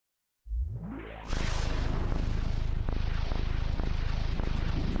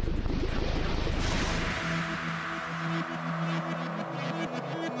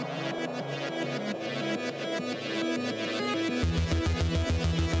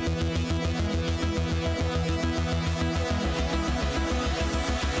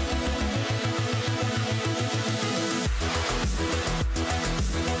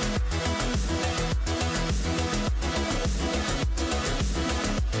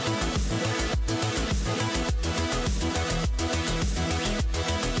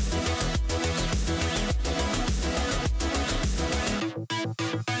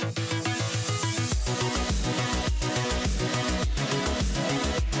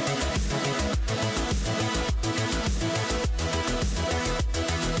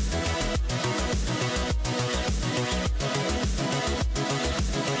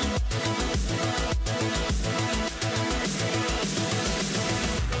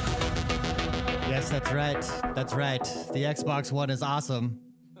Yes, that's right. That's right. The Xbox One is awesome.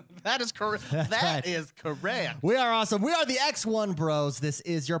 That is correct. That's right. That is correct. We are awesome. We are the X1 Bros. This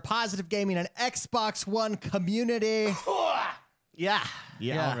is your positive gaming and Xbox One community. Yeah.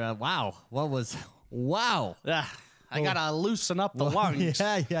 Wow. Wow. Yeah. I gotta loosen up the lungs.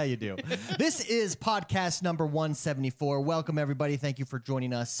 Yeah, you do. This is podcast number 174. Welcome, everybody. Thank you for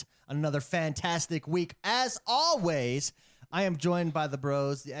joining us on another fantastic week. As always, I am joined by the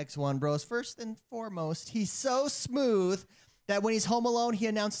bros, the X1 Bros. First and foremost, he's so smooth that when he's home alone, he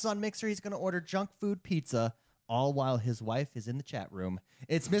announces on Mixer he's going to order junk food pizza, all while his wife is in the chat room.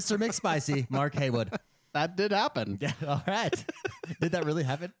 It's Mr. McSpicy, Mark Haywood. That did happen. Yeah, all right. Did that really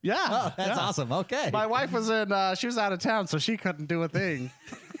happen? Yeah. Oh, that's yeah. awesome. Okay. My wife was she was out of town, so she couldn't do a thing.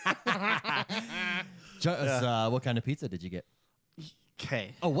 What kind of pizza did you get?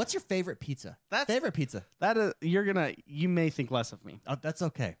 Okay. Oh, what's your favorite pizza? That's- favorite pizza. That is, you may think less of me. Oh, that's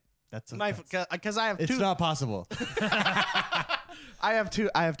okay. That's Because I have it's two. not possible. I have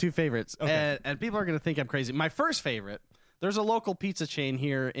two favorites, Okay. and people are gonna think I'm crazy. My first favorite. There's a local pizza chain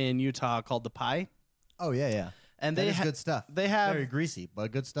here in Utah called The Pie, Oh yeah. and That they is have good stuff. They have very greasy,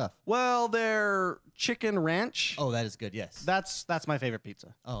 but good stuff. their chicken ranch. Oh, that is good. Yes. That's my favorite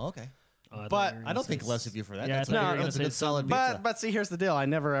pizza. Oh, okay. But I don't think less of you for that. Yeah, That's I thought you a- were gonna that's a say good solid pizza. But see, here's the deal. I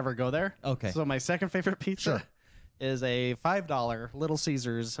never ever go there. Okay. So my second favorite pizza Sure. is a $5 Little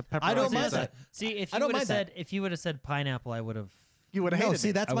Caesars pepperoni I don't mind pizza. that. See, if I you don't would have mind that. said pineapple, I would have. You would have No, hated see,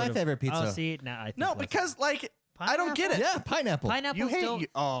 it. that's I my would've- favorite pizza. Oh, see, now I think No, less of because I don't get it. Yeah, pineapple. pineapple. You hate still, you.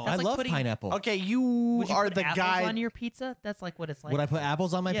 Oh, I that's like love putting- pineapple. Okay, you Would you are put the apples guy. on your pizza? That's like what it's like. Would I put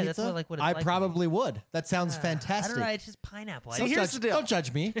apples on my Yeah, pizza? that's what it's I like. probably would. That sounds I fantastic. don't know. It's just pineapple. See, Don't here's judge- the deal. Don't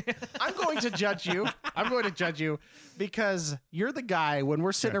judge me. I'm going to judge you. I'm going to judge you because you're the guy when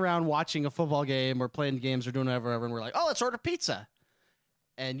we're sitting around watching a football game or playing games or doing whatever, and we're like, oh, let's order pizza.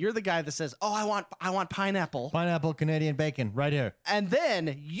 And you're the guy that says, oh, I want pineapple. Pineapple Canadian bacon right here. And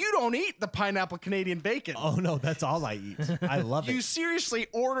then you don't eat the pineapple Canadian bacon. Oh no, that's all I eat. I love You it. seriously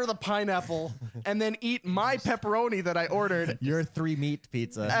order the pineapple and then eat my pepperoni that I ordered. Your 3-meat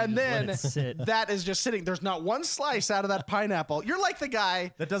pizza. And then it sit. that is just sitting. There's not one slice out of that pineapple. You're like the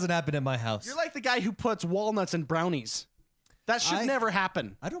guy. That doesn't happen in my house. You're like the guy who puts walnuts in brownies. That should I- never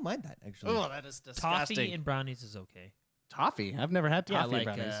happen. I don't mind that actually. Oh, that is disgusting. Toffee and brownies is okay. Toffee? I've never had Yeah, toffee like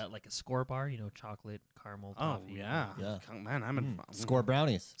brownies. like a score bar. Chocolate caramel Oh toffee. yeah. Yeah. Man, I'm in Score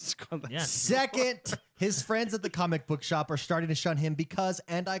brownies. Yeah. Second, his friends at the comic book shop are starting to shun him because,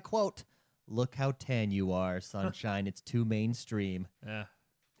 and I quote, "Look how tan you are, sunshine. It's too mainstream." Yeah.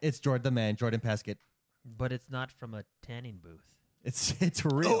 It's Jordan the Man, Jordan Pescott. But it's not from a tanning booth. It's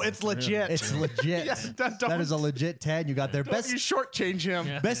real. Oh, it's legit. It's legit. Yeah, that is a legit tan. You got there. Don't you shortchange him.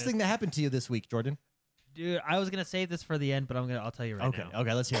 Yeah. Best thing that happened to you this week, Jordan. Dude, I was gonna save this for the end, but I'll tell you right Okay, now.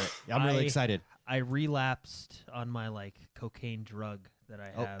 okay, let's hear it. I'm really excited. I relapsed on my cocaine drug that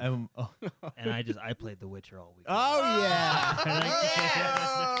I Oh, have, and I played The Witcher all week. oh yeah.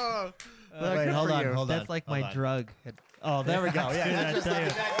 Oh. Wait, Good hold for on, you. hold on. That's like hold my on. drug. Oh, there we go. Yeah, Dude, I tell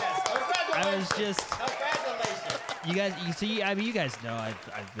you, I was just. Congratulations. You guys, you see, I mean, you guys know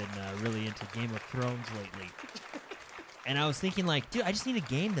I've been really into Game of Thrones lately. And I was thinking, dude, I just need a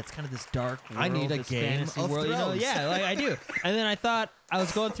game that's kind of this dark world. I need a this Game fantasy of world, Thrones. Yeah, I do. And then I thought, I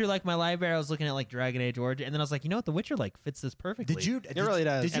was going through my library, I was looking at Dragon Age Origin, and then I was like, you know what, The Witcher fits this perfectly. Did you? It really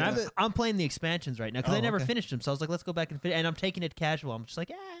does. Did you And know that? I'm playing the expansions right now because Oh, I never okay. finished them, so I was like, let's go back and finish. And I'm taking it casual. I'm just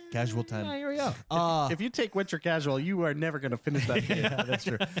like, Casual time. Yeah, here we go. If you take Witcher casual, you are never going to finish that game. Yeah, that's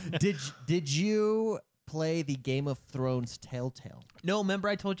true. Did you play the Game of Thrones Telltale? No, remember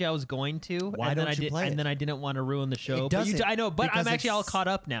I told you I was going to. Why and then don't I you did, play And it? then I didn't want to ruin the show. It But you doesn't, I know, but because I'm actually all it's- caught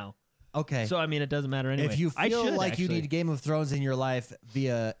up now. Okay. So I mean, it doesn't matter anyway. if you I feel should, like you actually. need Game of Thrones in your life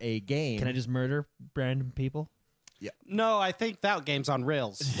via a game, Can I just murder random people? No, I think that game's on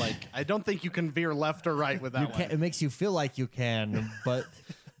rails. I don't think you can veer left or right with that you one. can, it makes you feel like you can, but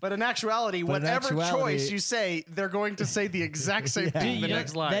But in actuality, But in whatever actuality- choice you say, they're going to say the exact same Yeah. thing Dude, the You know,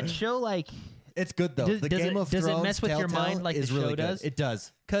 next line. that show, it's good though. Does- the does Game it- of does it Thrones mess with your Telltale mind like the is show really good. does? It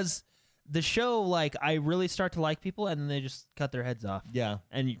does. because the show, I really start to like people, and then they just cut their heads off, Yeah.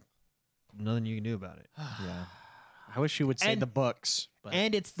 and nothing you can do about it. Yeah. I wish you would say And- the books. But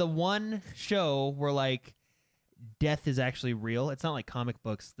And it's the one show where death is actually real. It's not like comic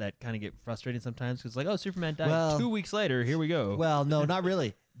books that kind of get frustrating sometimes because oh, Superman died Well- 2 weeks later. Here we go. Well, no, not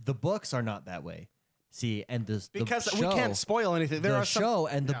really. The books are not that way. See, and because the we show, can't spoil anything. There the are some, show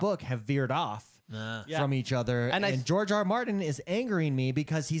and the Yeah. book have veered off Nah. Yeah. from each other, And and, I- George R. Martin is angering me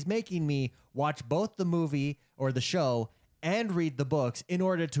because he's making me watch both the movie or the show and read the books in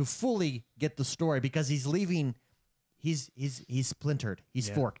order to fully get the story because he's leaving he's splintered. He's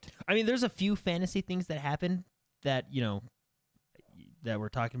Yeah. forked. I mean, there's a few fantasy things that happen that that we're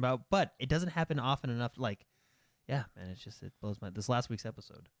talking about, but it doesn't happen often enough. Like, yeah, man, it blows my. This last week's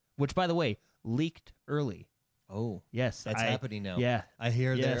episode, which by the way leaked early. Oh, Yes, that's happening now. Yeah, I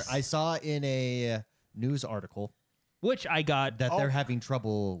hear Yes. I saw in a news article which I got. that they're having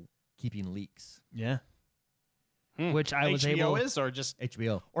trouble keeping leaks. Yeah, Hmm. which I was HBO able. is or just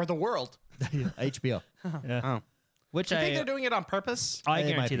HBO. or the world. HBO. Yeah. Oh. Which Do you think I they're doing it on purpose? I It might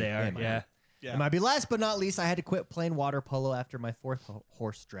guarantee be. they Yeah, are. it might Yeah. Yeah. It might be last but not least, I had to quit playing water polo after my fourth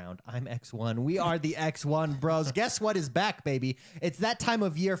horse drowned. I'm X1. We are the X1 Bros. Guess what is back, baby? It's that time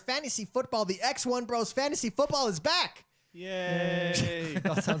of year. Fantasy football. The X1 Bros Fantasy Football is back. Yay!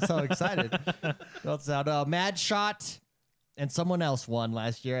 Don't sound so excited. Don't sound Mad Shot and someone else won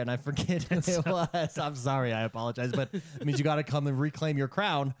last year, and I forget who it was. I'm sorry. I apologize. But it means you got to come and reclaim your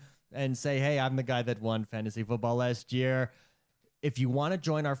crown and say, hey, I'm the guy that won fantasy football last year. If you want to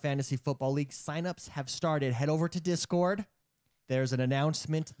join our fantasy football league, signups have started. Head over to Discord. There's an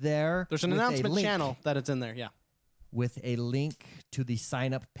announcement there. There's an with a announcement link- channel that it's in there. Yeah. with a link to the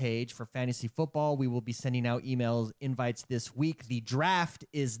sign up page for fantasy football. We will be sending out emails, invites this week. The draft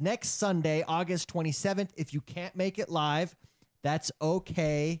is next Sunday, August 27th. If you can't make it live, that's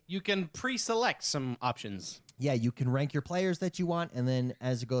okay. You can pre-select some options. Yeah, you can rank your players that you want, and then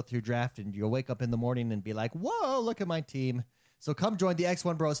as you go through draft, and you'll wake up in the morning and be like, whoa, look at my team. So come join the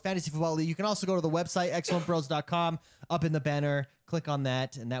X1 Bros Fantasy Football League. You can also go to the website, x1bros.com, up in the banner, click on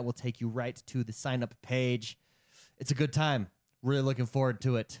that, and that will take you right to the sign-up page. It's a good time. Really looking forward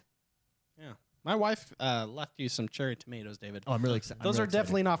to it. Yeah. My wife left you some cherry tomatoes, David. Oh, I'm really excited. Those are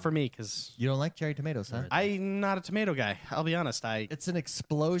definitely not for me because You don't like cherry tomatoes, huh? I'm not a tomato guy. I'll be honest. It's an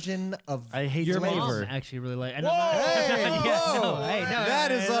explosion of I hate Your flavor. mom actually really like. And Whoa! Yeah, no, Whoa! hey, no,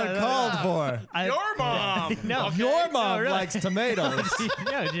 That is no, no, uncalled for. Your mom. No, Your mom really. likes tomatoes.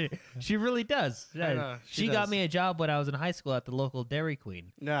 no, she really does. Yeah. know, She she got does. me a job when I was in high school at the local Dairy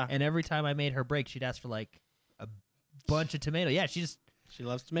Queen. Yeah. And every time I made her break, she'd ask for like a bunch of tomatoes. Yeah, she just. She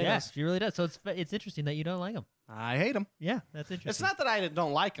loves Yeah, tomatoes. she really does. So it's interesting that you don't like them. I hate them. Yeah, that's interesting. It's not that I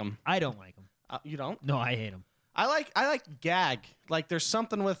don't like them. I don't like them. You don't? No, I hate them. I like gag. Like there's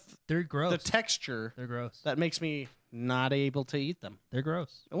something with They're gross. the texture They're gross. that makes me not able to eat them. They're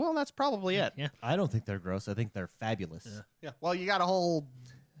gross. Well, that's probably it. Yeah. I don't think they're gross. I think they're fabulous. Yeah. Yeah. Well, you got a whole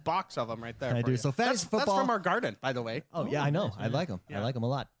box of them right there. I for do. you. So fantasy that's football- from our garden, by the way. Oh, yeah, I know. nice, I like them. I Yeah. like them a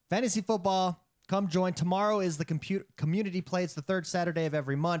lot. Fantasy football, come join. Tomorrow is the community play. It's the third Saturday of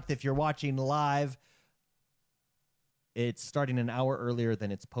every month. If you're watching live, it's starting an hour earlier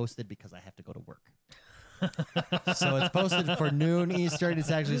than it's posted because I have to go to work. So it's posted for noon Eastern.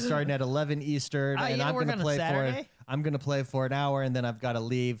 It's actually starting at 11 Eastern, Oh, you and gotta I'm work going to on a play for it. Saturday? I'm going to play for an hour, and then I've got to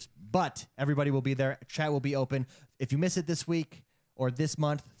leave. But everybody will be there. Chat will be open. If you miss it this week or this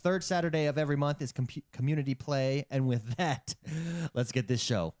month, third Saturday of every month is community play. And with that, let's get this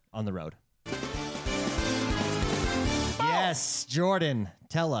show on the road. Yes, Jordan,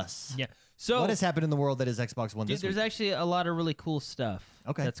 tell us. Yeah. So What has happened in the world that is Xbox One dude, this there's week? actually a lot of really cool stuff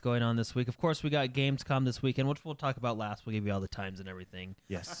Okay. that's going on this week. Of course, we got Gamescom this weekend, which we'll talk about last. We'll give you all the times and everything.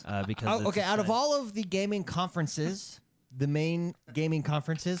 Yes. Because Oh, it's okay, out of exciting. all of the gaming conferences, the main gaming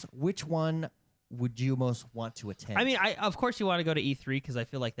conferences, which one would you most want to attend? I mean, of course you want to go to E3 because I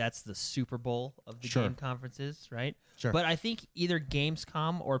feel like that's the Super Bowl of the Sure. game conferences, right? Sure. But I think either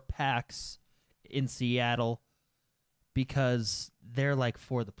Gamescom or PAX in Seattle because they're like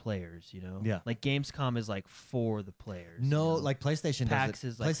for the players, you know? Yeah. Like Gamescom is like for the players. no, you know? like PlayStation PAX doesn't.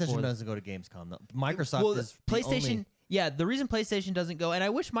 is, like, PlayStation for the- doesn't go to Gamescom. Though. Microsoft well, is the PlayStation. only- Yeah, the reason PlayStation doesn't go, and I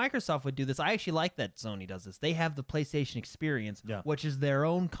wish Microsoft would do this. I actually like that Sony does this. They have the PlayStation Experience, Yeah. which is their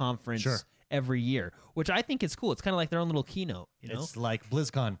own conference Sure. every year, which I think is cool. It's kind of like their own little keynote, you know? It's like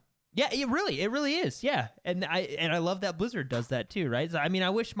BlizzCon. Yeah, it really is. Yeah, and I love that Blizzard does that too, right? So, I mean, I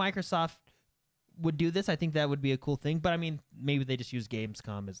wish Microsoft would do this. I think that would be a cool thing. But I mean, maybe they just use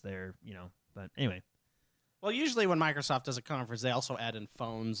Gamescom as their, you know. But anyway, Well, usually when Microsoft does a conference, they also add in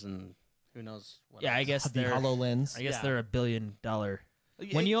phones and who knows what yeah, I else. guess The they're. HoloLens. I guess Yeah. they're $1 billion.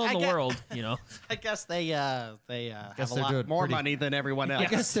 When you own I the guess- world, you know. I guess they have a they're lot doing more pretty- money than everyone else. I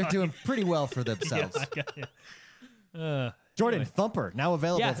guess they're doing pretty well for themselves. Jordan, Thumper, now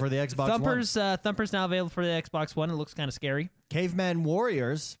available for the Xbox One. Thumper's now available for the Xbox One. It looks kind of scary. Caveman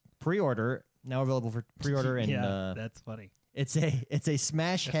Warriors pre-order now available for pre-order, and that's funny. it's a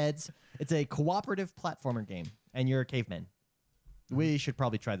smash heads. It's a cooperative platformer game, and you're a caveman. We should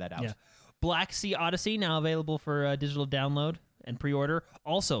probably try that out. Yeah. Black Sea Odyssey now available for digital download and pre-order.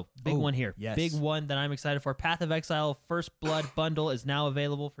 Also, big Oh, one here. yes. Big one that I'm excited for. Path of Exile First Blood bundle is now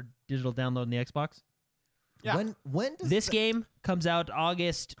available for digital download in the Xbox. Yeah. When does This game comes out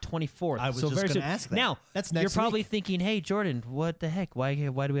August 24th. I was so just very gonna soon. ask that. Now, That's you're next probably week. thinking, hey, Jordan, what the heck? Why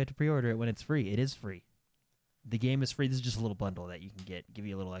do we have to pre-order it when it's free? It is free. The game is free. This is just a little bundle that you can give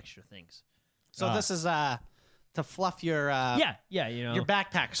you a little extra things. So this is to fluff your yeah, you know. your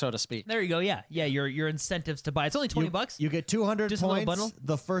backpack, so to speak. There you go. Yeah, your incentives to buy. It's only $20. You get 200 Just a little points, bundle?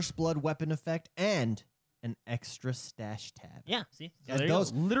 the first blood weapon effect, and an extra stash tab. Yeah, see, so And there you go.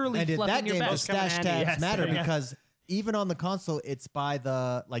 those Literally and in fluffing that your game, back. the stash Coming handy. tabs Yes, matter yeah. because even on the console, it's by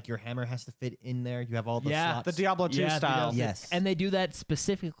the your hammer has to fit in there. You have all the Yeah. slots. The Diablo 2 Yeah, style. Yes. and they do that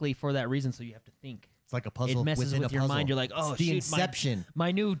specifically for that reason. So you have to think. It's like a puzzle. It messes within with a your puzzle. mind. You're like, oh, it's the shoot, Inception.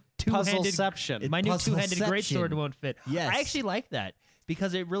 my new two-handed Puzzleception. my new two-handed greatsword Puzzleception. won't fit. Yes. I actually like that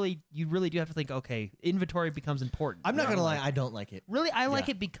because you really do have to think. Okay, inventory becomes important. I'm not You gonna know, lie, like- I don't like it. Really, I like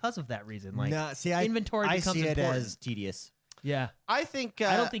Yeah. it because of that reason. Like, Nah, see, inventory I becomes see it important. as tedious. yeah, I think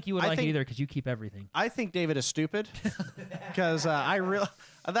I don't think you would I like think, it either because you keep everything. I think David is stupid because that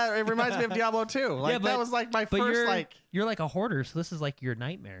it reminds me of Diablo 2. Like Yeah, that but- was like my But first you're like a hoarder, so this is like your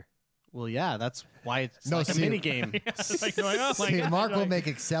nightmare. Well, yeah, that's why it's No, like a see- mini game. Like, you're like, oh my See, God, Mark will like- make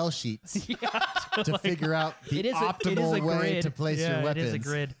Excel sheets to figure out the It is optimal a way grid. to place yeah, your weapons. It is a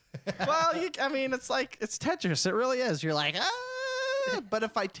grid. Well, I mean, it's Tetris. It really is. You're like, but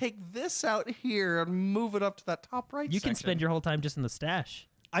if I take this out here and move it up to that top right, You can section, spend your whole time just in the stash.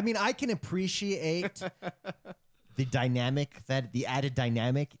 I mean, I can appreciate the added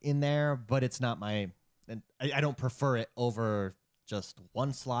dynamic in there, but it's not my. And I don't prefer it over just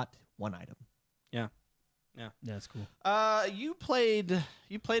one slot, one item. Yeah, that's cool. You played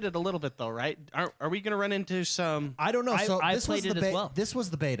it a little bit though, right? Are we going to run into some? I don't know. So I this was played the it as well. This was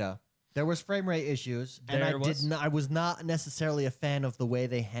the beta. There was frame rate issues, and There was. I was not necessarily a fan of the way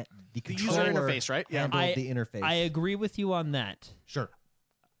they had the user controller interface, right? Yeah. handled the interface. I agree with you on that. sure.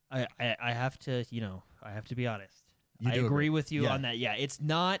 I have to, I have to be honest. You I do agree agree. with you Yeah. on that. Yeah, it's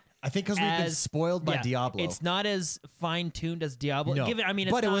not. I think because we've been as- spoiled by yeah, Diablo. It's not as fine tuned as Diablo. No. Given, I mean,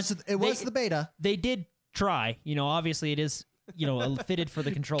 it's but not, it was the beta. They did try. Obviously, it is. Fitted for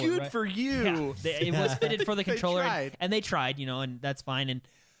the controller. Good right? for you. Yeah, it was fitted for the They controller, tried. and they tried, and that's fine. And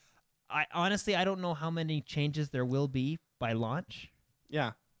I honestly, I don't know how many changes there will be by launch.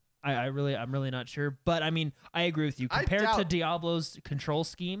 Yeah. I'm really not sure. But I mean, I agree with you. Compared to doubt- Diablo's control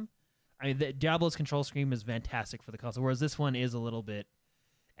scheme, Diablo's control scheme is fantastic for the console, whereas this one is a little bit.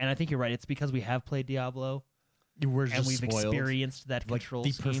 And I think you're right. It's because we have played Diablo We're and just we've spoiled. experienced that Like control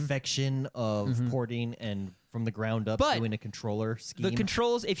the scheme. perfection of porting and from the ground up But doing a controller scheme. The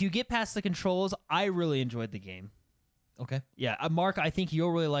controls, if you get past the controls, I really enjoyed the game. okay. Yeah, Mark, I think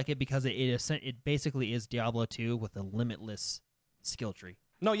you'll really like it because it basically is Diablo 2 with a limitless skill tree.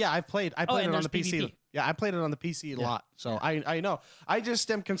 No, yeah, I played and it on there's the PC. PvP. Yeah, I played it on the PC a lot, so I know. I just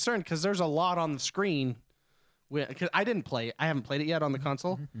am concerned because there's a lot on the screen. Cause I haven't played it yet on the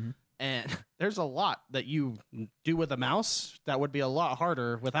console, and there's a lot that you do with a mouse that would be a lot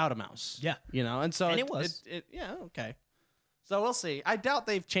harder without a mouse. Yeah. and so And it was. yeah, okay. So we'll see. I doubt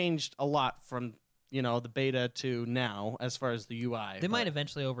they've changed a lot from the beta to now as far as the UI. They might but-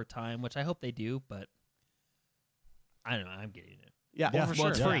 eventually over time, which I hope they do, but I don't know. I'm getting it. Yeah, Yeah. for Well, sure.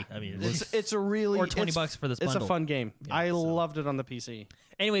 it's free. I mean, It's a really or $20 it's- for this It's bundle. a fun game. Yeah, I so. loved it on the PC.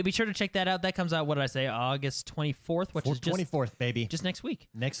 Anyway, be sure to check that out. That comes out, what did I say, August 24th, which is just 24th, baby. just next week.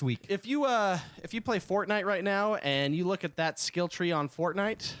 Next week. If you play Fortnite right now and you look at that skill tree on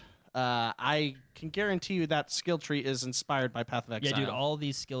Fortnite, I can guarantee you that skill tree is inspired by Path of Exile. Yeah, dude, all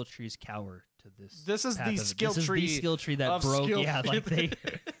these skill trees cower to this. This is path the of- skill this tree is the skill tree that of broke. skill- Yeah, like they.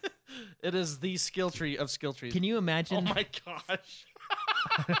 It is the skill tree of skill trees. Can you imagine? Oh my gosh!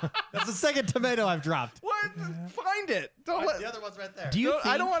 That's the second tomato I've dropped. What? Find it. Don't let. The other one's right there. Do you?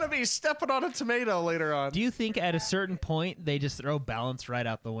 I don't think- want to be stepping on a tomato later on. Do you think at a certain point they just throw balance right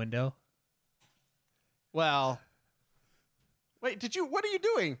out the window? Well, wait. What are you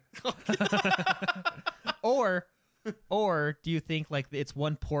doing? Or do you think like it's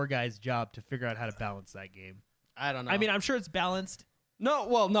one poor guy's job to figure out how to balance that game? I don't know. I mean, I'm sure it's balanced no.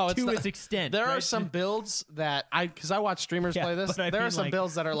 Well, no. It's to not. its extent. There are right? some builds that because I watch streamers Yeah, play this. but I There are mean, some like,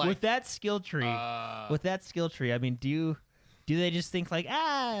 builds that are like with that skill tree. I mean, do they just think like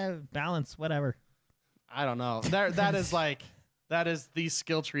balance whatever? I don't know. That is the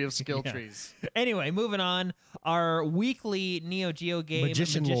skill tree of skill Yeah. trees. Anyway, moving on. Our weekly Neo Geo game,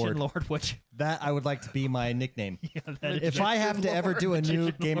 Magician Lord. which That I would like to be my nickname. that is, If I have to ever do a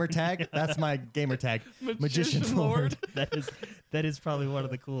new gamer tag, that's my gamer tag. Magician Lord. that is probably one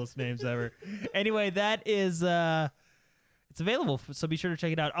of the coolest names ever. Anyway, that is it's available, so be sure to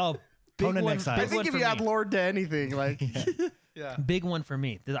check it out. Oh, big Conan one, Exiles. big I think one if for you add me. Lord to anything, like Yeah. Big one for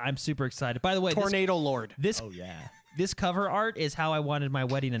me. I'm super excited. By the way, Tornado Lord. this yeah. this cover art is how I wanted my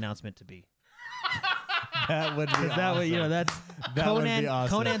wedding announcement to be. That would be Is that what, that's That would be Conan.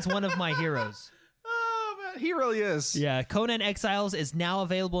 awesome. Conan's one of my heroes. Oh, man. He really is. Yeah, Conan Exiles is now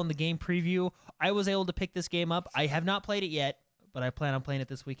available in the game preview. I was able to pick this game up. I have not played it yet, but I plan on playing it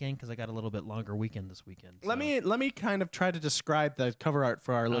this weekend because I got a little bit longer weekend this weekend. Let me kind of try to describe the cover art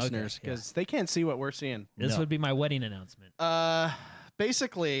for our Okay, listeners because they can't see what we're seeing. This No. would be my wedding announcement.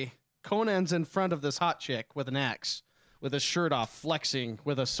 Basically, Conan's in front of this hot chick with an axe, with his shirt off, flexing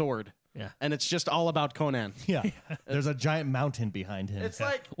with a sword. Yeah. And it's just all about Conan. Yeah. There's a giant mountain behind him. It's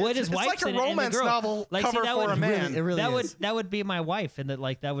like Well, it's, his it's wife's like a in it and the romance girl. novel Like, see, cover that for would- a man. It really that is. would be my wife, and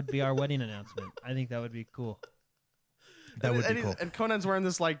that would be our wedding announcement. I think that would be cool. That would and, be cool. And Conan's wearing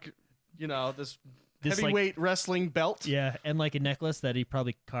this this This, heavyweight wrestling belt. Yeah, and like a necklace that he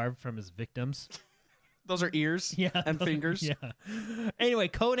probably carved from his victims. Those are ears Yeah, and fingers. Yeah. Anyway,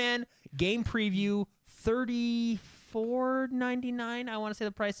 Conan game preview $34.99. I want to say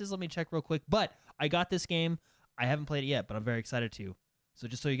the price is. Let me check real quick. But I got this game. I haven't played it yet, but I'm very excited to. So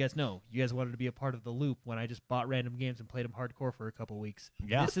just so you guys know, you guys wanted to be a part of the loop when I just bought random games and played them hardcore for a couple weeks.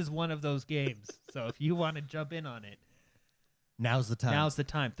 Yeah. This is one of those games. So if you want to jump in on it, Now's the time. now's the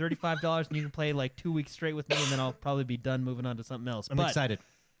time. $35, and you can play like 2 weeks straight with me, and then I'll probably be done moving on to something else. I'm But excited.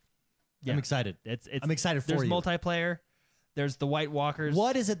 yeah, I'm excited. It's I'm excited for there's you. multiplayer. There's the White Walkers.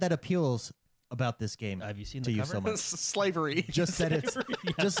 What is it that appeals about this game Have you seen to the you cover? so much? Slavery. Just that it's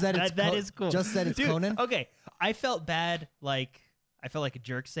just that it's that is cool. Just that it's Dude, Conan. Okay, I felt bad. I felt like a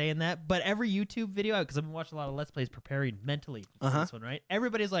jerk saying that, but every YouTube video, because I've been watching a lot of Let's Plays preparing mentally for this one, right?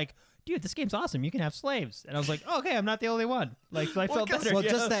 Everybody's like, dude, this game's awesome. You can have slaves. And I was like, oh, okay, I'm not the only one. So I felt better. Well, you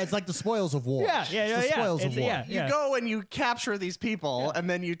just know? that it's like the spoils of war. Yeah, It's the spoils of It's- war. You go and you capture these people, and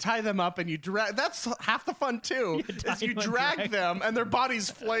then you tie them up and you drag. That's half the fun too. tie Is you them and drag drag them, and their bodies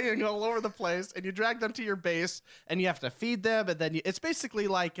flaying all over the place, and you drag them to your base, and you have to feed them, and then it's basically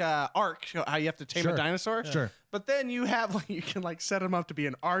like Ark, how you have to tame Sure. a dinosaur. Sure. But then you have you can set them up to be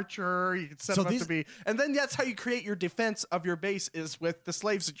an archer. You can set So them up these- to be, and then that's how you create your defense of your base is with the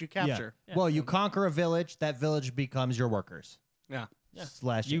slaves that you capture. Yeah. Well, you conquer a village. That village becomes your workers. Yeah.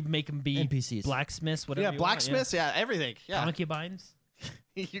 Slash You make them be NPCs. blacksmiths, whatever. Yeah, you blacksmiths, everything. Want, Yeah. concubines.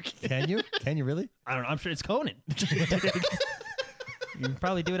 You can- Can you? Can you really? I don't know. I'm sure it's Conan. You can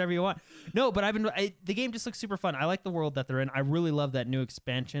probably do whatever you want. No, but the game just looks super fun. I like the world that they're in. I really love that new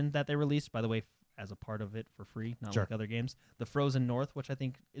expansion that they released, by the way, as a part of it for free, not Sure. like other games. The Frozen North, which I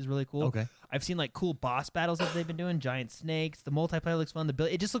think is really cool. Okay. I've seen cool boss battles that they've been doing, giant snakes. The multiplayer looks fun.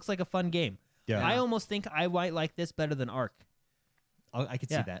 It just looks like a fun game. Yeah. I almost think I might like this better than Ark. I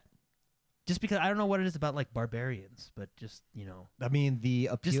could Yeah. see that. Just because I don't know what it is about barbarians, but just, I mean, the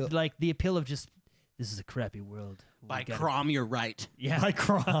appeal. just the appeal of just, this is a crappy world. We By gotta- Crom, you're right. Yeah. By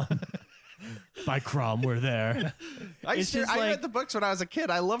Crom. By Crom, we're there. I It's just read the books when I was a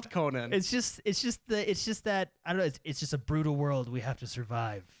kid. I loved Conan. It's just that I don't know. It's just a brutal world we have to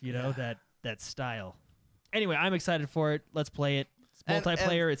survive. That style. Anyway, I'm excited for it. Let's play it. It's And-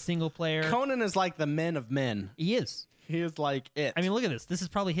 multiplayer. It's single player. Conan is like the men of men. He is. He is like it. I mean, look at this. This is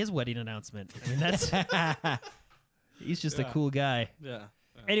probably his wedding announcement. I mean, that's. He's just a cool guy. yeah.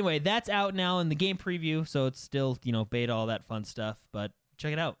 Anyway, that's out now in the game preview, so it's still beta, all that fun stuff. But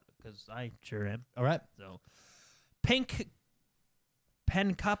check it out because I sure am. All right. So, Penkapu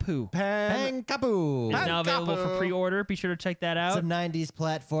Bang Kapu. is now available for Penkapu. pre-order. Be sure to check that It's out. a 90s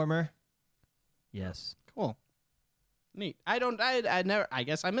platformer. Yes. Cool. Neat. I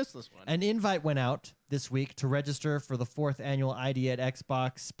guess I missed this one. An invite went out this week to register for the 4th annual ID at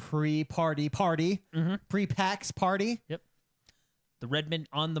Xbox pre-PAX party. The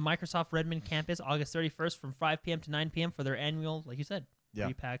on the Microsoft Redmond campus, August 31st from 5 p.m. to 9 p.m. for their annual, like you said, Yeah.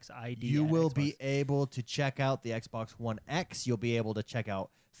 pre-PAX ID. You at will Xbox. be able to check out the Xbox One X. You'll be able to check out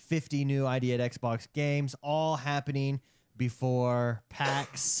 50 new ID at Xbox games, all happening before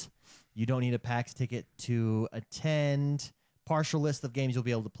PAX. You don't need a PAX ticket to attend. Partial list of games you'll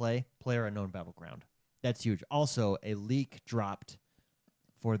be able to play. PlayerUnknown Battleground. That's huge. Also, a leak dropped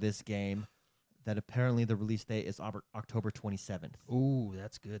for this game that apparently the release date is October 27th. Ooh,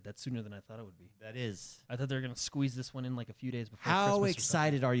 that's good. That's sooner than I thought it would be. That is. I thought they were going to squeeze this one in like a few days before How Christmas or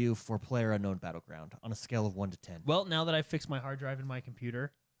excited are you for PlayerUnknown Battleground on a scale of 1 to 10? something. Well, now that I've fixed my hard drive in my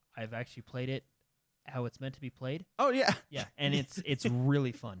computer, I've actually played it how it's meant to be played. oh yeah. Yeah, and it's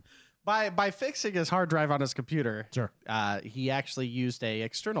really fun. By fixing his hard drive on his computer, Sure. he actually used a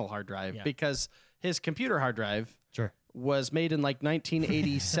external hard drive Yeah. because his computer hard drive Sure. was made in like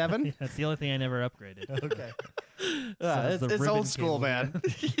 1987. That's the only thing I never upgraded. Okay. Yeah, So the it's ribbon old school, cable. man.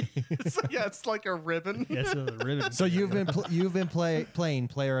 It's like a ribbon. Yeah, so the ribbon. So you've been playing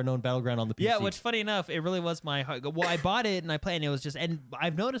PlayerUnknown Battleground on the PC. Yeah, which funny enough, it really was my well. I bought it and I played, and it was just. And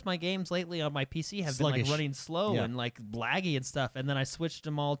I've noticed my games lately on my PC have been Sluggish. like running slow Yeah. and like laggy and stuff. And then I switched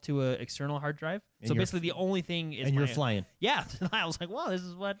them all to an external hard drive. And So you're basically, the only thing is and you're my- flying. Yeah, I was like, wow, this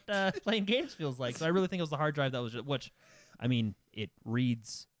is what playing games feels like. So I really think it was the hard drive that was, which, I mean, it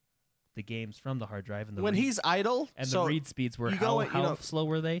reads the games from the hard drive, and the When read, he's idle, and so the read speeds were you how, go in, how slow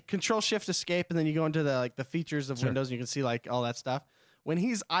were they? Control Shift Escape, and then you go into the features of Sure. Windows, and you can see like all that stuff. When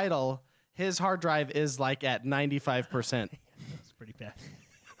he's idle, his hard drive is like at 95% That's pretty bad.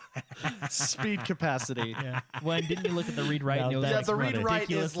 speed capacity. Yeah. When didn't you look at the read write? And it was Yeah, like the read write is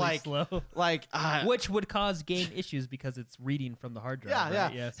ridiculously like slow, Like, which would cause game issues because it's reading from the hard drive. yeah.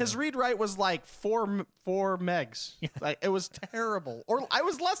 right? His so- read write was like four megs. Like it was terrible. Or I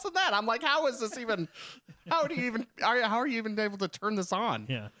was less than that. I'm like, how is this even? How are you even able to turn this on?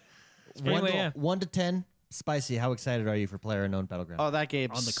 Yeah. One, yeah. 1 to 10. Spicy. How excited are you for PlayerUnknown Battleground? Oh, that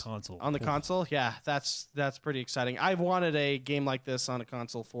game's On the console. On the Oof. console, yeah, that's pretty exciting. I've wanted a game like this on a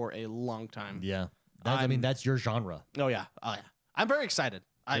console for a long time. Yeah. I mean, that's your genre. Oh yeah, I'm very excited.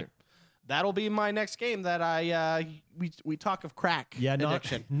 Sure. That'll be my next game that we talk of crack Yeah,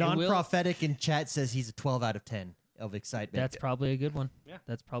 addiction. non-prophetic in chat says he's a 12 out of 10 of excitement. That's probably a good one. Yeah.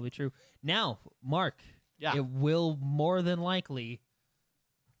 That's probably true. Now, Mark, Yeah. it will more than likely,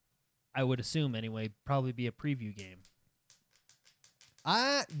 I would assume anyway, probably be a preview game.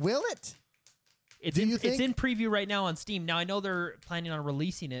 Will it? It's Do in, you it's think- in preview right now on Steam. Now I know they're planning on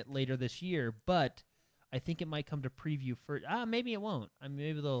releasing it later this year, but I think it might come to preview first. Maybe it won't. I mean,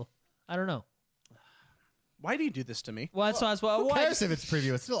 maybe they'll. I don't know. Why do you do this to me? Well, that's why. Who cares if it's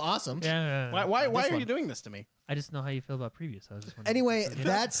preview? It's still awesome. Yeah. Why This are one. you doing this to me? I just know how you feel about previews. So I was just wondering. Anyway,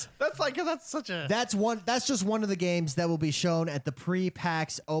 that's That's such a that's just one of the games that will be shown at the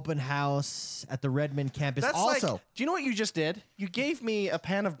pre-PAX open house at the Redmond campus. That's Also, like, do you know what you just did? You gave me a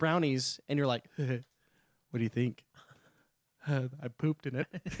pan of brownies, and you're like, "What do you think? I pooped in it.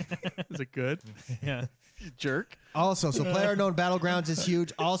 Is it good? yeah. Jerk." so PlayerUnknown Battlegrounds is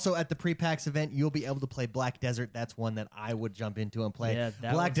huge. Also at the pre-PAX event, you'll be able to play Black Desert. That's one that I would jump into and play. Yeah,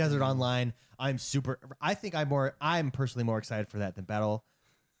 that Black one's Desert gonna be- Online. I think I'm personally more excited for that than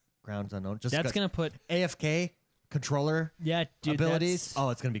Battlegrounds Unknown. Just That's 'cause gonna put. AFK controller Yeah, dude. abilities.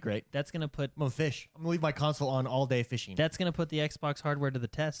 That's, It's gonna be great. that's gonna put. I'm gonna fish. I'm gonna leave my console on all day fishing. That's gonna put the Xbox hardware to the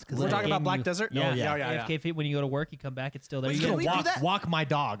test. 'Cause We're that talking about game Black you- Desert? Yeah, Oh, yeah. AFK feet, when you go to work, you come back, it's still there. Wait, You can get we a do walk. that? Walk my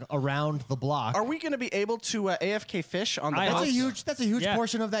dog around the block. Are we going to be able to AFK fish on the I That's hope a box? so. huge Yeah.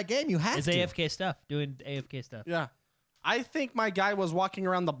 portion of that game. You have It's to. AFK stuff, doing AFK stuff. Yeah. I think my guy was walking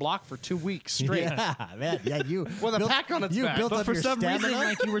around the block for 2 weeks straight. Yeah, man. Yeah, you With a built- pack on its you back. built But up for your some stamina. reason,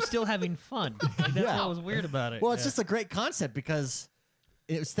 like you were still having fun. Like, that's Yeah. what was weird about it. Well, it's Yeah. just a great concept because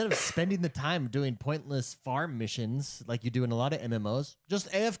instead of spending the time doing pointless farm missions like you do in a lot of MMOs, just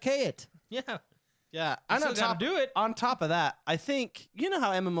AFK it. yeah. Yeah. And still on gotta top, do it. on top of that, I think, you know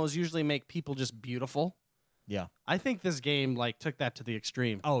how MMOs usually make people just beautiful? Yeah. I think this game like took that to the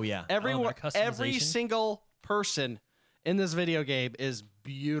extreme. Oh yeah. Everyone, their every customization? single person in this video game is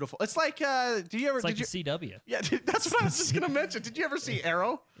beautiful. It's like, do you ever? It's like did you? the CW. Yeah, dude, that's what I was just gonna mention. Did you ever see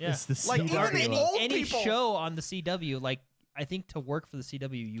Arrow? Yeah. It's the Like, CW. even the any, old any people- show on the CW, like I think to work for the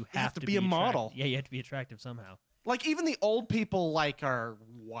CW, you have to be a attract- model. Yeah, you have to be attractive somehow. Like even the old people like are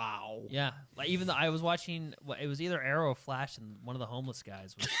wow. Yeah, like even though I was watching, it was either Arrow or Flash, and one of the homeless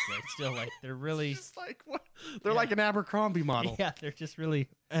guys was like still like they're really, Just like what? They're Yeah. like an Abercrombie model. yeah, they're just really.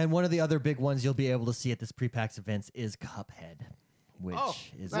 And one of the other big ones you'll be able to see at this pre-PAX events is Cuphead, which Oh,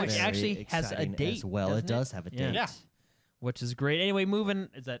 is nice. Which very actually has a exciting date, as well. doesn't It does have a Yeah. date. Yeah. Which is great. Anyway, moving.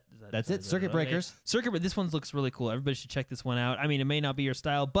 Is that That's it. is Circuit okay. Breakers. Circuit. This one looks really cool. Everybody should check this one out. I mean, it may not be your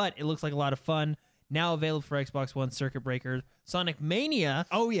style, but it looks like a lot of fun. Now available for Xbox One. Circuit Breaker. Sonic Mania.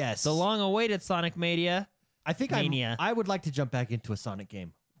 Oh yes. The long-awaited Sonic Mania. I think Mania. I would like to jump back into a Sonic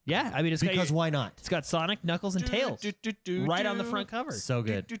game Yeah, I mean, it's because got, why not? it's got Sonic, Knuckles, and Tails right on the front cover. So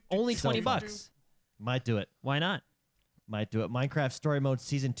good. Only So $20. fun. Might do it. Why not? Might do it. Minecraft Story Mode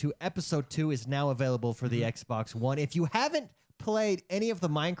Season 2 Episode 2 is now available for the Xbox One. If you haven't played any of the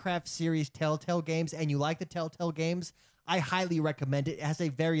Minecraft series Telltale games and you like the Telltale games, I highly recommend it. It has a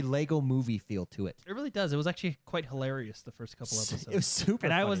very Lego movie feel to it. It really does. It was actually quite hilarious the first couple episodes. It was super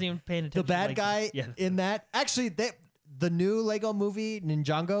and I funny. wasn't even paying The attention. bad like, guy yeah, in that. Actually, the new Lego movie,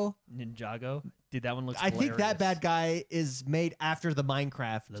 Ninjago, Ninjago. Dude, that one looks. I think that hilarious. bad guy is made after the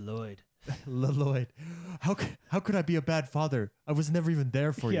Minecraft. Lloyd. Lloyd. How could I be a bad father? I was never even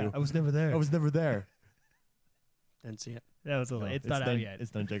there for you. was never there. I was never there. Didn't see it. That was No, it's not out yet.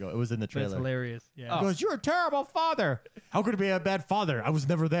 It's Ninjago. It was in the But it's trailer. hilarious. Yeah. He goes, "You're a terrible father." How could it be a bad father? I was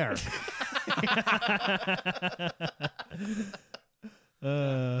never there.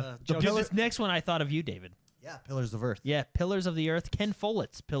 This next one, I thought of you, David. Yeah, Pillars of Earth. Yeah, Pillars of the Earth. Ken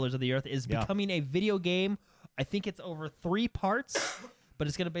Follett's Pillars of the Earth is Yeah. becoming a video game. I think it's over 3 parts, but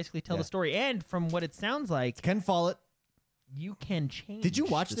it's going to basically tell Yeah. the story. And from what it sounds like, Ken Follett. you can change. Did you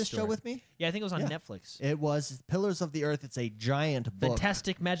watch the this show story. with me? Yeah, I think it was on Yeah. Netflix. It was Pillars of the Earth. It's a giant book.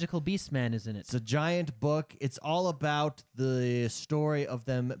 Fantastic Magical Beast Man is in it. It's a giant book. It's all about the story of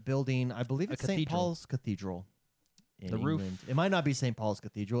them building, I believe A it's St. cathedral. Paul's Cathedral in The roof. England. It might not be St. Paul's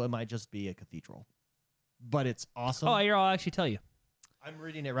Cathedral. It might just be a cathedral. But it's awesome. Oh, here, I'll actually tell you. I'm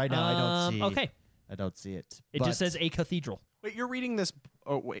reading it right now. I don't see. Okay. I don't see it. It But just says a cathedral. Wait, you're reading this?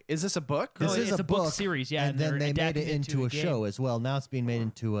 Oh, wait, is this a book? this Oh, is it's a a book book series, yeah, and and then they're they made adapting it it into to a a game. show as well. Now it's being made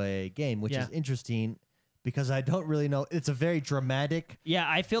into a game, which Yeah. is interesting because I don't really know. It's a very dramatic, Yeah,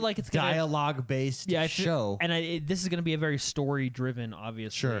 I feel like it's gonna, dialogue-based I feel- show. and this is going to be a very story-driven,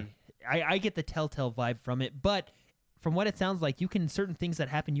 obviously. Sure. I get the Telltale vibe from it, but from what it sounds like, you can certain things that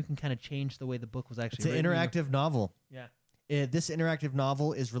happen, you can kind of change the way the book was actually. It's an written. interactive novel. Yeah. This interactive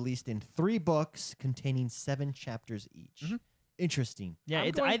novel is released in 3 books containing 7 chapters each. Mhm. Interesting. Yeah, I'm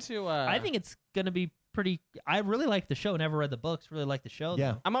it's. going to. I think it's going to be pretty. I really like the show. Never read the books. Really like the show.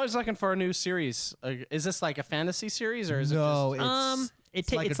 Yeah. though. I'm always looking for a new series. Is this like a fantasy series or is No, it it's,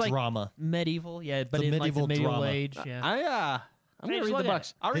 it's like it's a like drama. medieval. Yeah, but a in medieval like the medieval drama. age. just? Yeah. I'm Hey, gonna just read look the at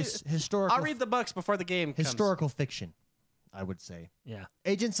books. I'll read. Historical. I'll read the books before the game. comes. historical fiction, I would say. Yeah.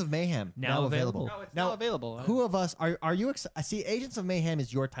 Agents of Mayhem Now available. No, it's Now, now available. Who of us are you? I see. Agents of Mayhem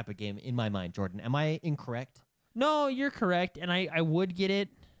is your type of game in my mind, Jordan. Am I incorrect? No, you're correct, and I would get it,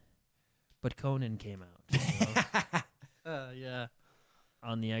 but Conan came out you know, Yeah.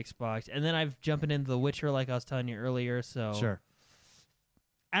 on the Xbox, and then I've jumping into The Witcher, like I was telling you earlier. So Sure.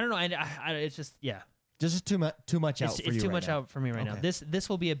 I don't know. It's just This is too much. Too much out It's for you too right much now. out for me right now. Okay. This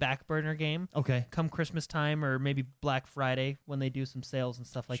will be a back burner game. Okay. Come Christmas time or maybe Black Friday when they do some sales and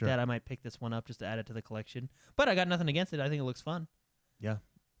stuff like Sure. that, I might pick this one up just to add it to the collection. But I got nothing against it. I think it looks fun. Yeah.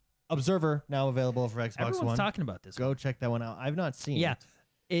 Observer now available for Xbox Everyone's One. talking about this. Go check that one out. I've not seen Yeah.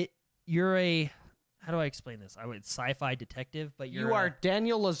 it. You're a how do I explain this? I would sci-fi detective, but You are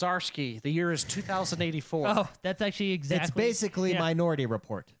Daniel Lazarski. The year is 2084. Oh, that's actually exactly. It's basically yeah, Minority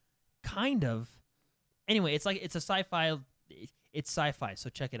Report. kind of. Anyway, it's like it's a sci-fi. It's sci-fi, so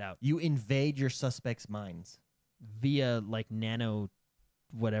check it out You invade your suspects' minds. via like nano,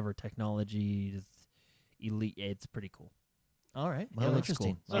 whatever technology. It's elite. It's pretty cool. All right. It Well, looks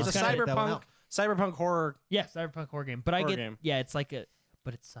interesting. cool. So it's a I'll check that one out. cyberpunk horror. Yeah, cyberpunk horror game. But I Horror get game. yeah, it's like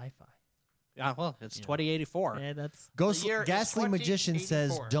but it's sci-fi. Yeah, well, it's Yeah. 2084. Yeah, that's Ghost The year is Ghastly Magician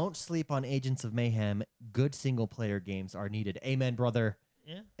says, 2084. "Don't sleep on Agents of Mayhem. Good single-player games are needed." Amen, brother.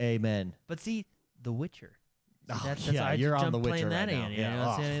 yeah. Amen. But see, The Witcher. See, Oh, that's yeah, I you're just on The jumped playing Witcher that right now. again. You Yeah.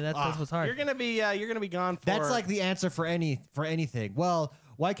 know, Oh. see, that's what's hard. You're gonna be gone for. That's like the answer for anything. Well,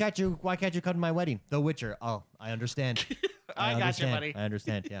 why can't you come to my wedding? The Witcher. Oh, I understand. I got you, understand. buddy. I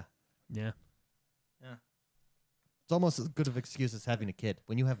understand. Yeah. yeah. It's almost as good of excuse as having a kid.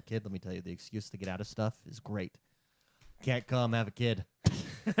 When you have a kid, let me tell you, the excuse to get out of stuff is great. Can't come, have a kid.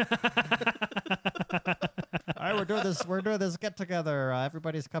 All right, we're doing this get together.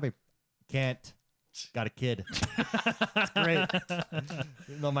 Everybody's coming. Can't. Got a kid. It's great.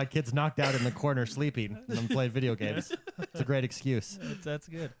 Even though my kid's knocked out in the corner sleeping and I'm playing video games. It's a great excuse. That's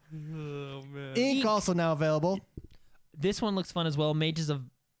good. Oh man. Ink also now available. This one looks fun as well. Mages of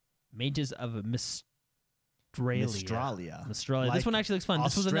Mistralia. Mistralia. Mistralia. Like this one actually looks fun.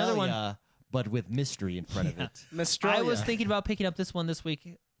 This was another one. Australia, but with mystery in front of it. Mistralia. I was thinking about picking up this one this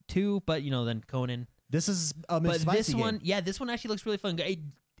week too, but then Conan. This is a But spicy this one, game. this one actually looks really fun.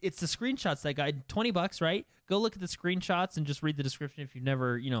 It's the screenshots that guide. $20, right? Go look at the screenshots and just read the description if you've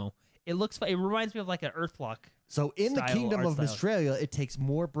never, It looks fun. It reminds me of like an Earthlock So in the style, kingdom art of style. Mistralia, it takes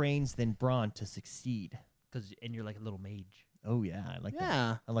more brains than brawn to succeed. and you're like a little mage. Oh yeah, I like that.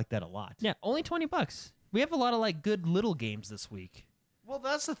 Yeah. I like that a lot. Yeah, only $20. We have a lot of like good little games this week. Well,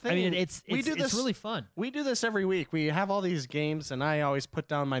 that's the thing. I mean, it's this really fun. We do this every week. We have all these games, and I always put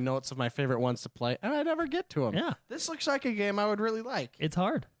down my notes of my favorite ones to play, and I never get to them. Yeah. This looks like a game I would really like. It's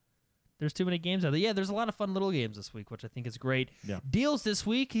hard. There's too many games out there. Yeah, there's a lot of fun little games this week, which I think is great. Yeah. Deals this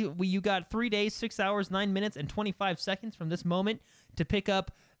week, you got 3 days, 6 hours, 9 minutes, and 25 seconds from this moment to pick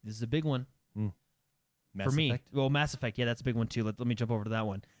up. This is a big one Mass for me. Effect. Well, Mass Effect. Yeah, that's a big one too. Let me jump over to that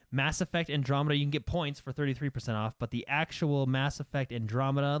one. Mass Effect Andromeda, you can get points for 33% off, but the actual Mass Effect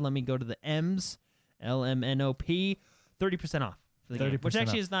Andromeda, let me go to the M's, LMNOP, 30% off for the game, which 30%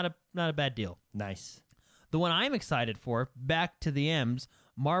 actually off. is not a bad deal. Nice. The one I'm excited for, back to the M's,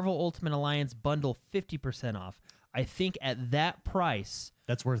 Marvel Ultimate Alliance bundle 50% off. I think at that price,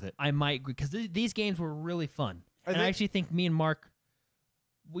 That's worth it. I might, because these games were really fun. I I think- actually think me and Mark,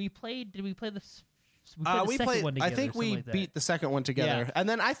 did we play this? We played the second one together. I think we something like that. beat the second one together, Yeah. and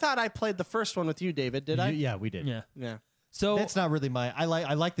then I thought I played the first one with you, David. Did I? Yeah, we did. Yeah. Yeah. So It's not really my. I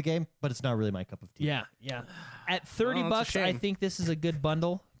like the game, but it's not really my cup of tea. yeah. At 30 Oh, that's a bucks, I shame. think this is a good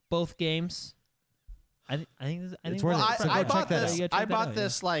bundle. Both games. I think It's worth it. So go I check bought that this. out. You gotta I check that bought out,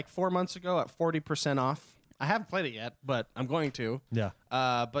 this like 4 months ago at 40% off. I haven't played it yet, but I'm going to. Yeah.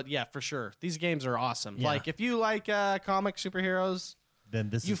 But yeah, for sure, these games are awesome. Yeah. Like if you like comic superheroes, Then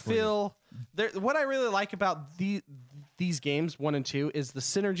this you is for you. feel what I really like about these games 1 and 2 is the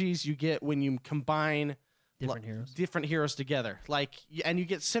synergies you get when you combine different heroes. together. Like and you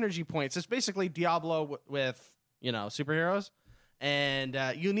get synergy points. It's basically Diablo with superheroes, and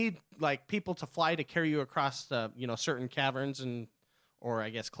you need like people to fly to carry you across the certain caverns or I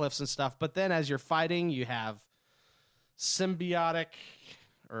guess cliffs and stuff. But then as you're fighting, you have symbiotic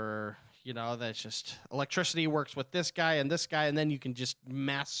or that's just electricity works with this guy, and then you can just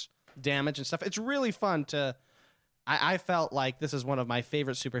mass damage and stuff. It's really fun to. I felt like this is one of my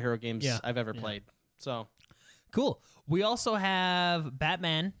favorite superhero games I've ever played. So Cool. We also have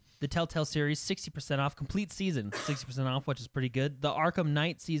Batman, the Telltale series, 60% off. Complete season, 60% off, which is pretty good. The Arkham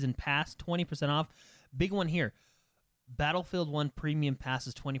Knight season pass, 20% off. Big one here. Battlefield 1 premium pass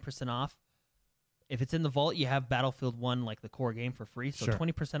is 20% off. If it's in the vault, you have Battlefield 1, like the core game, for free. So Sure.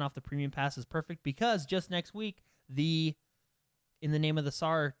 20% off the premium pass is perfect because just next week, the In the Name of the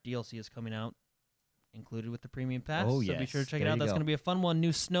Tsar DLC is coming out, included with the premium pass. Oh, So be yes. sure to check it There out. you That's go. going to be a fun one.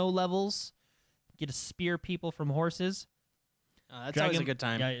 New snow levels. Get to spear people from horses. that's always a good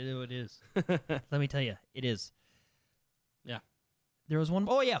time. Yeah, it is. Let me tell you, it is. Yeah. There was one.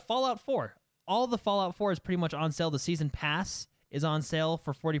 Oh, yeah, Fallout 4. All the Fallout 4 is pretty much on sale. The season pass is on sale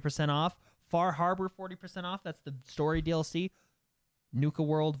for 40% off. Far Harbor, 40% off. That's the story DLC. Nuka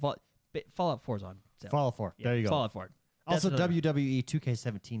World. Fallout 4 is on sale. Fallout 4. Yeah, There you go. Fallout 4. Also, That's another- WWE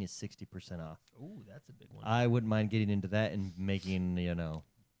 2K17 is 60% off. Ooh, that's a big one. I wouldn't mind getting into that and making the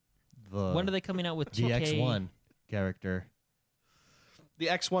When are they coming out with the 2K? X1 character, The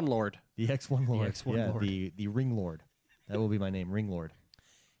X1 Lord. the X1 Lord, X1 yeah, Lord. the Ring Lord. That will be my name, Ring Lord.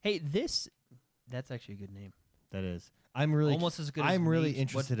 Hey, that's actually a good name. That is. I'm really Almost as good as I'm really Mage.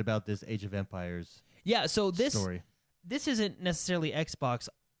 interested about this Age of Empires Yeah, so this story. this isn't necessarily Xbox,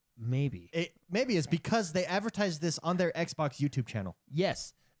 maybe. Maybe it's because they advertised this on their Xbox YouTube channel.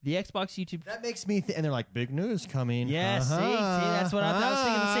 Yes, the Xbox YouTube. That makes me and they're like, big news coming. Yeah, see, that's what I was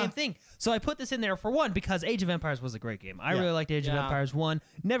thinking the Uh-huh. same thing. So I put this in there for one because Age of Empires was a great game. I Yeah. really liked Age of Yeah. Empires 1.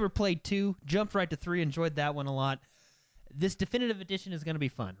 Never played 2. Jumped right to 3. Enjoyed that one a lot. This definitive edition is going to be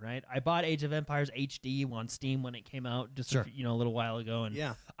fun, right? I bought Age of Empires HD on Steam when it came out just Sure. a little while ago, and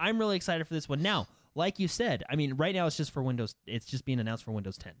Yeah. I'm really excited for this one. Now, like you said, I mean, right now it's just for Windows. It's just being announced for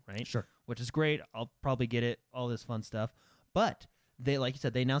Windows 10, right? Sure. Which is great. I'll probably get it. All this fun stuff, but they, like you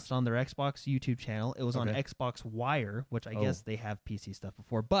said, they announced it on their Xbox YouTube channel. It was on Okay. Xbox Wire, which I Oh. guess they have PC stuff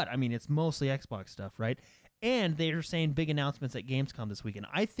before, but I mean, it's mostly Xbox stuff, right? And they're saying big announcements at Gamescom this weekend.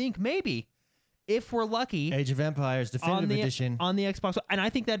 I think maybe, if we're lucky, Age of Empires Definitive on the Edition. on the Xbox, and I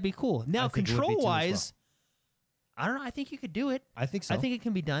think that'd be cool. Now, I think it would be too as control well. wise, I don't know. I think you could do it. I think so. I think it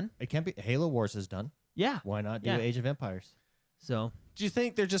can be done. it can be. Halo Wars is done. Yeah. Why not do Yeah. Age of Empires? So Do you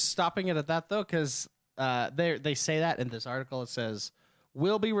think they're just stopping it at that though? Because they say that in this article. It says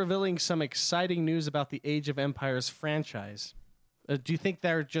we'll be revealing some exciting news about the Age of Empires franchise. Do you think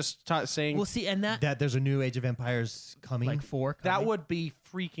they're just saying we'll see, and that That there's a new Age of Empires coming. like 4 that coming. would be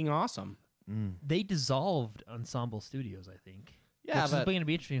freaking awesome? They dissolved Ensemble Studios, I think. Yeah, Which is but going to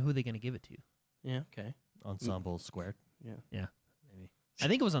be interesting. Who they're going to give it to? yeah, okay, Ensemble Squared. yeah. Yeah, maybe. I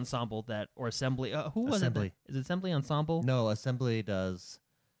think it was Ensemble or Assembly. Who was Assembly. it? Is it Assembly Ensemble? No, Assembly does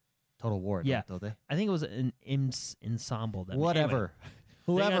Total War. Yeah. don't they? I think it was an Ensemble. That Whatever. Anyway,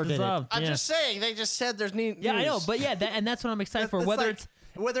 they got Whoever did it. dissolved, I'm yeah. just saying. They just said there's news. Yeah, I know, but yeah, and that's what I'm excited for. It's Whether like-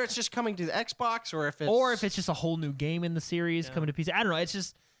 whether it's just coming to the Xbox or if it's it's just a whole new game in the series coming to PC. I don't know. It's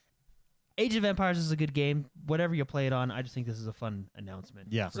just Age of Empires is a good game. Whatever you play it on, I just think this is a fun announcement.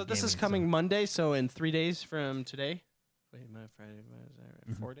 Yeah. for So this is gaming, coming Monday. So in 3 days from today. Wait, Friday. What is that?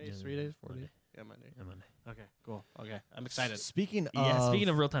 Right? 4 days? Yeah, 3 days? 4 Monday. days? Yeah, Monday. I'm on- Okay, cool. Okay, I'm excited. Speaking of Yeah, speaking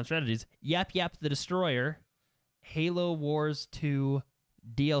of real-time strategies, Yap Yap the Destroyer, Halo Wars 2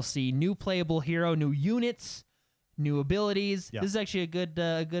 DLC, new playable hero, new units, new abilities. Yeah. This is actually a good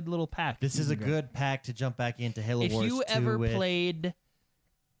little pack. this is a good pack to jump back into Halo If Wars you 2 ever with. played,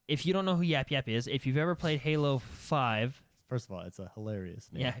 if you don't know who Yap Yap is, if you've ever played Halo 5, First of all, it's a hilarious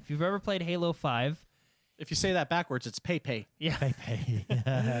name. yeah, if you've ever played Halo 5, If you say that backwards, it's pay. Yeah. Pepe.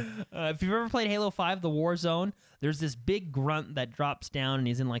 If you've ever played Halo 5, the War Zone, there's this big grunt that drops down and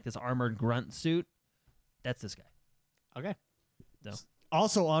he's in like this armored grunt suit. That's this guy. Okay. No.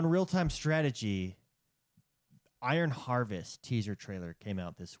 Also on real-time strategy, Iron Harvest teaser trailer came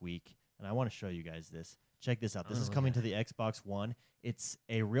out this week, and I want to show you guys this. Check this out. This is coming to the Xbox One. It's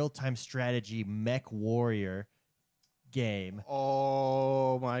a real-time strategy mech warrior game.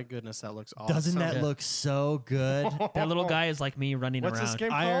 Oh my goodness, that looks awesome. Doesn't that look so good? That little guy is like me running What's around. this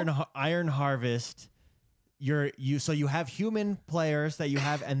game called? Iron Harvest. So you have human players that you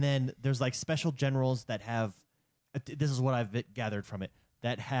have, and then there's like special generals that have. This is what I've gathered from it,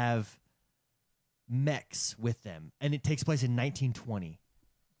 that have mechs with them, and it takes place in 1920.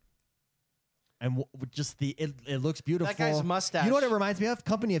 And just it looks beautiful. That guy's mustache. You know what it reminds me of?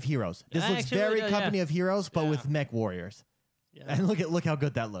 Company of Heroes. This looks Actually, very yeah. Company of Heroes, but Yeah. with mech warriors. Yeah. And look how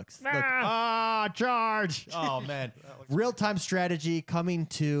good that looks. Look. Charge! Oh man, real-time strategy coming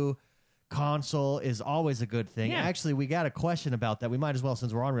to console is always a good thing. Yeah. Actually, we got a question about that. We might as well,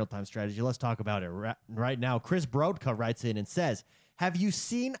 since we're on real-time strategy, let's talk about it right now. Chris Brodka writes in and says, "Have you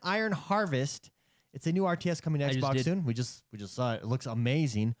seen Iron Harvest? It's a new RTS coming to I just Xbox did. soon. We just saw it. It looks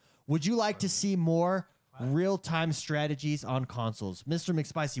amazing. Would you like to see more real-time strategies on consoles, Mr.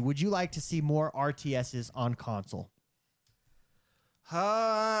 McSpicy? Would you like to see more RTSs on console?"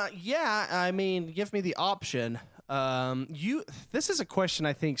 Yeah. I mean, give me the option. This is a question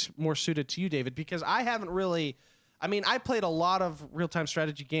I think's more suited to you, David, because I haven't really. I mean, I played a lot of real-time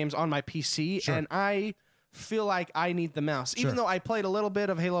strategy games on my PC, Sure. and I feel like I need the mouse, Sure. even though I played a little bit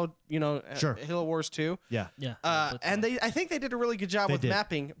of Halo. Sure. Halo Wars 2. Yeah. Yeah. And I think they did a really good job They with did.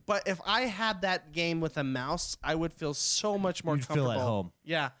 mapping. But if I had that game with a mouse, I would feel so much more You'd feel comfortable. at home.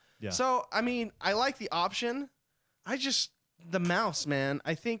 Yeah. Yeah. So I mean, I like the option. The mouse, man.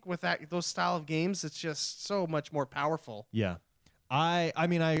 I think with those style of games, it's just so much more powerful. Yeah. I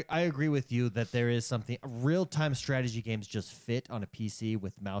mean, I agree with you that there is something. Real-time strategy games just fit on a PC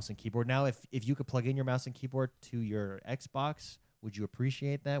with mouse and keyboard. Now, if you could plug in your mouse and keyboard to your Xbox, would you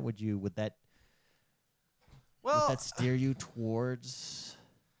appreciate that? Would that steer you towards?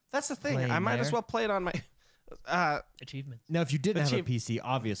 That's the thing. Playing I might as there? well play it on my. Achievements. Now, if you didn't have a PC,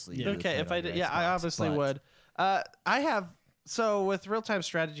 obviously. you would Okay, play it if on I your did, yeah, I Xbox, obviously but- would. I have with real time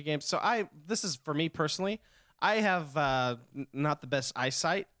strategy games. So this is for me personally. I have not the best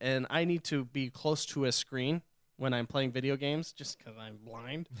eyesight, and I need to be close to a screen when I'm playing video games, just because I'm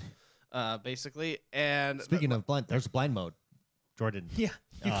blind, basically. And Speaking of blind, there's blind mode, Jordan. Yeah.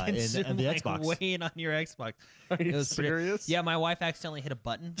 You can in zoom the like Xbox. way in on your Xbox. are you It was pretty- serious? Yeah, my wife accidentally hit a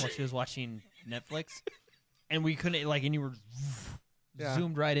button while she was watching Netflix, and we couldn't and you were Yeah.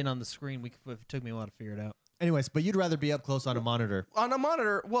 zoomed right in on the screen. It took me a while to figure it out. Anyways, but you'd rather be up close on a monitor. On a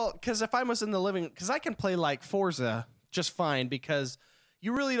monitor, well, because if I was in the living, because I can play like Forza just fine, because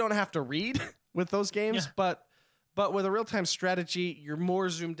you really don't have to read with those games, Yeah. but with a real time strategy, you're more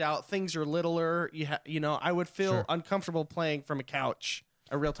zoomed out. Things are littler. I would feel Sure. uncomfortable playing from a couch.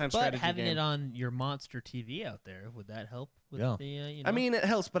 A real time But strategy having game. it on your monster TV out there, would that help with Yeah. the? I mean, it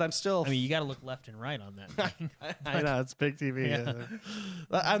helps, but I'm still. I mean, you got to look left and right on that thing. I know it's big TV.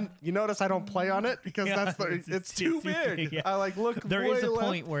 Yeah. You notice I don't play on it because Yeah, it's too big. yeah. I like look. There way is a left.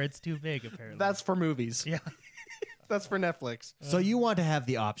 point where it's too big, apparently. That's for movies. yeah. That's for Netflix. So you want to have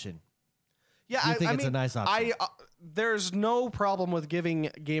the option. Yeah, You I think it's mean, a nice option. There's no problem with giving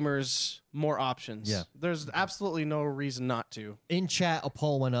gamers more options. Yeah. There's absolutely no reason not to. In chat, a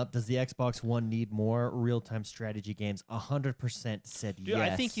poll went up. Does the Xbox One need more real-time strategy games? 100% said Dude,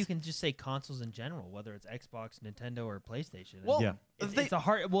 yes. I think you can just say consoles in general, whether it's Xbox, Nintendo, or PlayStation. Well, Yeah. It's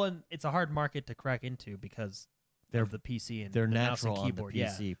a hard market to crack into because They're- of the PC and they're the mouse natural and on the keyboard.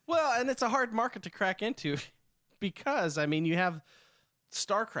 PC. Well, and it's a hard market to crack into because I mean you have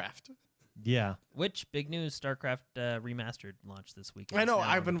StarCraft. Yeah. Which big news? StarCraft remastered launched this week. I know, It's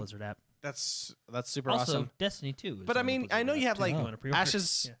now I've on the been- Blizzard app. That's super Also, awesome. Destiny 2. is But I on the mean, Blizzard I know app you have too. like You wanna pre-order it?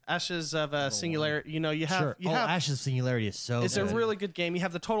 Ashes Yeah. of Singularity. You have Sure. you have Ashes Singularity is so it's a good. really good game. You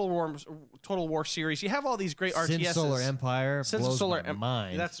have the Total War series. You have all these great Sin RTSs. Solar Empire Sins of blows Solar my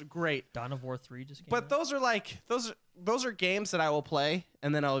mind. That's great. Dawn of War 3 just came But out. those are like those are games that I will play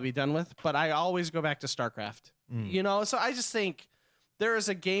and then I will be done with. But I always go back to StarCraft. So I just think there is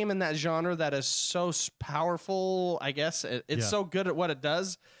a game in that genre that is so powerful. I guess it's Yeah. so good at what it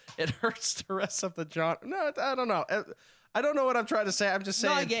does. It hurts the rest of the genre. No, I don't know. I don't know what I'm trying to say. I'm just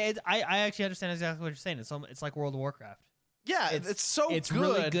saying. No, I get it. I actually understand exactly what you're saying. It's like World of Warcraft. Yeah, it's so It's good.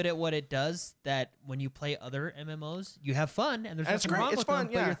 really good at what it does that when you play other MMOs, you have fun and there's And it's nothing great. wrong It's with fun,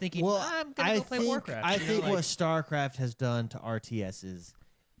 them, yeah. but you're thinking, Well, I'm going to go play Warcraft. I you know, think like- what StarCraft has done to RTSs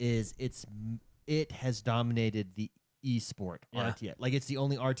is it has dominated the esport Yeah. RTS. Like it's the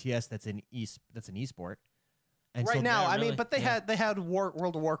only RTS that's an esport. And Right so now, Yeah, I mean, really. but they Yeah. had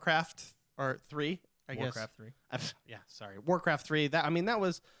World of Warcraft or 3, I guess. Warcraft 3. Yeah, sorry, Warcraft 3. That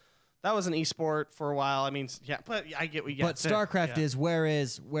was an esport for a while. I mean, yeah, but I get what you But StarCraft is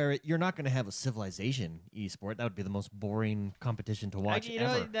you're not going to have a Civilization esport. That would be the most boring competition to watch you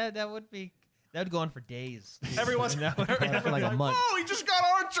ever. know, that would go on for days. Everyone's That would- for like a month. oh, he just got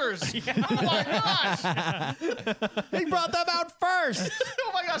archers. Oh my gosh! He brought them out first.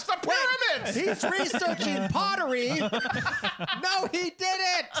 Oh my gosh, the pyramids! He's researching pottery. No, he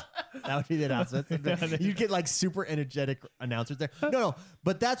didn't. That would be the announcement. You get like super energetic announcers there. No,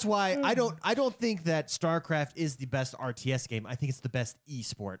 but that's why I don't think that StarCraft is the best RTS game. I think it's the best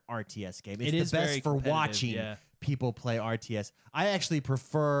esport RTS game. It's It the is best very for competitive, watching yeah. people play RTS. I actually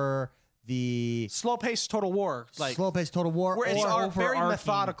prefer the Slow-paced Total War, like slow-paced Total War, where it's or very overarching-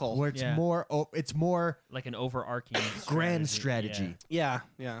 methodical. where it's Yeah. more like an overarching grand strategy. Yeah.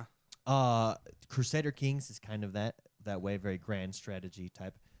 Crusader Kings is kind of that way, very grand strategy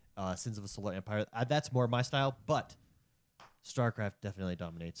type. Sins of a Solar Empire, that's more my style, but StarCraft definitely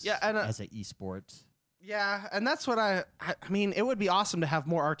dominates. Yeah, and, as an esport. Yeah, and that's what I mean. It would be awesome to have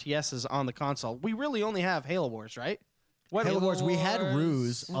more RTSs on the console. We really only have Halo Wars, right? What Halo Wars, we had Wars.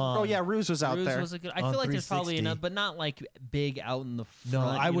 Ruse. Oh yeah, Ruse was out Ruse there. was a good. I on feel like there's probably 360. enough, but not like big out in the No,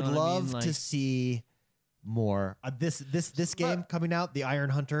 front. I you would know what love mean? to Like, see more. This game coming out, the Iron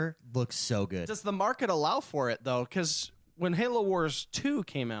Hunter, looks so good. Does the market allow for it though? Because when Halo Wars 2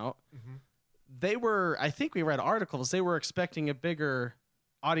 came out, they were. I think we read articles. They were expecting a bigger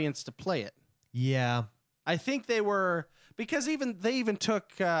audience to play it. Yeah. I think they were because they even took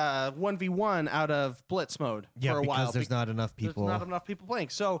 1v1 out of Blitz mode Yeah, for a because while. there's not enough people. There's not enough people playing.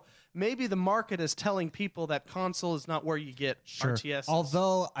 So maybe the market is telling people that console is not where you get Sure. RTS.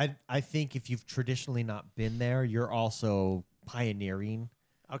 Although I think if you've traditionally not been there, you're also pioneering.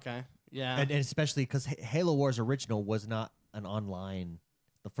 Okay. Yeah. And especially because Halo Wars original was not an online.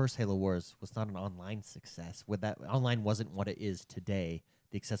 The first Halo Wars was not an online success. With that, online wasn't what it is today.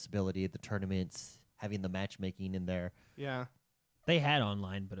 The accessibility, the tournaments, having the matchmaking in there. yeah. they had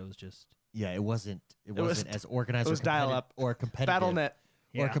online, but it was just Yeah, it wasn't. It was- wasn't as organized. it was or competi- dial-up. or competitive. BattleNet.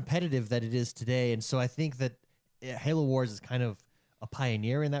 or Yeah. competitive that it is today. And so I think that Halo Wars is kind of a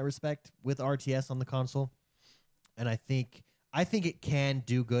pioneer in that respect with RTS on the console. And I think it can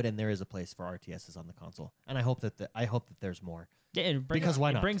do good, and there is a place for RTSs on the console. And I hope that there's more. yeah. It brings, Because why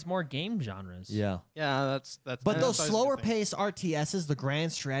it not? brings more game genres. Yeah. Yeah. That's. But those that's always a good slower thing. paced RTSs, the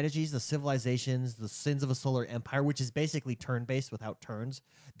grand strategies, the civilizations, the Sins of a Solar Empire, which is basically turn based without turns.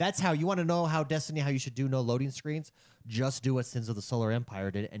 That's how you want to know how you should do no loading screens. Just do what Sins of the Solar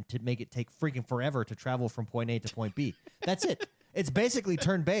Empire did, and to make it take freaking forever to travel from point A to point B. That's it. It's basically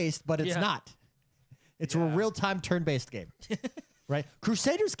turn based, but it's Yeah. not. It's a real time turn based game. Right?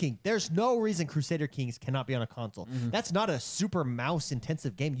 Crusaders King. There's no reason Crusader Kings cannot be on a console. That's not a super mouse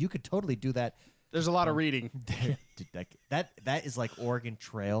intensive game. You could totally do that. There's a lot of reading. Dude, that is like Oregon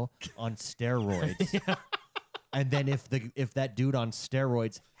Trail on steroids. And then if that dude on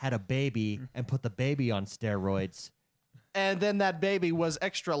steroids had a baby and put the baby on steroids, And then that baby was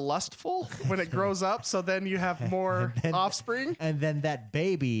extra lustful when it grows up. So then you have more offspring. and then that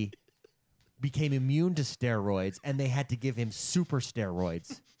baby became immune to steroids, and they had to give him super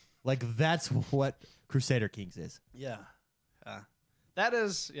steroids. Like that's what Crusader Kings is. Yeah. That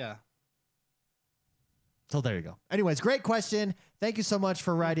is. Yeah. So there you go. Anyways, great question. Thank you so much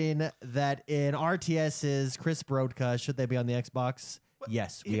for writing that in. RTSs, Chris Brodka, should they be on the Xbox?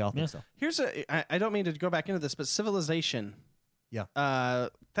 Yes, we all think so. Here's I don't mean to go back into this, but Civilization. Yeah.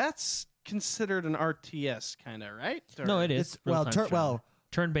 That's considered an RTS kind of, right? Or- No, it is. It's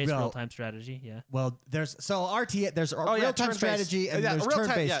turn-based well- real-time strategy. Yeah. There's there's yeah, real-time turn-based. strategy and Yeah, there's real-time,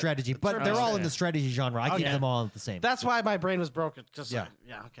 turn-based yeah. strategy, but Turn-based, they're all in yeah. the strategy genre. I keep Okay. them all the same. That's why my brain was broken. Just Yeah.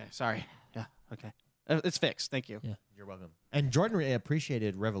 yeah. Okay. Sorry. Yeah. Okay. It's fixed. Thank you. Yeah. You're welcome. And Jordan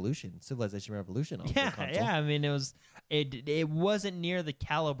appreciated Civilization Revolution on the Yeah, console. yeah. I mean, it wasn't near the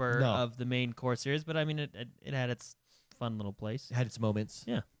caliber No. of the main core series, but I mean, it had its fun little place. It had its moments.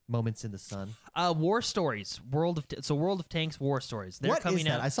 Yeah. Moments in the sun. War Stories, World of Tanks, War Stories. They're What is coming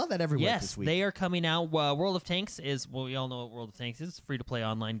that? out. I saw that everywhere Yes, this week. they are coming out. World of Tanks is, well, we all know what World of Tanks is. It's a free-to-play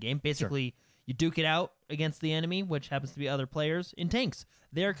online game. Basically, you duke it out against the enemy, which happens to be other players, in tanks.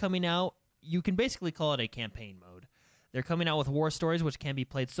 They're coming out. You can basically call it a campaign mode. They're coming out with War Stories, which can be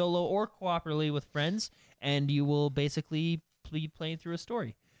played solo or cooperatively with friends, and you will basically be playing through a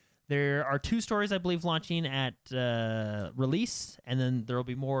story. There are 2 stories, I believe, launching at release, and then there will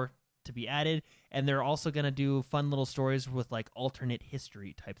be more to be added, and they're also going to do fun little stories with like alternate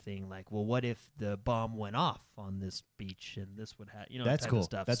history type thing. Like, well, what if the bomb went off on this beach and this would happen? You know, That's type cool. Of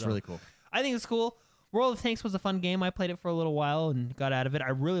stuff. That's So really cool. I think it's cool. World of Tanks was a fun game. I played it for a little while and got out of it. I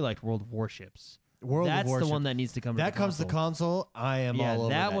really liked World of Warships. That's the one that needs to come. That to comes the to console. console. I am Yeah, all over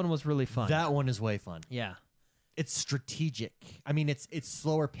that one was really fun. That one is way fun. Yeah, It's strategic. I mean, it's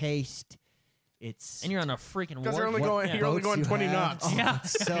slower paced. It's and you're on a freaking Because you're warship. only going, Yeah. you're only boats going you 20 have. knots. Oh, Yeah.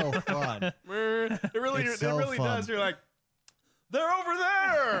 it's so fun. It really, It's so fun. does. You're like, they're over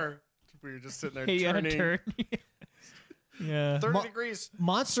there. We're just sitting there You gotta turning turn. Yeah. 30 Mo- degrees.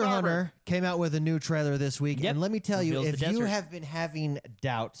 Monster Starboard. Hunter came out with a new trailer this week, Yep. and let me tell you, Reveals if the you desert. have been having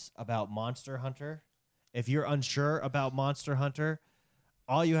doubts about Monster Hunter, if you're unsure about Monster Hunter,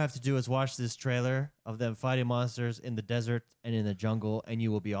 all you have to do is watch this trailer of them fighting monsters in the desert and in the jungle, and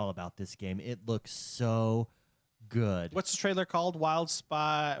you will be all about this game. It looks so good. What's the trailer called? Wild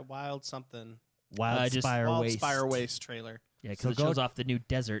something. Wildspire Waste. Wildspire Waste trailer. Yeah, because So it go- shows off the new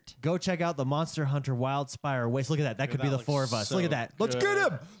desert. Go check out the Monster Hunter Wildspire Waste. Look at that. That Yeah, could be that the four of looks us. so Look at that. Let's get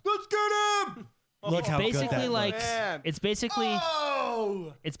good. him. Let's get him. Look how good basically that like looks. Man. it's basically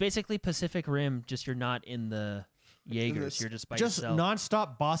Oh! it's basically Pacific Rim. Just you're not in the Jaegers. You're just by Just yourself.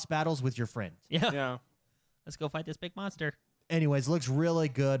 nonstop boss battles with your friends. yeah. Yeah. Let's go fight this big monster. Anyways, looks really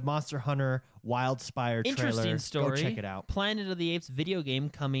good. Monster Hunter Wildspire Interesting trailer. story. Go check it out. Planet of the Apes video game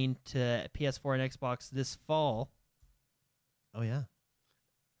coming to PS4 and Xbox this fall. Oh yeah.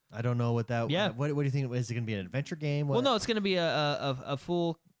 I don't know what that. Yeah. What do you think? Is it going to be an adventure game? Well, no, it's going to be a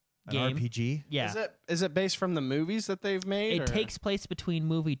full an game. RPG. Yeah. Is it based from the movies that they've made? It or? takes place between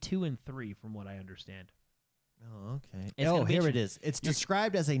movie 2 and 3, from what I understand. Oh, okay. It's Oh, gonna be here it interesting. is. It's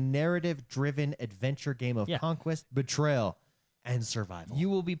described as a narrative-driven adventure game of Yeah. conquest, betrayal, and survival. You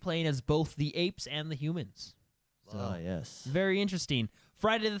will be playing as both the apes and the humans. So, Ah, yes. very interesting.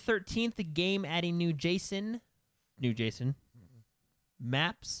 Friday the 13th, the game adding new Jason,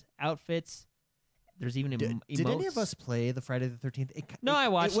 maps, outfits. There's even Did emotes. any of us play the Friday the 13th? No, I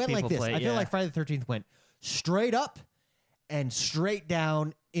watched It went like people this. play it, I feel yeah. like Friday the 13th went straight up and straight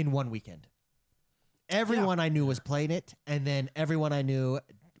down in one weekend. Everyone I knew was playing it, and then everyone I knew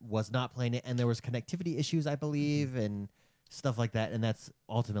was not playing it, and there was connectivity issues, I believe, and stuff like that, and that's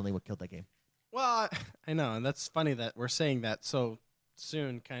ultimately what killed that game. Well, I know, and that's funny that we're saying that so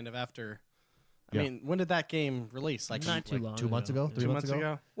soon, kind of after. I Yeah. mean, when did that game release? Like Not too long 2 months ago? Yeah. 3 2 months months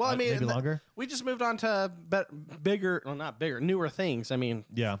ago? ago? Well, I mean, maybe longer. we just moved on to bigger, well, not bigger, newer things. I mean,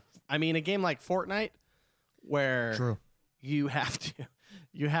 Yeah, a game like Fortnite, where true. you have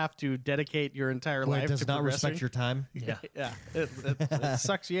to dedicate your entire Where life it does to not respect progressing. your time. Yeah. Yeah, it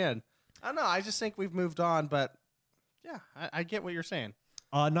sucks you in. I don't know. I just think we've moved on, but yeah, I get what you're saying.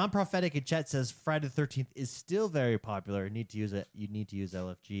 Non-prophetic in chat says Friday the 13th is still very popular. You need to use it. You need to use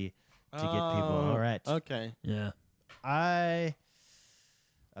LFG to get people. All right. Okay. Yeah. I've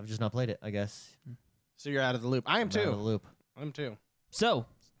just not played it, I guess. So you're out of the loop. I am I'm out of the too. loop. I'm too. So,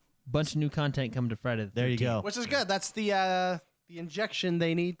 bunch of new content coming to Friday the 13th. There you go. Which is good. That's the injection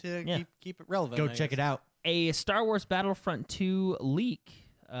they need to Yeah. keep it relevant. Go I check guess. it out. A Star Wars Battlefront 2 leak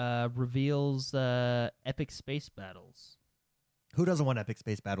reveals epic space battles. Who doesn't want epic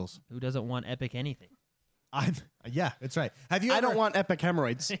space battles? Who doesn't want epic anything? Yeah, that's right. Have you? I ever, don't want epic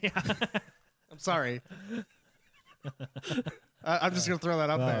hemorrhoids. I'm sorry. I'm just gonna throw that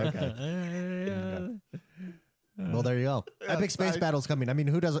out Oh, there. okay. Well, there you go. Epic space I- battles coming. I mean,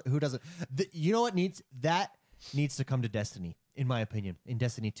 who doesn't? Who doesn't? You know what needs to come to Destiny, in my opinion. In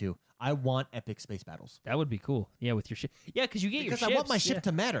Destiny 2, I want epic space battles That would be cool. Yeah, with your ship. Yeah, because you get because your I want my ships, ship yeah.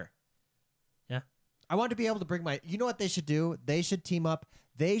 to matter. Yeah. I want to be able to bring my. You know what they should do? They should team up.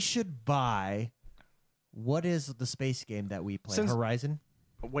 They should buy. What is the space game that we play? Since- Horizon,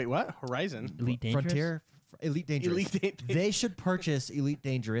 Wait, what? Horizon? Elite Dangerous? Frontier, Elite Dangerous. Elite Dangerous. They should purchase Elite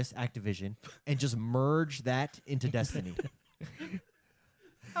Dangerous, Activision, and just merge that into Destiny.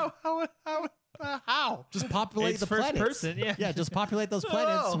 How? Just populate It's the first planets. person, yeah. Yeah, just populate those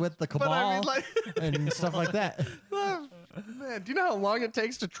planets Oh, with the but Cabal I mean, like- and stuff like that. Man, do you know how long it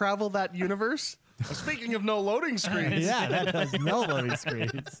takes to travel that universe? Speaking of no loading screens. Yeah, that does no loading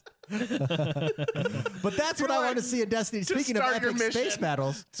screens. But that's what I want to see in Destiny. Speaking of start your epic space mission.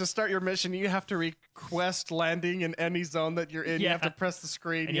 battles, To start your mission, you have to request landing in any zone that you're in. You Yeah. have to press the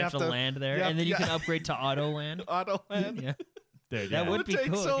screen. And you have to land there, and then you can upgrade to auto land. auto land. Yeah. That It would would be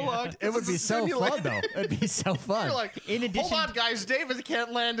take cool. so yeah. long. it This would is be a so simulator. fun, though. It'd be so fun. You're like, In addition- hold on, guys. David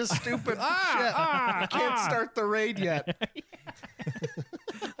can't land his stupid shit. I can't start the raid yet.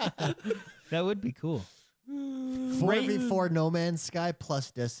 That would be cool. 4v4 No Man's Sky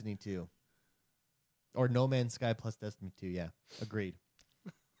plus Destiny 2. Or No Man's Sky plus Destiny 2, yeah. Agreed.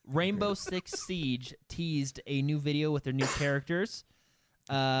 Rainbow Six Siege teased a new video with their new characters.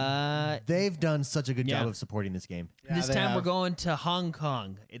 They've done such a good Yeah. job of supporting this game. Yeah, This they time we're have. going to Hong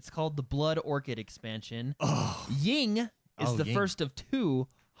Kong. It's called the Blood Orchid expansion. Oh, Ying is Oh, the Ying. first of 2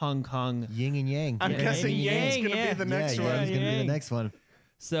 Hong Kong. yin and yang. I'm Yeah, guessing Yang, Yang's Yang, going to yeah. be the next yeah, one. Yang's gonna be the Yang. next one.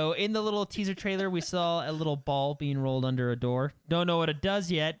 So in the little teaser trailer, we saw a little ball being rolled under a door. Don't know what it does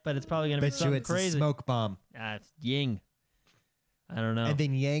yet, but it's probably going to be Bet you something it's crazy. a smoke bomb, It's Ying. I don't know. and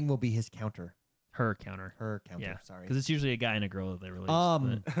then Yang will be his counter. Her counter. Her counter. Yeah, Sorry. because it's usually a guy and a girl that they release.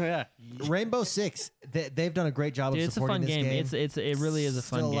 yeah. Rainbow Six. They've done a great job Dude, of it's a supporting fun this game. game. It really is a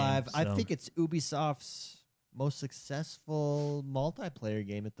fun Still game. alive. I so. think it's Ubisoft's most successful multiplayer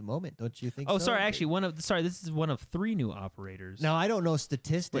game at the moment. Don't you think? Oh, so? sorry. Actually, this is one of 3 new operators. Now I don't know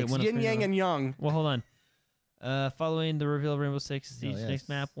statistics. Wait, one of Yin, three Yang, now. and Young. Well, hold on. Following the reveal of Rainbow Six Siege yes. next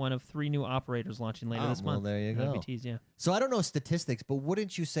map, one of 3 new operators launching later this well, month. there you That'd go. be teased, yeah. So I don't know statistics, but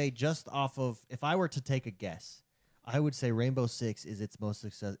wouldn't you say just off of if I were to take a guess, I would say Rainbow Six is its most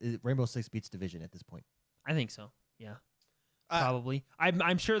success. Rainbow Six beats Division at this point. I think so. Yeah, Uh, probably.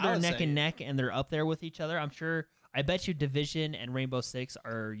 I'm sure I they're would neck say- and neck, and they're up there with each other. I'm sure. I bet you Division and Rainbow Six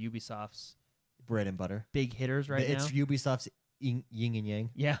are Ubisoft's Bread and butter. big hitters right It's now. Ubisoft's yin and yang.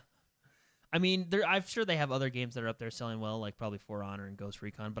 Yeah. I mean, I'm sure they have other games that are up there selling well, like probably For Honor and Ghost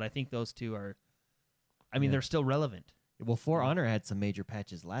Recon, but I think those 2 are. I mean, Yeah. they're still relevant. Well, For Honor had some major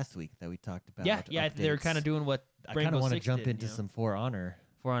patches last week that we talked about. Yeah, they're updates. kind of doing what I kind Rainbow of want to Six jump did, into you know? some For Honor.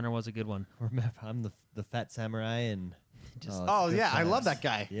 For Honor was a good one. Remember, I'm the fat samurai, and Just- it's Oh, good yeah. I love times. that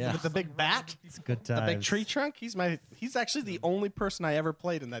guy. Yeah. With the big bat, It's good the times. big tree trunk. He's actually the only person I ever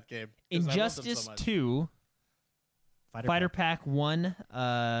played in that game. 'cause I loved him Injustice so much. 2, Fighter Pack 1,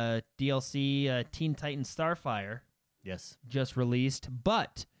 DLC, Teen Titans Starfire Yes. just released.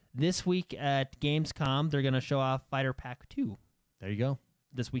 But this week at Gamescom, they're going to show off Fighter Pack 2 There you go.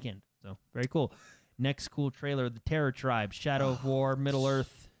 this weekend. So very cool. Next cool trailer, The Terror Tribe, Shadow of War, Middle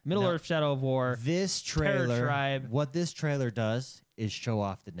Earth, Shadow of War. This Terror trailer, Tribe. what this trailer does is show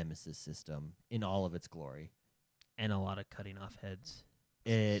off the Nemesis system in all of its glory. And a lot of cutting off heads.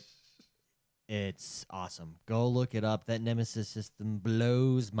 It's awesome. Go look it up. That Nemesis system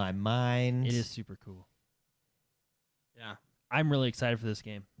blows my mind. It is super cool. Yeah. I'm really excited for this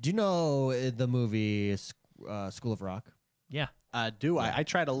game. Do you know the movie School of Rock? Yeah. Do I? I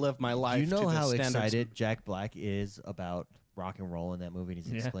try to live my life. Do you know to the how standards. excited Jack Black is about rock and roll in that movie? And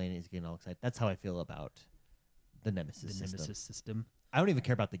he's Yeah. explaining, he's getting all excited. That's how I feel about the Nemesis The system. Nemesis system. I don't even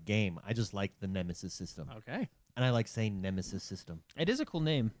care about the game. I just like the Nemesis system, Okay. and I like saying Nemesis system. It is a cool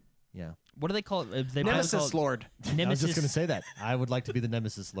name. Yeah, What do they call it? They probably Nemesis call it Lord. Nemesis. I was just gonna say that. I would like to be the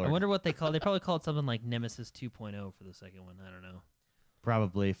Nemesis Lord. I wonder what they call it. They probably call it something like Nemesis 2.0 for the second one. I don't know.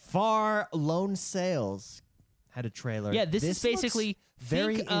 Probably. Far Lone Sales had a trailer. Yeah, this is looks basically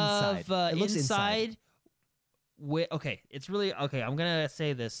very think inside. of It looks inside. Okay, it's really okay. I'm gonna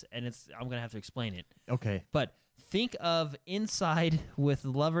say this, and I'm gonna have to explain it. Okay. But think of Inside with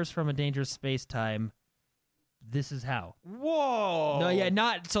lovers from a dangerous space time. This is how. Whoa. No, yeah,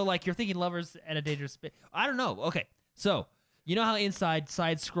 not so. Like you're thinking lovers and a dangerous space. I don't know. Okay, so you know how Inside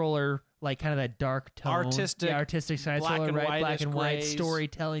side scroller, like kind of that dark tone, Artistic, yeah, artistic side black scroller, and right? Black whitish and white grays.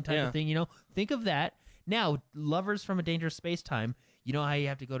 storytelling type Yeah. of thing. You know, think of that. Now, lovers from a dangerous space time. You know how you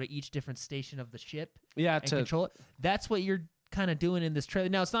have to go to each different station of the ship Yeah. and control it. That's what you're kind of doing in this trailer.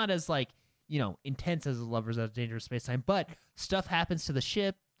 Now, it's not as like intense as lovers at a dangerous space time, but stuff happens to the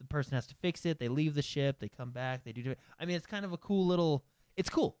ship. The person has to fix it. They leave the ship. They come back. They do. I mean, it's kind of a cool little. It's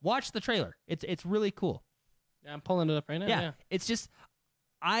cool. Watch the trailer. It's really cool. Yeah, I'm pulling it up right now. Yeah. Yeah. It's just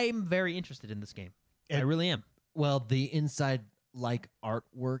I'm very interested in this game. I It- really am. Well, the inside like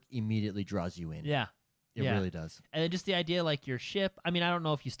artwork immediately draws you in. Yeah. It yeah. really does. And then just the idea, like your ship. I mean, I don't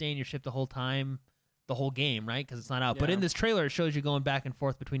know if you stay in your ship the whole time, the whole game, right? Because it's not out. But Yeah. in this trailer, it shows you going back and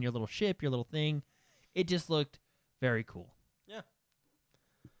forth between your little ship, your little thing. It just looked very cool.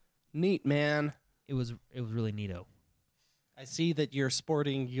 Neat, man. It was really neato. I see that you're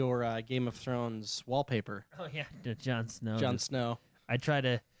sporting your Game of Thrones wallpaper, Oh yeah, Jon Snow. Jon Snow.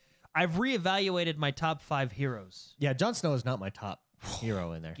 I've reevaluated my top 5 heroes. Yeah, Jon Snow is not my top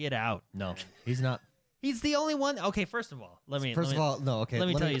hero in there. Get out. No, he's not. He's the only one. Okay, first of all, let me tell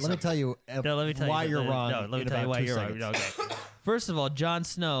you why you're wrong. No, let me in tell you about why 2 you're wrong. seconds. Okay. First of all, Jon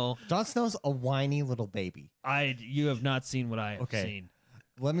Snow. Jon Snow's a whiny little baby. You have not seen what I have Okay. seen.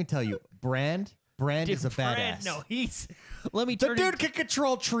 Let me tell you, Brand is a Brand, badass. No, let me The turn. dude can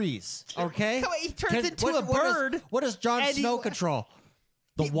control trees. Okay, Come on, he turns into a bird. What does Jon and he- Snow control?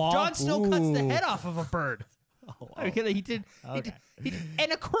 The wall. Jon Snow cuts the Ooh. head off of a bird. Okay, he did. Okay.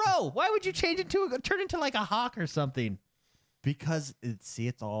 And a crow. Why would you turn into like a hawk or something? Because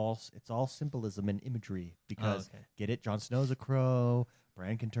it's all symbolism and imagery. Because okay. get it, Jon Snow's a crow.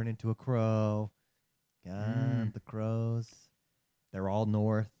 Bran can turn into a crow. God, the crows. They're all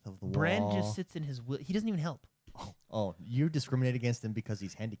north of the Bran wall. just sits in his will. He doesn't even help. Oh, you discriminate against him because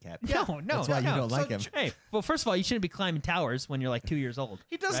he's handicapped. No, That's why you no. don't like him. Hey, well, first of all, you shouldn't be climbing towers when you're like 2 years old.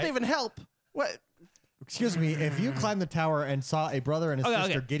 He doesn't right? even help. What? Excuse me, if you climbed the tower and saw a brother and a Okay,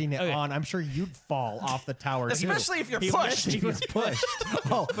 sister okay, getting it okay. on, I'm sure you'd fall off the tower too. Especially if you're He pushed. He was pushed.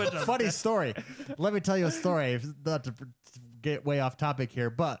 Oh, funny story. Let me tell you a story. Not to get way off topic here,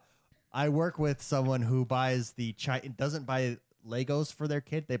 but I work with someone who buys doesn't buy Legos for their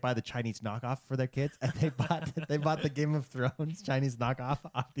kid. They buy the Chinese knockoff for their kids, and they bought the Game of Thrones Chinese knockoff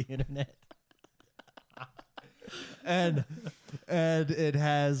off the internet. and it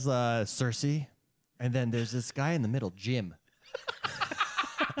has Cersei, and then there's this guy in the middle, Jim.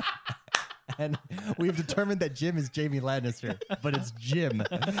 And we've determined that Jim is Jaime Lannister, but it's Jim.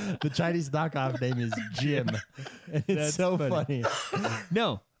 The Chinese knockoff name is Jim. And it's That's so funny. funny.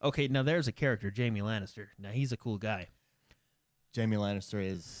 No. Okay, now there's a character, Jaime Lannister. Now, he's a cool guy. Jaime Lannister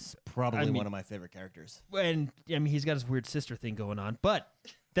is probably I mean- one of my favorite characters. And, I mean, he's got his weird sister thing going on, but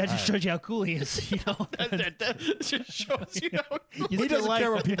that just shows you how cool he is, you know? That just shows you how cool. He doesn't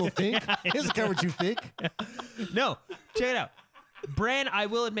care what people think. He doesn't care what you think. No, check it out. Bran, I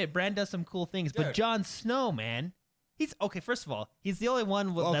will admit, Bran does some cool things, but Yeah. Jon Snow, man, he's okay. First of all, he's the only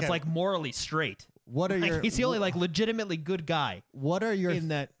one Okay. that's like morally straight. What are Like, your? he's the only like legitimately good guy What are your? in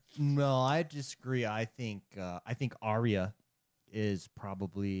that. No, I disagree. I think Arya is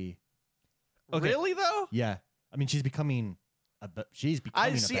probably. Okay. Really though? Yeah, I mean she's becoming. She's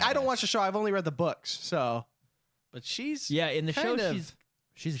becoming. I see. A I don't badass. watch the show. I've only read the books. So, but she's Yeah, in the show, kind of-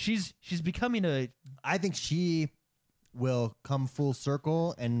 She's. becoming a I think she will come full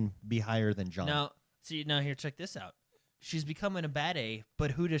circle and be higher than Jon. now. See now here, check this out. She's becoming a bad A,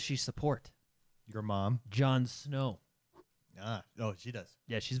 but who does she support? Your mom. Jon Snow. Oh, she does.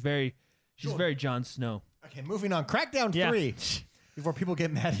 Yeah, she's very Jon Snow. Okay, moving on. Crackdown Yeah. 3. Before people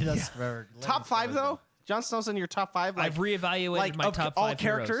get mad at us for top five though. Jon Snow's in your top five. Like, I've reevaluated like my of top all 5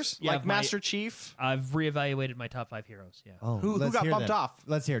 characters, heroes. Yeah, like my- Master Chief. I've reevaluated my top 5 heroes. Yeah. Oh, Who let's got hear bumped them. off?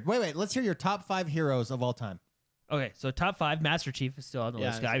 Let's hear it. Wait. Let's hear your top 5 heroes of all time. Okay, so top 5, Master Chief is still on the Yeah,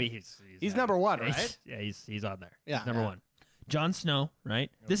 list. I mean, he's number one, he's- right? Yeah, he's on there. Yeah, He's number yeah. 1. Jon Snow, right?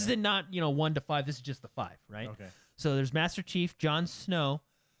 This is not 1 to 5. This is just the 5, right? Okay. So there's Master Chief, Jon Snow,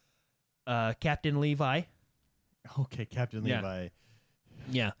 Captain Levi, Okay, Captain Yeah. Levi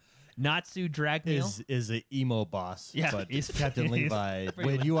yeah, Natsu Dragneel. is a emo boss. Yeah, but he's- Captain he's Levi. pretty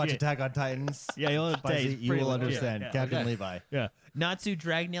When you watch legit. Attack on Titans, Yeah, you'll Spicy, you will understand. Yeah, Captain okay. Levi. Yeah, Natsu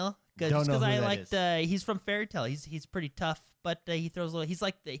Dragneel. Don't Just know because who I that liked, is. he's from Fairy Tale. He's pretty tough, but he throws a little. He's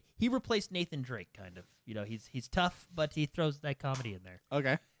like he replaced Nathan Drake, kind of. He's tough, but he throws that comedy in there.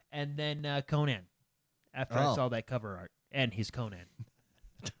 Okay. And then Conan. After I Oh. saw that cover art, and he's Conan.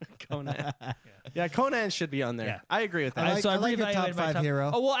 Conan. Yeah, Conan should be on there. Yeah. I agree with that. I like- so I your reevaluated top my 5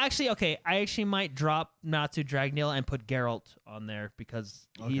 hero. Oh well, actually, okay. I actually might drop Natsu Dragneel and put Geralt on there because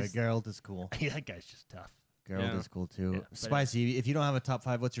Okay, he's Geralt is cool. that guy's just tough. Geralt Yeah. is cool too. Yeah, but Spicy, if you don't have a top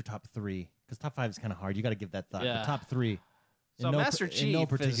 5, what's your top 3? Because top 5 is kind of hard. You got to give that thought. Yeah. The top 3. So in no, Master in no Chief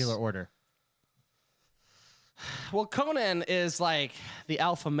particular is- order. Well, Conan is like the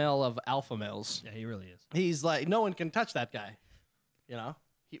alpha male of alpha males. Yeah, he really is. He's like, no one can touch that guy. You know,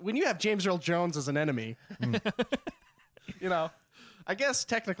 when you have James Earl Jones as an enemy, you know, I guess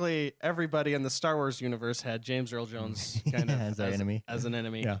technically everybody in the Star Wars universe had James Earl Jones kind of As their enemy. As an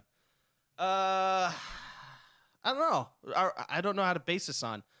enemy. Yeah. I don't know. I don't know how to base this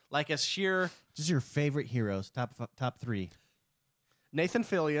on. Like a sheer Just your favorite heroes, top 3. Nathan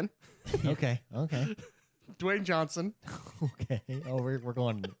Fillion, Okay. Dwayne Johnson. Okay. Oh, we're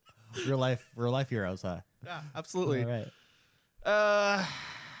going real life heroes, huh? Yeah, absolutely. All right.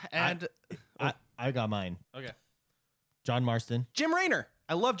 And I got mine. okay, John Marston. Jim Raynor.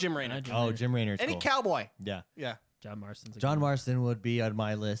 I love Jim Raynor. Jim Raynor's Any cool. cowboy. Yeah. Yeah. John Marston's a John good one. Marston would be on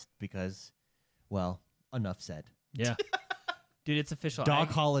my list because, well, enough said. Yeah. Dude, it's official. Doc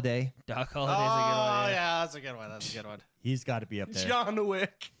Holliday, Doc Oh, Holiday's a good one. yeah, that's a good one. That's a good one. he's got to be up there. John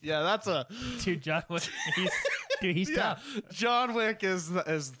Wick. Yeah, that's a Dude, John Wick. He's yeah. tough. John Wick is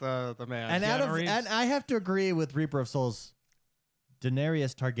the man. and Keanu Reeves. and I have to agree with Reaper of Souls.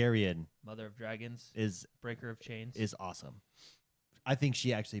 Daenerys Targaryen Mother of Dragons, is Breaker of Chains. awesome. I think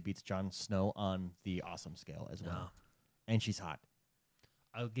she actually beats Jon Snow on the awesome scale as well. No. And she's hot.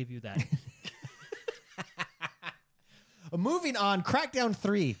 I'll give you that. Moving on, Crackdown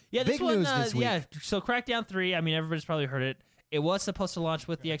 3. Yeah, this Big one, news this week. yeah. So Crackdown 3, I mean, everybody's probably heard it. It was supposed to launch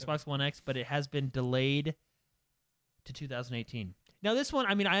with the Xbox One X, but it has been delayed to 2018. Now this one,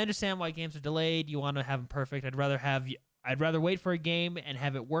 I mean, I understand why games are delayed. You want to have them perfect. I'd rather wait for a game and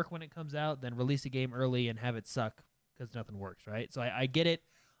have it work when it comes out than release a game early and have it suck because nothing works, right? So I get it.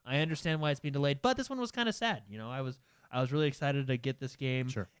 I understand why it's being delayed, but this one was kind of sad. You know, I was really excited to get this game.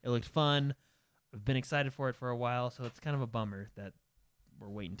 Sure. It looked fun. I've been excited for it for a while, so it's kind of a bummer that we're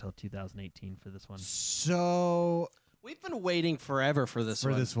waiting until 2018 for this one. So We've been waiting forever for this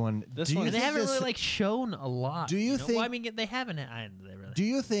one. this one, This do you one- And they think haven't this- really like shown a lot. Do you know? think- Well, I mean, they haven't. They really. Do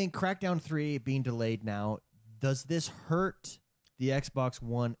you think Crackdown 3 being delayed now, does this hurt the Xbox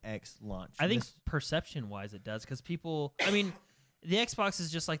One X launch? I think This- perception-wise, it does because people. I mean, the Xbox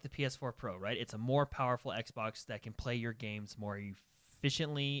is just like the PS4 Pro, right? It's a more powerful Xbox that can play your games more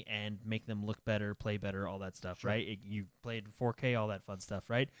efficiently and make them look better, play better, all that stuff, right? You played 4K, all that fun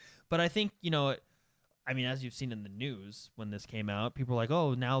stuff, right? But I think I mean, as you've seen in the news when this came out, people are like,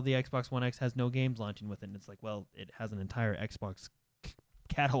 "Oh, now the Xbox One X has no games launching with it." And it's like, well, it has an entire Xbox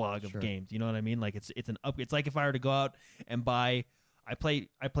catalog of Sure. games. You know what I mean? Like it's like if I were to go out and buy. I play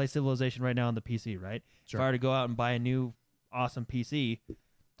Civilization right now on the PC, right? Sure. If I were to go out and buy a new awesome PC,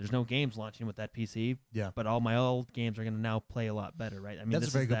 there's no games launching with that PC. Yeah. But all my old games are going to now play a lot better, right? I mean, That's a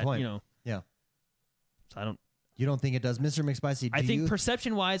this very is good that, point. You know. Yeah. So I don't. You don't think it does, Mr. McSpicy? I do think you-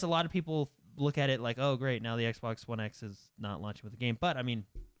 perception-wise, a lot of people look at it like, "Oh, great, now the Xbox One X is not launching with a game." But I mean,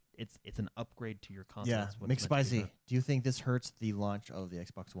 it's an upgrade to your console. yeah, That's what it's meant to be McSpicy. Do you think this hurts the launch of the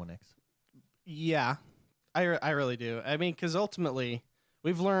Xbox One X? Yeah, I really do. I mean, because ultimately,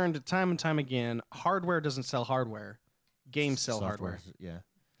 we've learned time and time again, hardware doesn't sell hardware. Games sell hardware. Software, Yeah.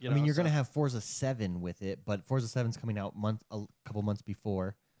 You I mean, know, you're so- going to have Forza 7 with it, but Forza 7's coming out a couple months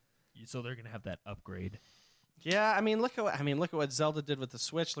before. So they're going to have that upgrade. Yeah, I mean, look at what Zelda did with the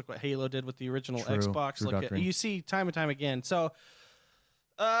Switch. Look what Halo did with the original True. Xbox. True Look at doctrine. you see time and time again. So,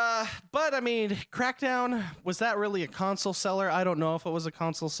 but I mean, Crackdown, was that really a console seller? I don't know if it was a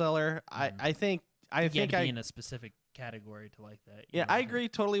console seller. I think You had think to be I in a specific category to like that. you yeah, know? I agree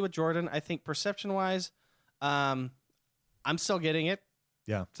totally with Jordan. I think perception wise, I'm still getting it.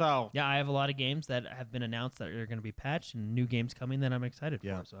 Yeah. So Yeah, I have a lot of games that have been announced that are going to be patched and new games coming that I'm excited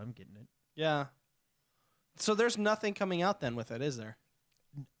Yeah. for. So I'm getting it. yeah. So there's nothing coming out then with it, is there?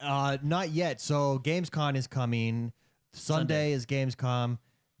 Not yet. So Gamescom is coming. Sunday is Gamescom.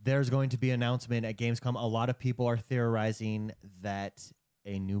 There's going to be an announcement at Gamescom. A lot of people are theorizing that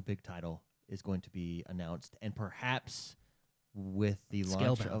a new big title is going to be announced, and perhaps with the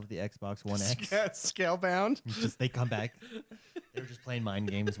launch Scalebound. of the Xbox One X, Scalebound. just they come back. They're just playing mind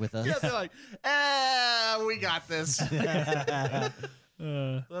games with us. Yeah, they're like, we got this. That'll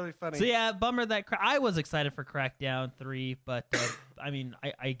be funny. So yeah, bummer that I was excited for Crackdown 3, but I mean,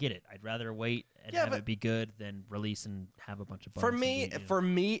 I get it. I'd rather wait and Yeah, have but- it be good than release and have a bunch of bugs. For and me, be, you know. for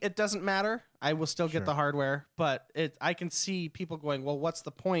me, it doesn't matter. I will still Sure. get the hardware, but I can see people going, well, what's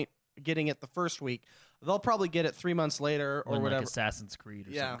the point getting it the first week? They'll probably get it 3 months later or when whatever. like Assassin's Creed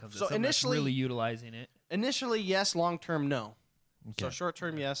or Yeah. something comes So out. Something that's initially- really utilizing it. Initially, yes. Long term, no. So Okay. short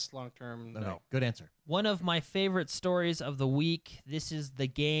term, yes. Long term, Okay, no. good answer. One of my favorite stories of the week. This is the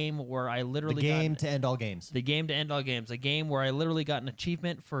game where I The literally game got to end all games. the game to end all games. A game where I literally got an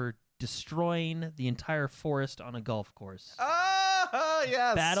achievement for destroying the entire forest on a golf course. Oh,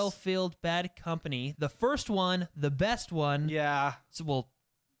 yes. Battlefield Bad Company, the first one, the best one. Yeah. So, well,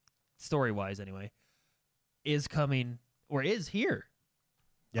 story wise anyway, is coming or is here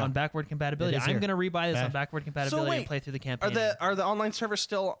Yeah. on backward compatibility. It is I'm here. gonna rebuy this on Bad. backward compatibility wait, and play through the Are campaign. the online servers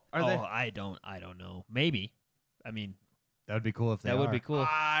still? Are oh, they? I don't know. Maybe. I mean, That would be cool if they that would are. be cool.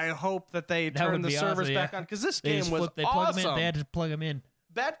 I hope that they That turn would the be servers awesome, back yeah. on because this They game just was flip, they plug awesome. them in. They had to plug them in.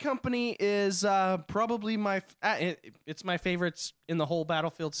 Bad Company is probably it's my favorites in the whole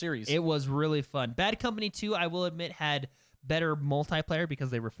Battlefield series. It was really fun. Bad Company 2, I will admit, had better multiplayer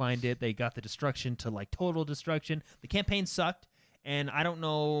because they refined it. They got the destruction to like total destruction. The campaign sucked, and I don't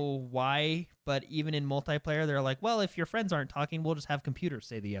know why, but even in multiplayer, they're like, well, if your friends aren't talking, we'll just have computers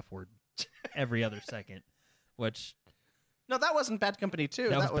say the F word every other second, which no, that wasn't Bad Company 2.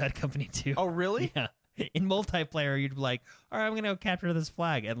 that was Bad Company 2. Oh, really? Yeah. In multiplayer, you'd be like, all right, I'm going to go capture this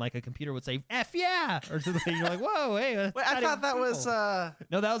flag. And like a computer would say, F yeah, or something. You're like, whoa, hey. that's Wait, I not thought even that was cool.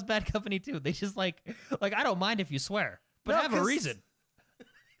 No, that was Bad Company too. They just like I don't mind if you swear, but No, have a 'cause- reason.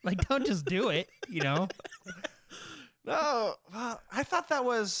 Like, don't just do it, you know? no. Well, I thought that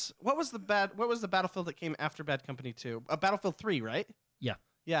was what was the Battlefield that came after Bad Company 2? Battlefield 3, right? Yeah.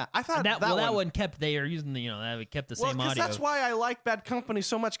 Yeah, I thought That one. one kept, they are using the, that kept the Well, same because audio. that's why I like Bad Company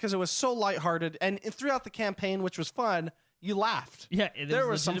so much because it was so lighthearted and throughout the campaign, which was fun, you laughed. Yeah, there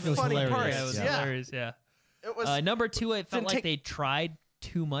was some legitimately funny hilarious. parts, Yeah, it was yeah. hilarious, yeah. It was Number two, it felt Didn't like take- they tried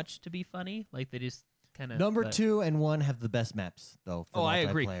too much to be funny. Like, they just, kind of Number 2 and 1 have the best maps, though. For Oh, I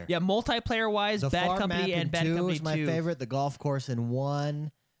agree. multiplayer. Yeah, multiplayer wise, The Bad farm Company map and in Bad 2 Company is my 2. favorite. The golf course in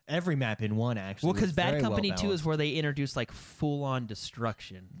 1. Every map in 1, actually. Well, because was Bad very Company well 2 is balanced. where they introduce like full on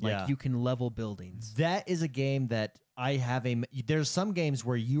destruction. Like Yeah. you can level buildings. That is a game that I have there's some games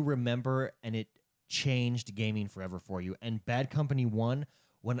where you remember and it changed gaming forever for you. And Bad Company 1,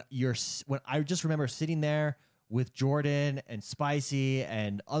 when I just remember sitting there with Jordan and Spicy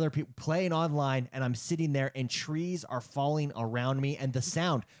and other people playing online, and I'm sitting there and trees are falling around me, and the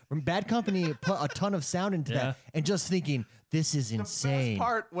sound from Bad Company put a ton of sound into Yeah. that, and just thinking, this is The insane. best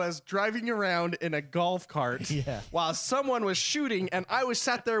part was driving around in a golf cart Yeah. while someone was shooting, and I was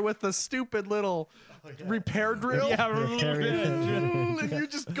sat there with the stupid little repair drill. And you're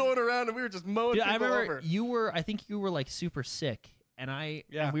just going around, and we were just mowing Dude, I people remember over. I think you were like super sick, and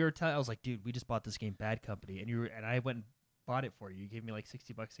Yeah. and we were telling. I was like, dude, we just bought this game, Bad Company, and I went and bought it for you. You gave me like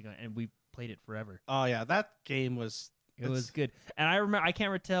 $60 ago, and we played it forever. Oh yeah, that game was. It was good, and I remember. I can't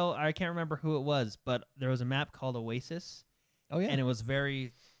remember who it was, but there was a map called Oasis, Oh yeah. and it was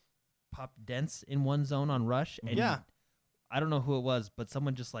very pop dense in one zone on Rush. And Yeah. I don't know who it was, but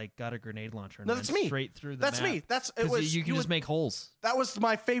someone just like got a grenade launcher and No, went that's me. straight through the That's map. me. That's it 'Cause was. you can just make holes. That was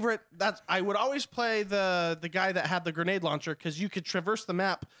my favorite. That's I would always play the guy that had the grenade launcher because you could traverse the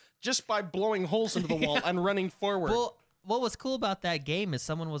map just by blowing holes into the wall and running forward. Well, what was cool about that game is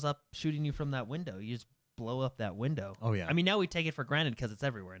someone was up shooting you from that window. You just blow up that window. Oh, yeah. I mean, now we take it for granted because it's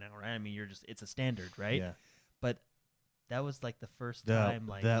everywhere now, right? I mean, it's a standard, right? Yeah. But that was like the first That, time,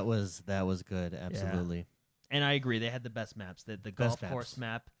 like, that was good. Absolutely. and I agree, they had the best maps. The golf maps. course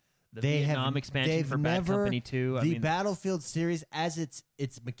map, the They have- Vietnam expansion they've for Bad never- Company 2. I The mean, Battlefield series, as its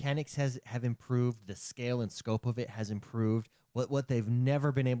mechanics have improved, the scale and scope of it has improved. What they've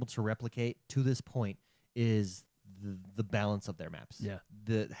never been able to replicate to this point is the balance of their maps. Yeah.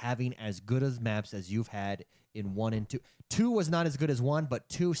 The having as good as maps as you've had in 1 and 2. 2 was not as good as 1, but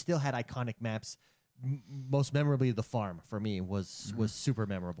 2 still had iconic maps. Most memorably, the farm for me was super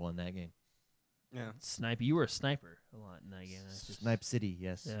memorable in that game. yeah. Sniper. You were a sniper a lot in that game. That's just- Snipe City,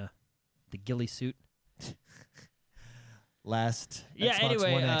 yes. Yeah. The ghillie suit. Last Yeah, Xbox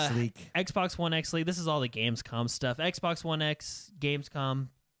anyway, One X leak. Xbox One X leak. This is all the Gamescom stuff. Xbox One X, Gamescom,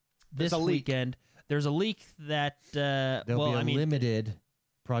 There's this a leak. weekend. There's a leak that, There'll be a limited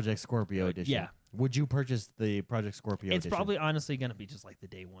Project Scorpio edition. yeah. Would you purchase the Project Scorpio it's edition? probably honestly going to be just like the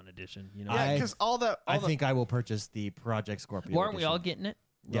day one edition. You know, Yeah, because I think I will purchase the Project Scorpio Well, aren't we edition. all getting it?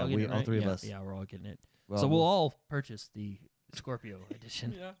 We're Yeah, all getting it, all right? three of Yeah, us. Yeah, we're all getting it. Well, so we'll all purchase the Scorpio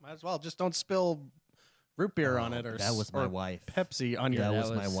edition. yeah, might as well. Just don't spill root beer on it or that was my or wife. Pepsi on your. that that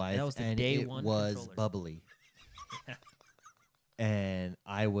was my was- wife. that was the and day it one was controller. bubbly. And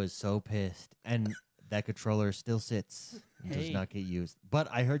I was so pissed. And that controller still sits and does Hey. not get used. But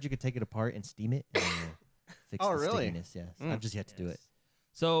I heard you could take it apart and steam it and fix Oh, the really? stickiness. Yes, Mm. I've just yet to do it.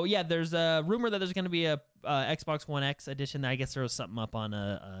 So yeah, there's a rumor that there's going to be a Xbox One X edition. I guess there was something up on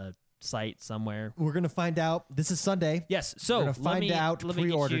a site somewhere. We're gonna find out. This is Sunday. Yes. So We're gonna find out let me get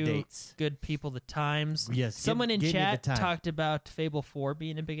pre-order you dates. Good people, the times. Yes, Someone in give me the chat time. talked about Fable 4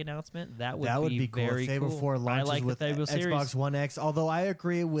 being a big announcement. That would be cool. very If Fable cool. 4 I launches like with the Fable Xbox series. One X. Although I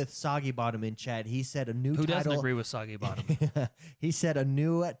agree with Soggy Bottom in chat. He said a new Who title. doesn't agree with Soggy Bottom? He said a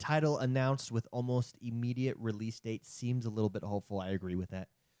new title announced with almost immediate release date seems a little bit hopeful. I agree with that.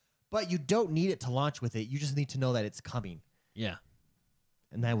 But you don't need it to launch with it. You just need to know that it's coming. Yeah.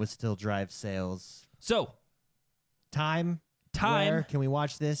 And that would still drive sales. So Time. Time. Where can we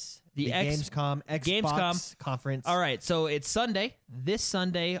watch this? The Gamescom Xbox Gamescom. conference. all right. So it's Sunday. This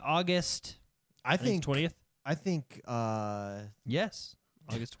Sunday, August. I think 20th. I think Yes,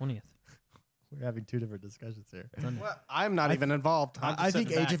 August 20th. we're having two different discussions here. Well, I'm not even involved. I'm just I think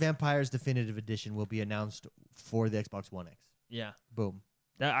sitting Age of back. Empires Definitive Edition will be announced for the Xbox One X. Yeah. Boom.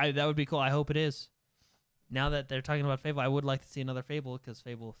 That would be cool. I hope it is. Now that they're talking about Fable, I would like to see another Fable because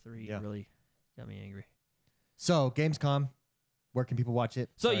Fable 3 Yeah. really got me angry. So Gamescom, where can people watch it?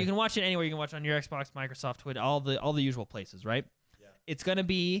 So Sorry. you can watch it anywhere. You can watch it on your Xbox, Microsoft, Twitter, all the usual places, right? Yeah. It's going to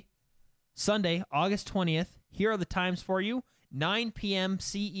be Sunday, August 20th. Here are the times for you. 9 p.m.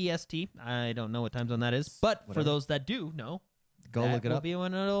 CEST. I don't know what time zone that is, but for Whatever. those that do know, Go that look it will up. be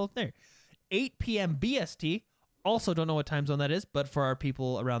when it'll there. 8 p.m. BST. Also don't know what time zone that is, but for our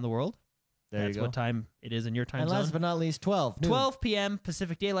people around the world, There that's you go. what time it is in your time And zone. last but not least, 12. noon. 12 p.m.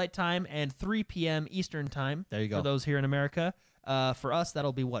 Pacific Daylight Time and 3 p.m. Eastern Time. There you go. For those here in America. For us,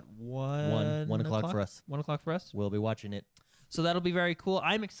 that'll be what? 1 o'clock for us. 1 o'clock for us. We'll be watching it. So that'll be very cool.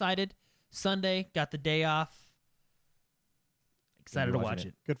 I'm excited. Sunday, got the day off. Excited to watching watch it.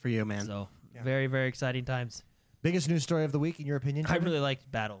 it. Good for you, man. So Yeah. very, very exciting times. Biggest news story of the week, in your opinion? I Jordan? really liked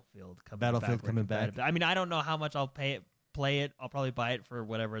Battlefield coming Battlefield back. coming back. I mean, I don't know how much I'll play it. I'll probably buy it for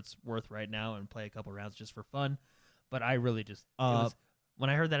whatever it's worth right now and play a couple rounds just for fun. But I really just when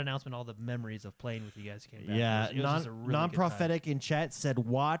I heard that announcement, all the memories of playing with you guys came back. Yeah, it was just a really good time. non-prophetic in chat said,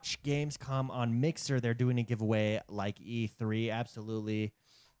 watch Gamescom on Mixer. They're doing a giveaway like E3. Absolutely.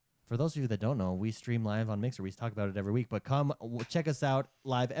 For those of you that don't know, we stream live on Mixer. We talk about it every week. But come check us out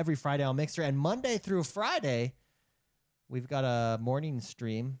live every Friday on Mixer. And Monday through Friday, we've got a morning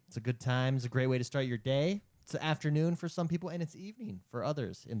stream. It's a good time. It's a great way to start your day. It's afternoon for some people, and it's evening for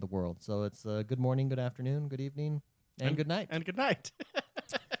others in the world. So it's good morning, good afternoon, good evening, and good night. And good night.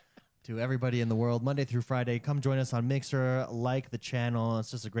 To everybody in the world, Monday through Friday, come join us on Mixer, like the channel.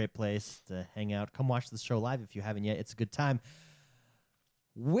 It's just a great place to hang out. Come watch the show live if you haven't yet. It's a good time.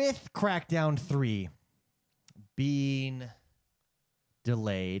 With Crackdown 3 being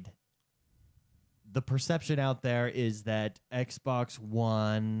delayed, the perception out there is that Xbox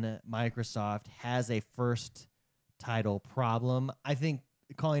One, Microsoft has a first title problem. I think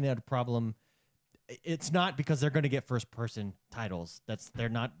calling it a problem, it's not because they're going to get first-person titles. They're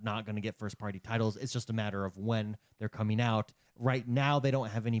not going to get first-party titles. It's just a matter of when they're coming out. Right now, they don't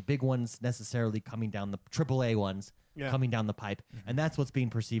have any big ones necessarily coming down the AAA ones coming down the pipe, and that's what's being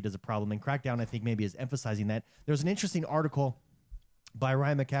perceived as a problem. And Crackdown, I think, maybe is emphasizing that. There's an interesting article by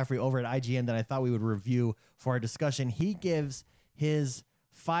Ryan McCaffrey over at IGN that I thought we would review for our discussion. He gives his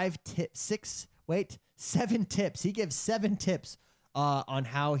 7 tips. He gives 7 tips on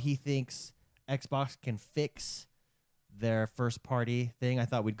how he thinks Xbox can fix their first party thing. I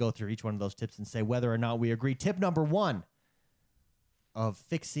thought we'd go through each one of those tips and say whether or not we agree. Tip number 1 of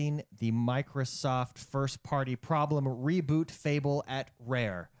fixing the Microsoft first party problem: reboot Fable at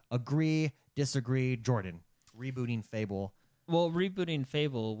Rare. Agree, disagree? Jordan, rebooting Fable. Well, rebooting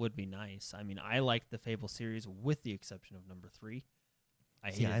Fable would be nice. I mean, I liked the Fable series with the exception of number 3.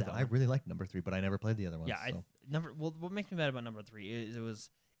 I hated that I one. really liked number 3, but I never played the other ones. Yeah, so. what makes me mad about number 3 is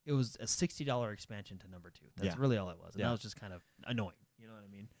it was a $60 expansion to number 2. That's really all it was, and that was just kind of annoying. You know what I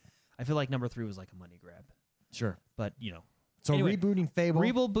mean? I feel like number 3 was like a money grab. Sure, But you know, so anyway, rebooting Fable.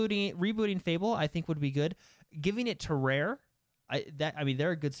 Rebooting Fable, I think would be good. Giving it to Rare,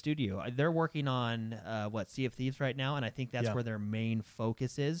 they're a good studio. They're working on Sea of Thieves right now, and I think that's where their main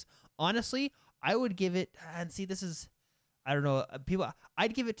focus is. Honestly, I would give it. And see, this is, I don't know, people.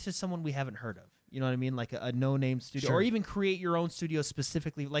 I'd give it to someone we haven't heard of. You know what I mean? Like a no-name studio, or even create your own studio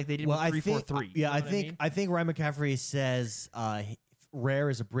specifically, like they did with 343. Yeah, I think Ryan McCaffrey says Rare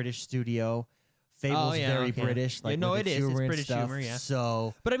is a British studio. Fable's very British. Like it is. It's British stuff. humor, yeah.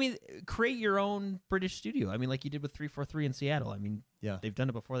 So, but I mean, create your own British studio. I mean, like you did with 343 in Seattle. I mean, they've done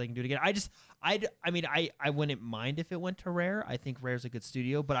it before. They can do it again. I wouldn't mind if it went to Rare. I think Rare's a good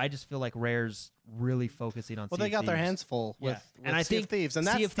studio, but I just feel like Rare's really focusing on. Well, Sea they got of their Thieves. hands full with and I Sea think of Thieves, and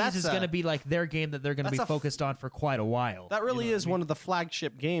Sea of Thieves is going to be like their game that they're going to be focused on for quite a while. That really is one of the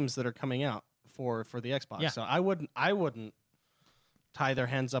flagship games that are coming out for the Xbox. Yeah. So I wouldn't tie their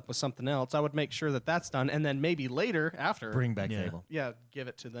hands up with something else. I would make sure that that's done, and then maybe later after bring back Fable. Yeah, give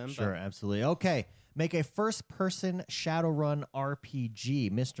it to them. Sure, absolutely. Okay, make a first-person Shadowrun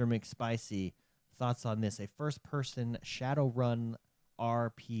RPG. Mr. McSpicy, thoughts on this? A first-person Shadowrun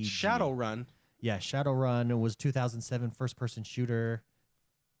RPG. Shadowrun. Yeah, Shadowrun was 2007 first-person shooter.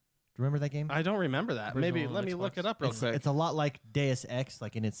 Do you remember that game? I don't remember that. Maybe Original let me Xbox. look it up real quick. It's a lot like Deus Ex,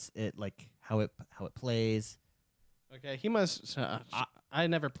 like in how it plays. Okay, he must. I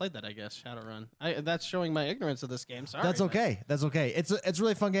never played that. I guess Shadowrun. That's showing my ignorance of this game. Sorry. That's okay. That's okay. It's a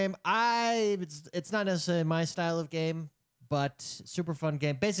really fun game. It's not necessarily my style of game, but super fun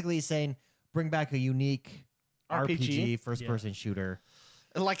game. Basically, he's saying bring back a unique RPG first person shooter,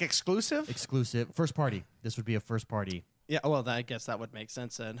 Like exclusive. first party. This would be a first party. Yeah. Well, I guess that would make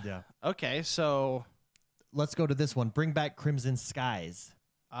sense then. Yeah. Okay, so Let's go to this one. Bring back Crimson Skies.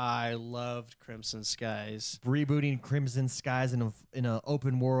 I loved Crimson Skies. Rebooting Crimson Skies in an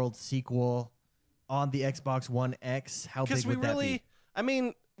open world sequel on the Xbox One X. How big would that be? I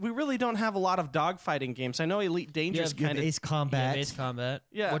mean, we really don't have a lot of dogfighting games. I know Elite Dangerous You have kind of. Ace Combat. Base Combat,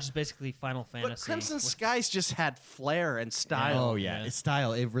 Yeah. which is basically Final Fantasy. But Crimson Skies just had flair and style. Oh yeah, Yeah. its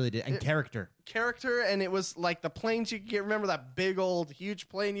style. It really did, and character. Character, and it was like the planes you could get. Remember that big old huge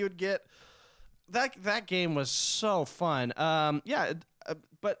plane you would get? That game was so fun.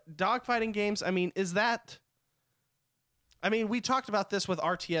 But dogfighting games, I mean, we talked about this with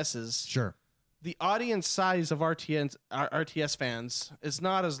RTSs. Sure. The audience size of RTS fans is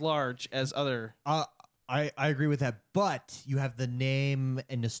not as large as other. I agree with that, but you have the name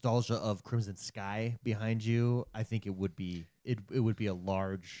and nostalgia of Crimson Sky behind you. I think it would be a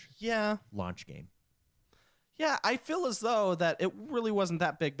large Yeah. launch game. Yeah, I feel as though that it really wasn't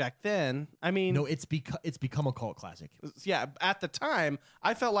that big back then. I mean, No, it's become a cult classic. yeah, at the time,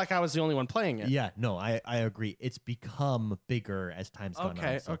 I felt like I was the only one playing it. Yeah, no, I agree. It's become bigger as time's gone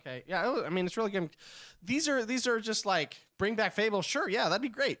on. So. Okay. Yeah, I mean, it's really good. These are just like bring back Fable. Sure, yeah, that'd be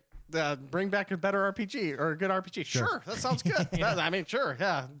great. Bring back a better RPG or a good RPG. Sure, that sounds good. I mean, sure,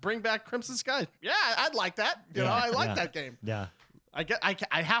 yeah. Bring back Crimson Sky. Yeah, I'd like that. You know, I like that game. Yeah.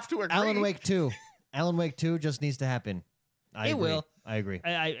 I have to agree. Alan Wake 2. Alan Wake 2 just needs to happen. I It agree. will. I agree.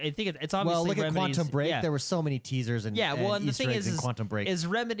 I think it's obviously Well, look at Remedies- Quantum Break. Yeah. There were so many teasers and Yeah, well, and the Easter thing eggs in Quantum Break. is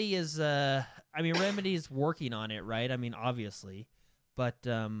Remedy is I mean Remedy's working on it, right? I mean, obviously, but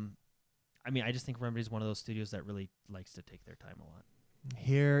I mean, I just think Remedy's one of those studios that really likes to take their time a lot.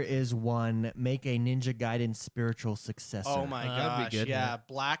 Here is one. Make a Ninja Gaiden spiritual successor. Oh my that'd gosh! be good, yeah,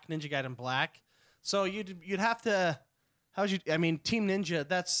 Black Ninja Gaiden Black. So you'd have to. I mean, Team Ninja.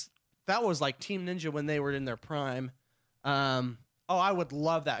 That was like Team Ninja when they were in their prime. I would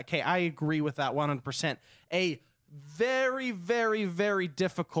love that. Okay, I agree with that 100%. A very, very, very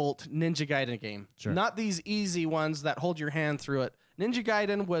difficult Ninja Gaiden game. Sure. Not these easy ones that hold your hand through it. Ninja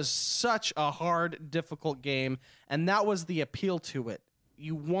Gaiden was such a hard, difficult game, and that was the appeal to it.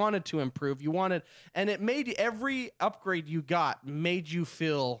 You wanted to improve. And it made every upgrade you got made you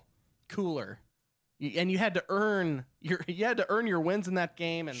feel cooler. And you had to earn your wins in that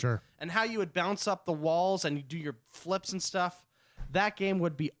game, and Sure. and how you would bounce up the walls and you do your flips and stuff. That game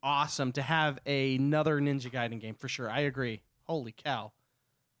would be awesome to have another Ninja Gaiden game for sure. I agree. Holy cow!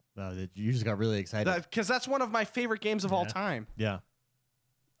 You just got really excited. Because that's one of my favorite games of all time. Yeah.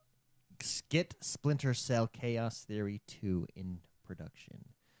 Get Splinter Cell Chaos Theory 2 in production.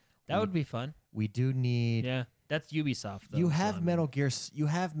 That would be fun. We do need. Yeah, that's Ubisoft. Though, You so, have I mean- Metal Gear. You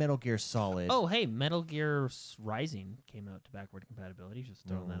have Metal Gear Solid. Oh, hey, Metal Gear Rising came out to backward compatibility. Just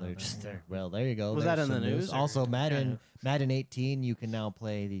throwing that out there. Well, there you go. Was There's that in the some news, or- Also, Madden 18, you can now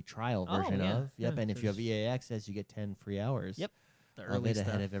play the trial Oh, version yeah. of. Yep, Yeah, and if you have EA access, you get 10 free hours. Yep, the A early bit stuff.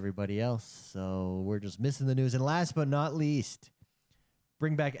 ahead of everybody else. So we're just missing the news. And last but not least,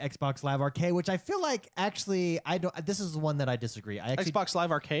 bring back Xbox Live Arcade, which I feel like actually I don't. This is the one that I disagree. I actually, Xbox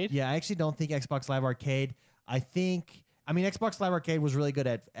Live Arcade. yeah, I actually don't think Xbox Live Arcade. I mean, Xbox Live Arcade was really good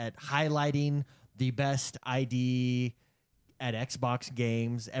at highlighting the best ID at Xbox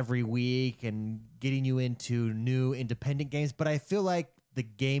games every week and getting you into new independent games. But I feel like the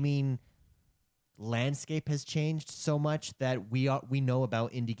gaming landscape has changed so much that we know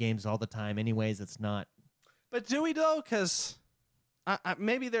about indie games all the time. Anyways, it's not. But do we though? Because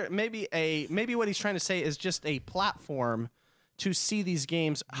maybe what he's trying to say is just a platform to see these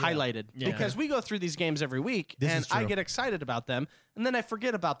games highlighted. Yeah. Because we go through these games every week, This and is I true. get excited about them, and then I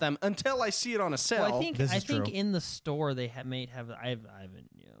forget about them until I see it on a sale. Well, I think This is true. in the store they may have. I haven't.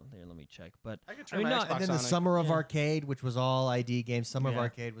 There, let me check. But I can turn my no, Xbox And then on the it. Summer of Yeah. Arcade, which was all ID games. Summer of Yeah.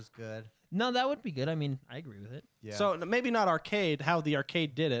 Arcade was good. no, that would be good. I mean, I agree with it. Yeah. So maybe not arcade, how the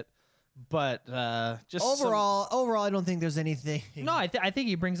arcade did it, but just overall, I don't think there's anything. No, I think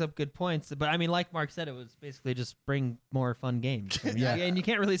he brings up good points. But I mean, like Mark said, it was basically just bring more fun games. Yeah. And you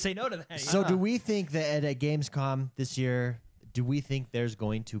can't really say no to that. So, do we think that at Gamescom this year, do we think there's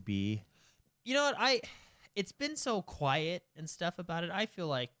going to be? You know what? It's been so quiet and stuff about it. I feel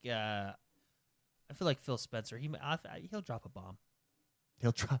like Phil Spencer. He'll drop a bomb.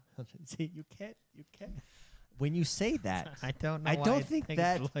 He'll try. See, you can't. When you say that, I don't know. I why don't think it's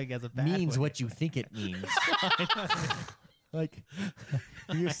that like as a bad means way. what you think it means. Like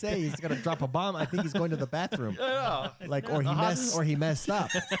you say, he's gonna drop a bomb. I think he's going to the bathroom. Like, or he messed up.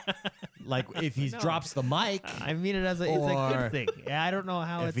 Like if he drops the mic, I mean it as it's a Or good thing. Yeah, I don't know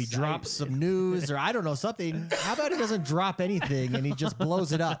how if it's. he drops some news, or I don't know something. How about he doesn't drop anything and he just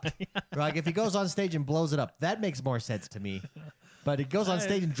blows it up? Like if he goes on stage and blows it up, that makes more sense to me. But he goes on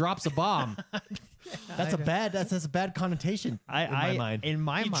stage and drops a bomb. That's a bad connotation in my mind. In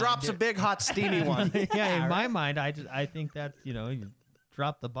my he mind, drops a big hot steamy one. yeah, in my mind, I think that you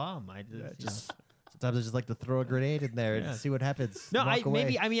drop the bomb. Sometimes I just like to throw a grenade in there Yeah. and see what happens. No, Walk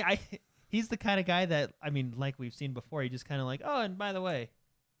away. he's the kind of guy that like we've seen before. He just kind of like, oh, and by the way,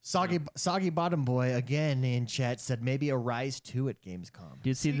 Soggy Bottom Boy again in chat said maybe a Rise 2 at Gamescom.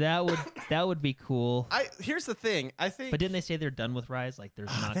 dude, see that would be cool. Here's the thing. I think But didn't they say they're done with Rise? Like there's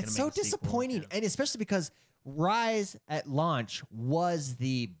not. gonna That's make so a sequel? disappointing, Yeah. and especially because Rise at launch was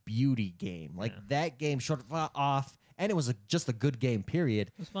the beauty game. Like Yeah. that game showed off, and it was just a good game. Period.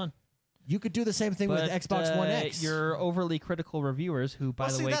 It was fun. You could do the same thing with But, Xbox One X. Your overly critical reviewers, who by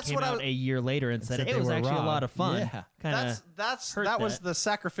Well, the see, way that's came what I out was- a year later and said said it they was were actually a wrong. lot of fun. Yeah. Kind that hurt was that. the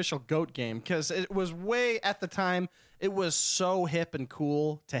sacrificial goat game because it was way at the time. It was so hip and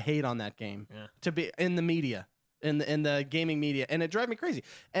cool to hate on that game. Yeah. To be in the media, in the gaming media, and it drives me crazy.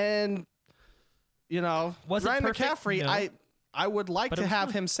 And Was it Ryan perfect? McCaffrey, No. I would like But it to was have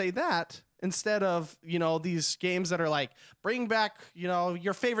fun. him say that instead of these games that are like bring back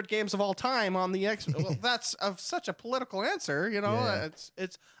your favorite games of all time on the X. Well, that's such a political answer. Yeah.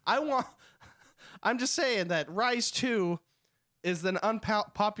 It's I'm just saying that Rise 2 is an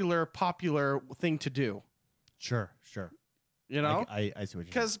popular thing to do. Sure. I see what you're saying.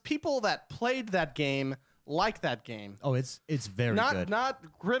 Because people that played that game like that game. Oh, it's very good. Not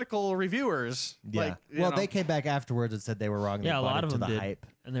critical reviewers. Yeah. Like, Well, they came back afterwards and said they were wrong. And Yeah, they a bought lot of into them the did. hype.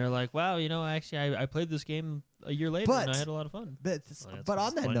 And they're like, wow, actually, I played this game a year later But- and I had a lot of fun. But, Well, that's but on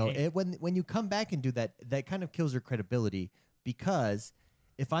just that one note, game. when you come back and do that, that kind of kills your credibility because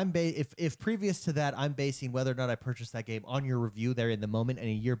if if previous to that I'm basing whether or not I purchased that game on your review there in the moment, and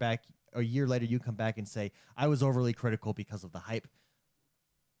a year later you come back and say I was overly critical because of the hype.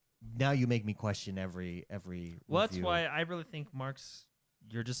 Now you make me question every. Well, that's review. why I really think Mark's.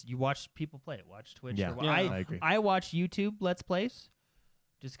 You watch people play it. Watch Twitch. Yeah, or, yeah, I agree. I watch YouTube Let's Plays,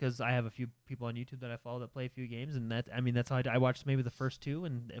 just because I have a few people on YouTube that I follow that play a few games, and that's how I watched maybe the first two,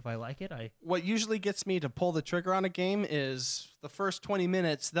 and if I like it, What usually gets me to pull the trigger on a game is the first 20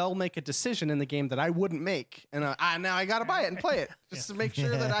 minutes. They'll make a decision in the game that I wouldn't make, and now I got to buy it and play it just to make sure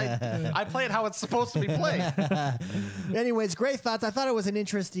that I play it how it's supposed to be played. Anyways, great thoughts. I thought it was an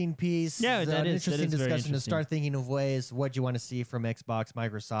interesting piece. Yeah, that an is interesting very discussion to interesting. start thinking of ways what you want to see from Xbox,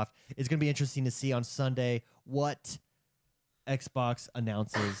 Microsoft. It's going to be interesting to see on Sunday what Xbox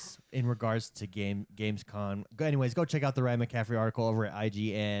announces in regards to Gamescom. Anyways, go check out the Ryan McCaffrey article over at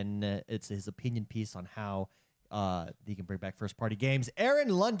IGN. It's his opinion piece on how he can bring back first-party games. Aaron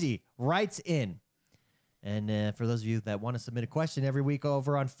Lundy writes in. And for those of you that want to submit a question every week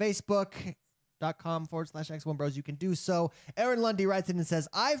over on Facebook.com/X1Bros, you can do so. Aaron Lundy writes in and says,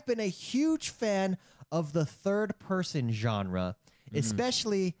 I've been a huge fan of the third-person genre,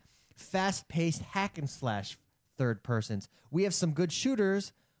 especially fast-paced hack-and-slash third persons. We have some good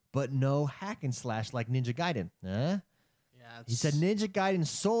shooters, but no hack-and-slash like Ninja Gaiden. Huh? Yeah, He said Ninja Gaiden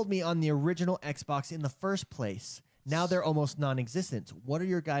sold me on the original Xbox in the first place. Now they're almost non-existent. What are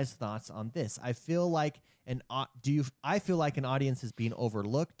your guys' thoughts on this? I feel like an audience is being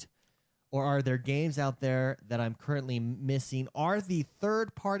overlooked, or are there games out there that I'm currently missing? Are the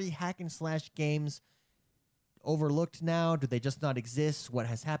third-party hack-and-slash games overlooked now? Do they just not exist? What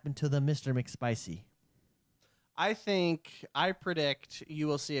has happened to them, Mr. McSpicy? I predict you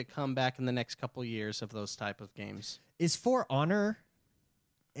will see a comeback in the next couple years of those type of games. Is For Honor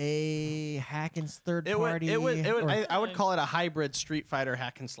a hack and third It party? would. or I would call it a hybrid Street Fighter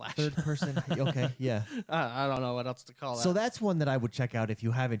hack and slash. third person. Okay, yeah. I don't know what else to call that. So that's one that I would check out if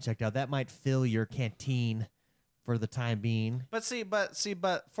you haven't checked out. That might fill your canteen for the time being. But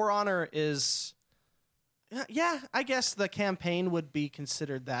For Honor is. Yeah, I guess the campaign would be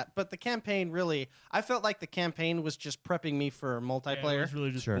considered that. But the campaign really, I felt like the campaign was just prepping me for multiplayer.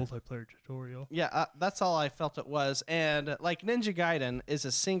 really just Sure. multiplayer tutorial. Yeah, that's all I felt it was. And like Ninja Gaiden is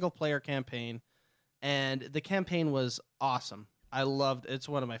a single player campaign, and the campaign was awesome. I loved it's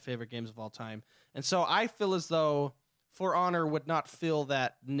one of my favorite games of all time. And so I feel as though For Honor would not fill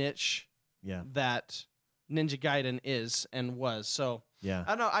that niche Yeah, that Ninja Gaiden is and was. So yeah. I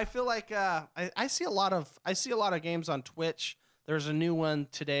don't know. I feel like I see a lot of games on Twitch. There's a new one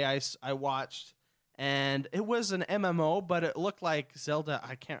today I watched, and it was an MMO, but it looked like Zelda.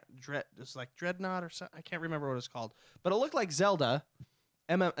 It's like Dreadnought or something. I can't remember what it's called, but it looked like Zelda,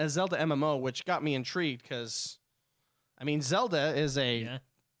 a Zelda MMO, which got me intrigued because, I mean, Zelda is a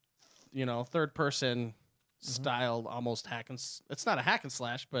third person styled almost it's not a hack and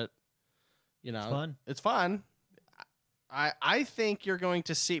slash, but it's fun. I think you're going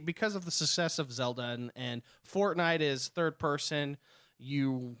to see, because of the success of Zelda and Fortnite is third person,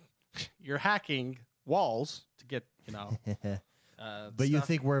 you're hacking walls to get But you stuff.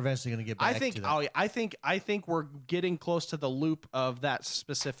 think we're eventually going to get back I think to that? I think we're getting close to the loop of that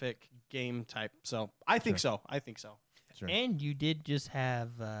specific game type. So I think so. Sure. And you did just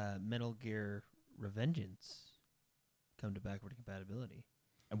have Metal Gear Revengeance come to backward compatibility.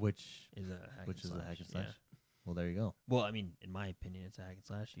 Which Is a hack is and a hack and slash. slash. Well, there you go. Well, I mean, in my opinion, it's a hack and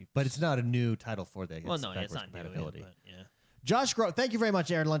slash. But it's not a new title for the Well, no, it's backwards not new, compatibility. but yeah. Josh thank you very much,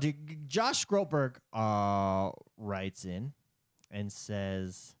 Aaron Lundy. Josh Grotberg writes in and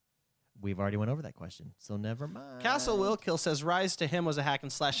says, we've already went over that question, so never mind. Castle Willkill says Rise to him was a hack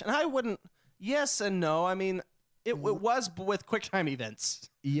and slash, and I wouldn't. Yes and no. I mean, it was with QuickTime events.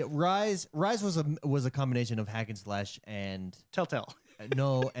 Yeah, Rise was a combination of hack and slash and Telltale. and I'm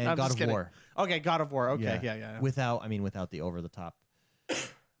God just of kidding. War. Okay, God of War. Okay, yeah. Without the over the top.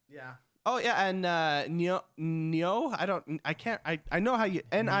 Yeah. Oh yeah, and Nioh. I know how you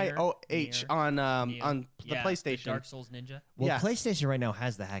NIOH on the PlayStation. Dark Souls Ninja. Well, Yeah. PlayStation right now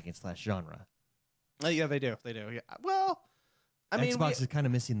has the hack and slash genre. Yeah, they do. Yeah. Well, I mean, Xbox is kind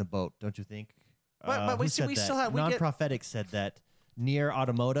of missing the boat, don't you think? But we who see- said we that? still have- we get- Non-Prophetic said that Near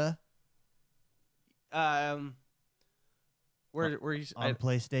Automata where you on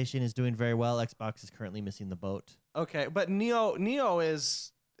PlayStation is doing very well. Xbox is currently missing the boat. okay, but Nioh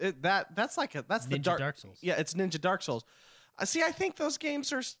is that's the Ninja Dark Souls. Yeah, it's Ninja Dark Souls. See, I think those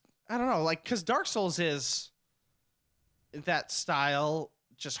games are I don't know, like because Dark Souls is that style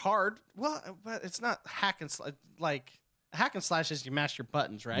just hard. Well, but it's not hack and like hack and slash is you mash your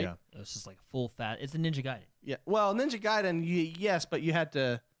buttons, right? Yeah. It's just like a full fat. It's a Ninja Gaiden. Yeah. Well, Ninja Gaiden, yes, but you had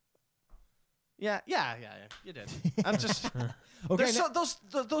to. Yeah. You did. I'm just. Okay,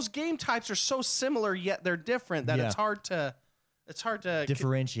 They're those game types are so similar, yet they're different that Yeah. it's hard to. It's hard to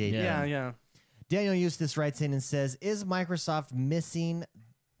differentiate. Yeah. them. Yeah. Daniel Eustace writes in and says, "Is Microsoft missing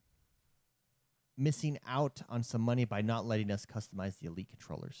out on some money by not letting us customize the Elite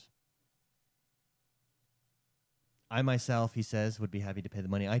controllers?" I myself, he says, would be happy to pay the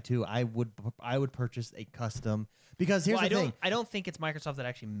money. I too, I would purchase a custom because here's Well, the thing. I don't think it's Microsoft that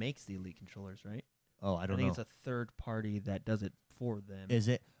actually makes the Elite controllers, right? Oh, I don't think know. it's a third party that does it for them. Is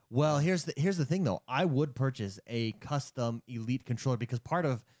it? Well, here's the thing though. I would purchase a custom Elite controller because part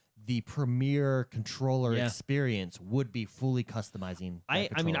of the premier controller Yeah. experience would be fully customizing. that I mean,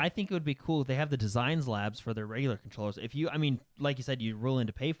 controller. I think it would be cool if they have the designs labs for their regular controllers. If you, I mean, like you said, you roll in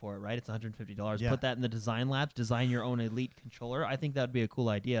to pay for it, right? It's $150. Yeah. Put that in the design labs, design your own Elite controller. I think that would be a cool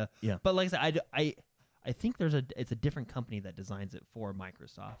idea. Yeah. But like I said, I think it's a different company that designs it for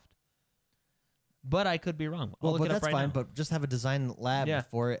Microsoft. But I could be wrong. I'll Well, look but it up that's right fine. now. But just have a design lab Yeah.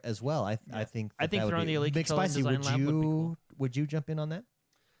 for it as well. I think I think that would throwing be- the Elite Big controller in Spicy, design lab would be cool. would you jump in on that?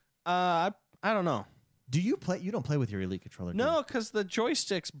 I don't know. Do you play? You don't play with your Elite controller. do you? No, because the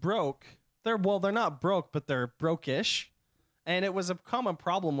joysticks broke. They're not broke, but they're broke-ish, and it was a common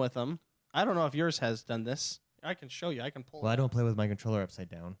problem with them. I don't know if yours has done this. I can show you. I can pull. Well, I don't play with my controller upside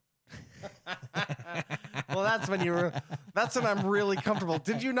down. Well, that's when I'm really comfortable.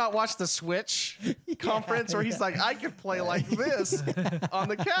 Did you not watch the Switch conference where he's like, I could play like this on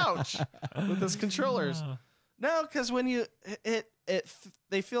the couch with his controllers? No, because when you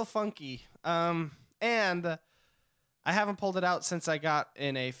they feel funky. And I haven't pulled it out since I got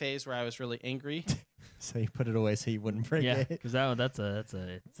in a phase where I was really angry. So you put it away so you wouldn't break Yeah, it. because that's a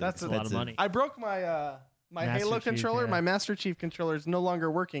lot of that's money. I broke my my Master Halo Chief, controller. yeah. My Master Chief controller is no longer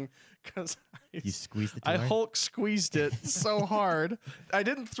working because You squeezed it. Too I hard? Hulk squeezed it so hard. I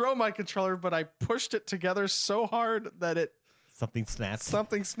didn't throw my controller, but I pushed it together so hard that Something snapped.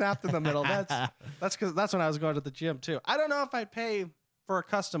 something snapped in the middle. That's when I was going to the gym too. I don't know if I'd pay for a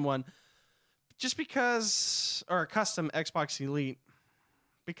custom one, just because, or a custom Xbox Elite,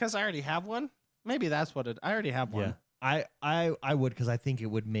 because I already have one. Maybe that's what it. I already have one. Yeah. I would because I think it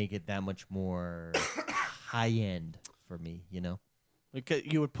would make it that much more high end for me. You know.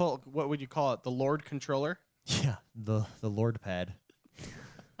 You would pull. What would you call it? The Lord controller. Yeah. The Lord pad.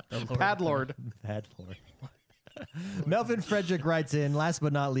 Pad Lord. Pad Lord. Melvin Frederick writes in, last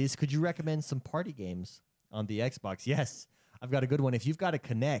but not least, could you recommend some party games on the Xbox? Yes, I've got a good one. If you've got a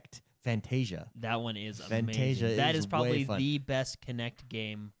Kinect, Fantasia. That one is Fantasia amazing. That is is probably way fun. the best Kinect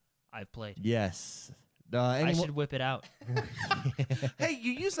game I've played. Yes. I should whip it out. Hey,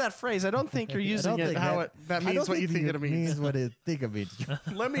 you use that phrase. I don't think you're using it how that means what you think it means. Means what it think it means.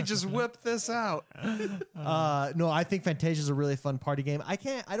 Let me just whip this out. No, I think Fantasia is a really fun party game. I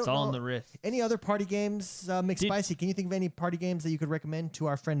don't It's know. all in the wrist. Any other party games, McSpicy? Can you think of any party games that you could recommend to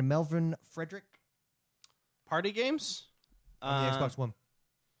our friend Melvin Frederick Party games? on the Xbox One?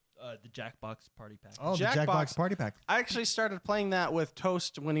 The Jackbox Party Pack. Oh, the Jackbox. Jackbox Party Pack. I actually started playing that with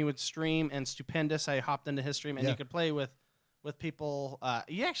Toast when he would stream, and Stupendous. I hopped into his stream, and Yeah. you could play with people.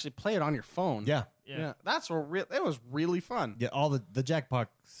 You actually play it on your phone. Yeah. Yeah. That's what it was really fun. Yeah, all the Jackbox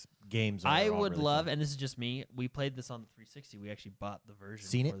games. I are all would really love, fun. and this is just me. We played this on the 360. We actually bought the version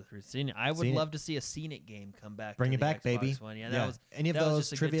Seen for It? the 360. I would Seen It? love to see a Seen It game come back. Bring to it the back, Xbox baby. One. Yeah, that was any of that was those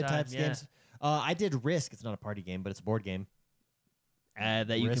just a good trivia time, types yeah. games. I did Risk. It's not a party game, but it's a board game.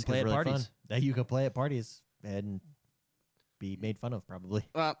 that you Risk can play is at really parties. fun. That you can play at parties and be made fun of, probably.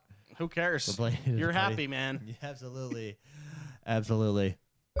 Who cares? For playing at a You're party. happy, man. Yeah, absolutely. Absolutely.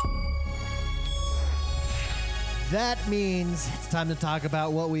 That means it's time to talk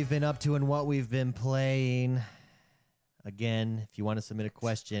about what we've been up to and what we've been playing. Again, if you want to submit a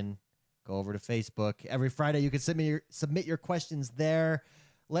question, go over to Facebook. Every Friday, you can submit your questions there.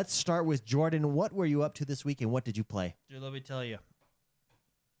 Let's start with Jordan. What were you up to this week, and what did you play? Dude, let me tell you.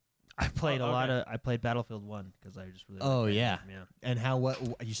 I played okay. I played Battlefield 1 because I just really. Oh, liked that yeah. game, yeah. And what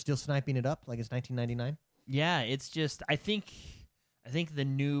are you still sniping it up like it's 1999? Yeah, it's just I think the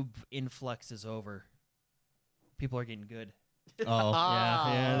noob influx is over. People are getting good. Oh,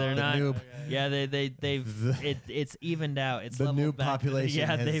 Yeah, they're the not. noob. Yeah, they've it's evened out. It's The leveled noob back. population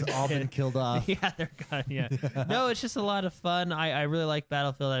Yeah, has they've all been killed off. Yeah, they're gone. Yeah. No, it's just a lot of fun. I really like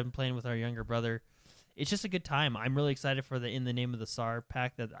Battlefield. I've been playing with our younger brother. It's just a good time. I'm really excited for the In the Name of the SAR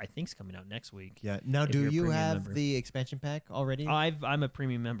pack that I think's coming out next week. Yeah. Now, If do you're a you premium have member. the expansion pack already? I'm a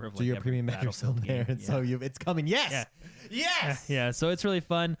premium member of. So like you're a every premium member still Battlefield there, game. and so it's coming. Yes, Yeah. yes. Yeah, so it's really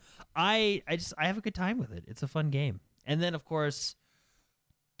fun. I have a good time with it. It's a fun game. And then of course,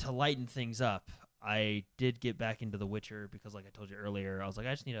 to lighten things up, I did get back into The Witcher because, like I told you earlier, I was like,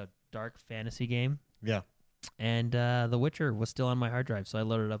 I just need a dark fantasy game, Yeah. and The Witcher was still on my hard drive, so I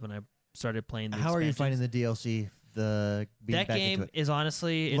loaded it up and I started playing. How are you finding the DLC? Being that back game? into it? Is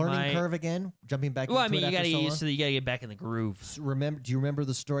honestly in Learning my curve again, jumping back. Well, I into mean, it you after gotta so get long? used to. You gotta get back in the groove. Do you remember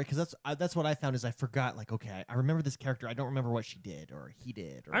the story? Because that's what I found is I forgot. Like, okay, I remember this character. I don't remember what she did or he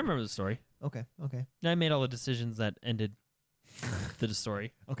did. Or, I remember the story. Okay. I made all the decisions that ended the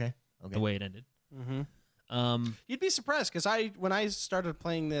story Okay. the way it ended. Mm-hmm. Um, You'd be surprised because when I started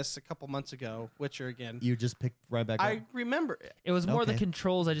playing this a couple months ago, Witcher again, You just picked right back up. I remember it. It was more the Okay.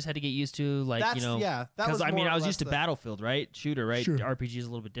 controls I just had to get used to, like, That's you know. yeah. That Because was I mean, more I or was less used to the- Battlefield, right? Shooter, right? Sure. RPG is a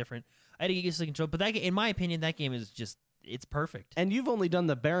little bit different. I had to get used to the control, but that, in my opinion, that game is just it's perfect. And you've only done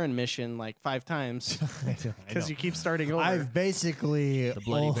the Baron mission like 5 times I know. because you keep starting over. I've basically The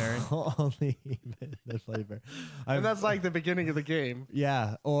Bloody Baron. only the Bloody Baron. and that's like the beginning of the game.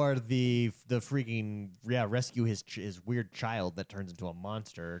 Yeah, or the freaking rescue his weird child that turns into a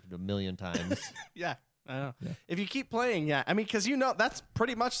monster a million times. Yeah. I know. Yeah. If you keep playing, yeah. I mean, because that's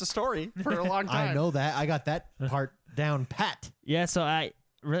pretty much the story for a long time. I know that. I got that part down pat. Yeah, so I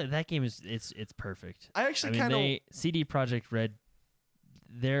really that game is it's perfect. I actually I mean, kind of. CD Projekt Red,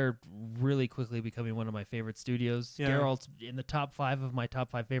 they're really quickly becoming one of my favorite studios. Yeah. Geralt's in the top 5 of my top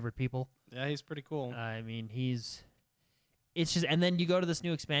 5 favorite people. Yeah, he's pretty cool. I mean, it's just, and then you go to this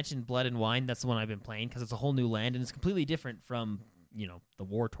new expansion, Blood and Wine. That's the one I've been playing because it's a whole new land and it's completely different from the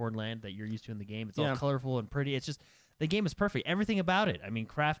war-torn land that you're used to in the game. It's Yeah. all colorful and pretty. It's just the game is perfect. Everything about it. I mean,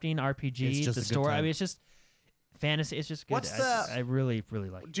 crafting, RPG, It's just the a good story. I time. mean, it's just fantasy. It's just good. What's I really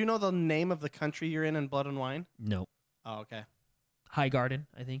like it. Do you know the name of the country you're in Blood and Wine? No, Oh, okay. High Garden.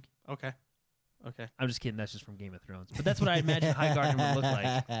 I think. Okay. Okay. I'm just kidding. That's just from Game of Thrones. But that's what I imagine High Garden would look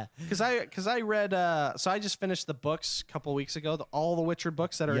like. Because I read so I just finished the books a couple weeks ago, all the Witcher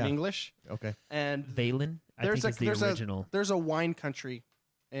books that are in Yeah. English, Okay. and Valen, I think is the original. there's a wine country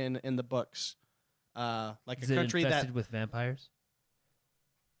in the books, like Is a it country infested that with vampires?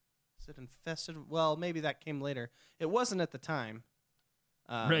 is it infested. Well, maybe that came later. It wasn't at the time.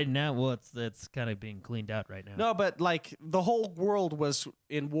 Right now, well, it's kind of being cleaned out right now. No, but like the whole world was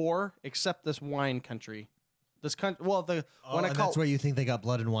in war except this wine country. This country. Well, the when I and call that's where you think they got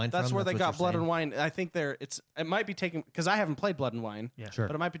blood and wine that's from? where they what got you're Blood saying? and Wine. I think it might be taking because I haven't played Blood and Wine, Yeah. Sure.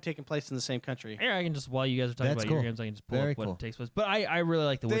 but it might be taking place in the same country. Here, I can just while you guys are talking That's about your cool. games, I can just pull Very up what cool. takes place. But I really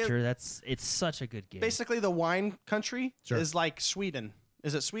like The They- Witcher. It's such a good game. Basically, the wine country Sure. is like Sweden.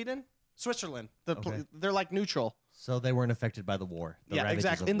 Is it Sweden? Switzerland. Okay. They're like neutral. So they weren't affected by the war. The Yeah, ravages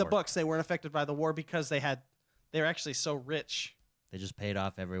exactly. of In the war. books, they weren't affected by the war because they're actually so rich. They just paid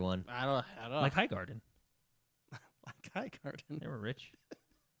off everyone. I don't know. like High Garden, Like High Garden. they were rich.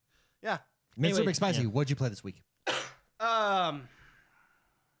 Yeah. Mr. Anyway, McSpicy, yeah. what'd you play this week?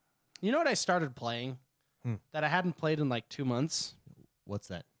 You know what I started playing that I hadn't played in like 2 months? What's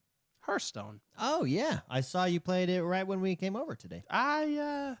that? Hearthstone. Oh yeah, I saw you played it right when we came over today.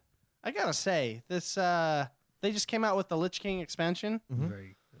 I gotta say this. They just came out with the Lich King expansion. Mhm. That's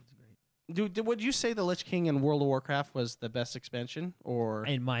great. Would you say the Lich King in World of Warcraft was the best expansion, or?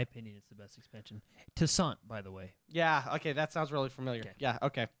 In my opinion, it's the best expansion. Toussaint, by the way. Yeah. Okay, that sounds really familiar. Okay. Yeah.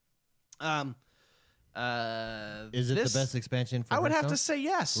 Okay. Is it the best expansion for I would have to Hearthstone? say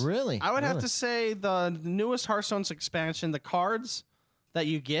yes. Really? I would have Really? to say the newest Hearthstone's expansion, the cards that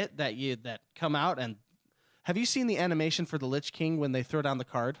you get that come out, and have you seen the animation for the Lich King when they throw down the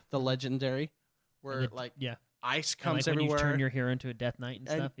card, the legendary, where And it- like yeah, ice And comes like when everywhere? you turn your hero into a Death Knight and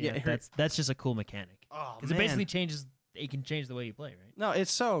And- stuff. yeah, Yeah, that's just a cool mechanic. oh Because it basically changes. It can change the way you play, right? no,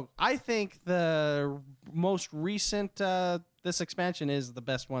 it's so. I think the most recent this expansion is the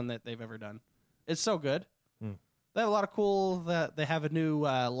best one that they've ever done. It's so good. Hmm. They have a lot of cool. They have a new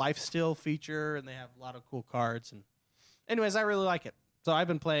life steal feature, and they have a lot of cool cards. And anyways, I really like it. So I've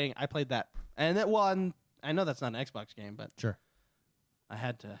been playing. I played that, and that one. I know that's not an Xbox game, but Sure. I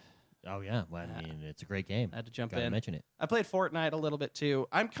had to Oh yeah, well, I mean it's a great game. I had to jump Gotta in. mention it. I played Fortnite a little bit too.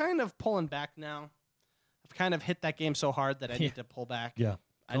 I'm kind of pulling back now. I've kind of hit that game so hard that I need to pull back. Yeah.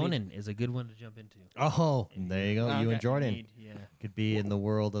 I need- Conan is a good one to jump into. Oh, there you go. You Okay. and Jordan Yeah. could be in the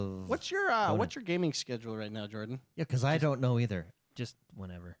world of. What's your gaming schedule right now, Jordan? Yeah, because I don't know either. Just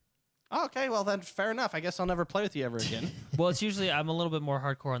whenever. Oh, okay, well then fair enough. I guess I'll never play with you ever again. Well, it's usually I'm a little bit more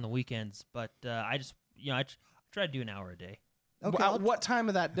hardcore on the weekends, but I just I try to do an hour a day. Okay, What time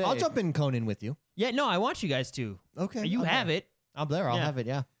of that day? I'll jump in Conan with you. Yeah, no, I want you guys to. Okay, You I'm have there. it. I'm there. I'll Yeah. have it.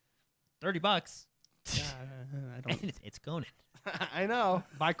 Yeah. $30. I don't. It's Conan. I know.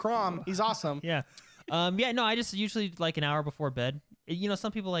 By Crom, he's awesome. Yeah. Yeah. No, I just usually like an hour before bed.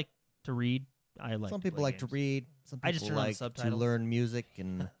 Some people like to read. I like. Some to people play like to games. read. Some people I just turn on like to subtitles. learn music,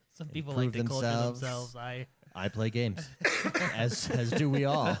 and Some people like to improve culture themselves. themselves. I play games, as do we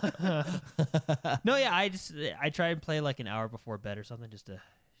all. No, yeah. I try and play like an hour before bed or something, just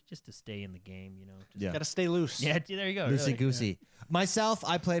to stay in the game. Just, Yeah. Gotta stay loose. Yeah. There you go. Loosey really. goosey. Myself,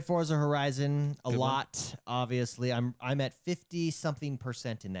 I played Forza Horizon a Good one. lot. Obviously, I'm at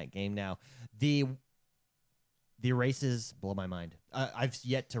 50-something% in that game now. The races blow my mind. I've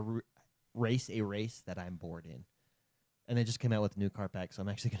yet to race a race that I'm bored in. And they just came out with a new car pack, so I'm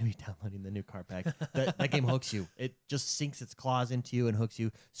actually going to be downloading the new car pack. That game hooks you. It just sinks its claws into you and hooks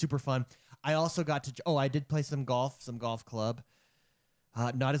you. Super fun. I also got to. I did play some golf club.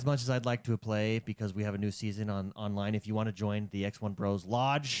 Not as much as I'd like to play because we have a new season online. If you want to join the X1 Bros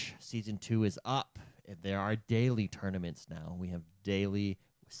Lodge, season 2 is up. There are daily tournaments now. We have daily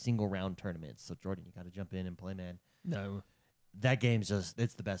single round tournaments. So Jordan, you got to jump in and play, man. No. That game's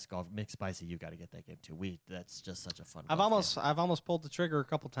it's the best golf. McSpicy, you got to get that game too. That's just such a fun. I've golf game. almost pulled the trigger a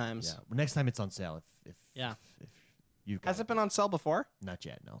couple times. Yeah. Well, next time it's on sale. If you Has it been on sale before? Not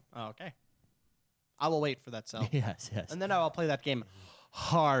yet. No. Oh, okay. I will wait for that sale, Yes. and then I will play that game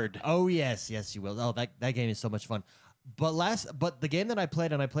hard. Oh yes, you will. Oh, that game is so much fun. But the game that I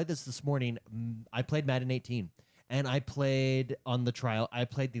played, and I played this morning. I played Madden 18, and I played on the trial. I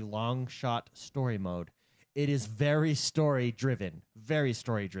played the long shot story mode. It is very story driven. Very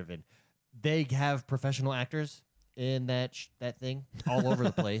story driven. They have professional actors in that thing all over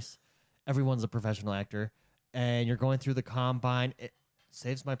the place. Everyone's a professional actor, and you're going through the combine. It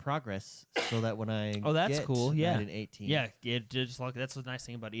saves my progress so that when I that's get cool. Yeah. Madden 18, Yeah. That's the nice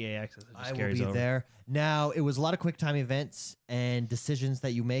thing about EA Access. It just I will carries be over. there. Now, it was a lot of quick time events and decisions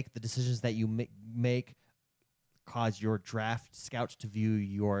that you make. The decisions that you make cause your draft scouts to view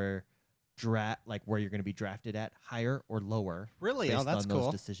your draft, like where you're going to be drafted at, higher or lower. Really? Based Oh, that's on cool.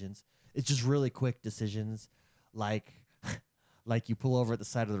 those decisions. It's just really quick decisions, like you pull over at the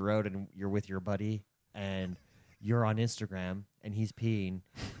side of the road and you're with your buddy and you're on Instagram and he's peeing.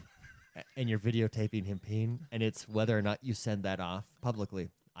 And you're videotaping him peeing, and it's whether or not you send that off publicly.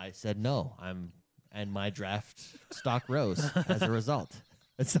 I said no. And my draft stock rose as a result.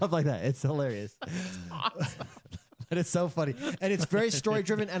 And stuff like that. It's hilarious. But it's so funny. And it's very story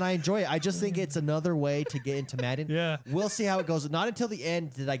driven, and I enjoy it. I just think it's another way to get into Madden. Yeah. We'll see how it goes. Not until the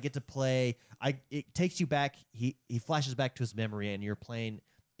end did I get to play. It takes you back. He flashes back to his memory, and you're playing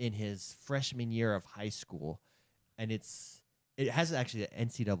in his freshman year of high school, and it has actually an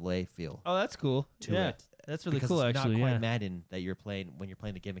NCAA feel Oh, that's cool. to yeah. it. That's really because cool, it's actually. not quite Yeah. Madden that you're playing when you're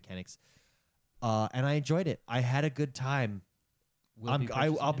playing the game mechanics. And I enjoyed it. I had a good time. Will be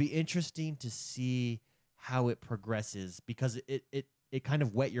purchasing I'll it. be interesting to see how it progresses because it kind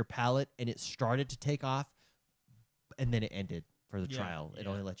of wet your palate and it started to take off, and then it ended for the Yeah, trial. It yeah.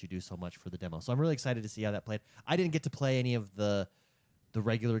 only let you do so much for the demo. So I'm really excited to see how that played. I didn't get to play any of the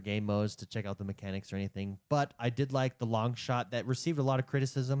regular game modes to check out the mechanics or anything, but I did like the long shot that received a lot of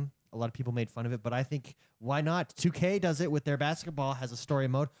criticism. A lot of people made fun of it, but I think why not? 2K does it with their basketball, has a story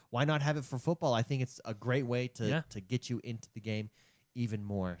mode. Why not have it for football? I think it's a great way to get you into the game even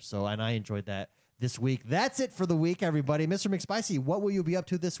more. So, and I enjoyed that this week. That's it for the week, everybody. Mr. McSpicy, what will you be up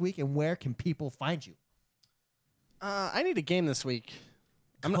to this week, and where can people find you? I need a game this week.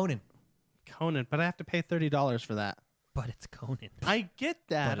 Conan. Conan, but I have to pay $30 for that. But it's Conan. I get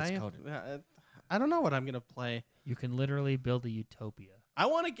that. But it's I don't know what I'm gonna play. You can literally build a utopia. I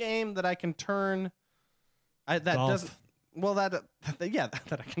want a game that I can turn. That Golf. doesn't. Well, that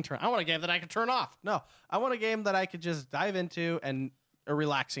I can turn. I want a game that I can turn off. No, I want a game that I could just dive into and a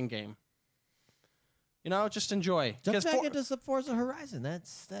relaxing game. Just enjoy. Jump 'Cause back into some Forza Horizon. That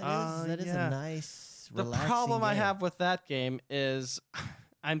is yeah. a nice, The relaxing problem I game. have with that game is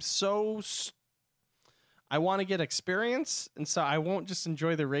I'm so. I want to get experience, and so I won't just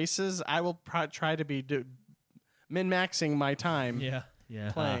enjoy the races. I will try to be min-maxing my time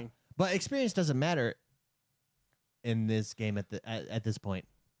Yeah. playing. But experience doesn't matter in this game at this point.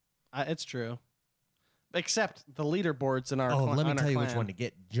 It's true. Except the leaderboards in our. Oh, let me on tell our you which clan. one to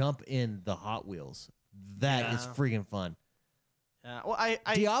get. Jump in the Hot Wheels. That is Yeah. freaking fun. Well, I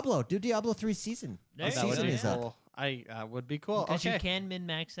Diablo. Do Diablo 3 season. There The you that would season be go. is up. cool. I would be cool. Because Okay. you can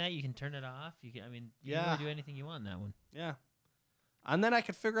min-max that. You can turn it off. You can. I mean, you can Yeah. really do anything you want in that one. Yeah. And then I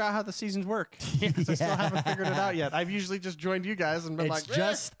could figure out how the seasons work. 'Cause I still haven't figured it out yet. I've usually just joined you guys and been It's like,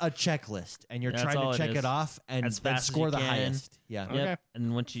 just a checklist, and you're That's trying all to it check is. it off and As then fast as score you the can. highest. Yeah. Okay. Yep. And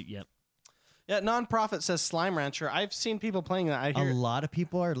then once you, yep. Yeah, Nonprofit says Slime Rancher. I've seen people playing that. I A hear. lot of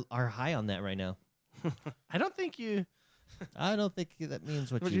people are high on that right now. I don't think you. I don't think that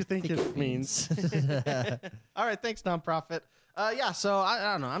means what What do you think it means? All right, thanks, Nonprofit. Yeah, so I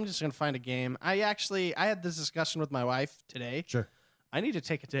don't know. I'm just gonna find a game. I had this discussion with my wife today. Sure. I need to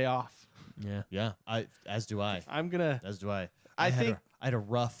take a day off. Yeah. Yeah. As do I. I'm gonna. As do I. I had think- I had a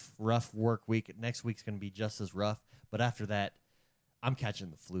rough work week. Next week's gonna be just as rough. But after that, I'm catching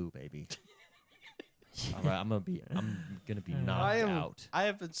the flu, baby. All right, I'm gonna be knocked out. I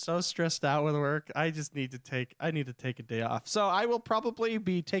have been so stressed out with work. I need to take a day off. So I will probably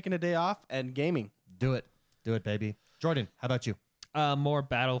be taking a day off and gaming. Do it, baby. Jordan, how about you? More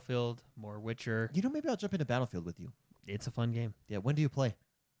Battlefield, more Witcher. You know, maybe I'll jump into Battlefield with you. It's a fun game. Yeah. When do you play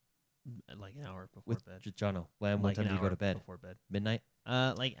Like an hour before with bed. Jono? When Like time an do you go hour to bed? Before bed. Midnight.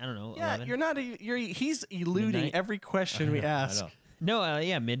 Like I don't know. Yeah, 11? you're not. He's eluding Midnight? every question we I know, I ask. know. No.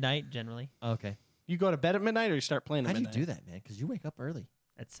 Yeah, midnight generally Okay. You go to bed at midnight, or you start playing at How do you midnight? do that, man? Because you wake up early.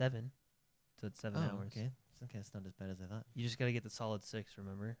 at 7. So it's 7 hours. Okay. Okay, it's not as bad as I thought. You just got to get the solid 6.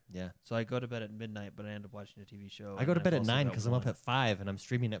 Remember? Yeah. So I go to bed at midnight, but I end up watching a TV show. I go to and bed fall at asleep 9 because I'm up 1. at 5 and I'm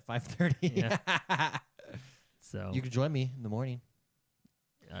streaming at 5:30. Yeah. So You can join me in the morning.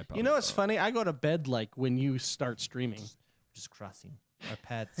 I You know, probably it's will. funny. I go to bed like when you start streaming. Just crossing. Our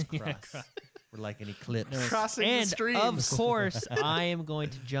paths cross. Yeah, We're like an eclipse. Crossing the And streams. of course, I am going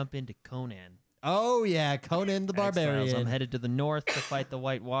to jump into Conan. Oh, yeah. Conan the X-Files. Barbarian. I'm headed to the north to fight the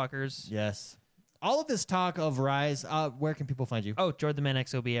White Walkers. Yes. All of this talk of Rise, where can people find you? Oh, Jordan the Man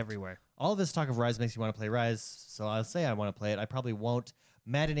XOB everywhere. All of this talk of Rise makes you want to play Rise, so I'll say I want to play it. I probably won't.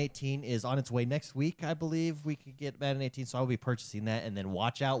 Madden 18 is on its way next week, I believe. We could get Madden 18, so I'll be purchasing that. And then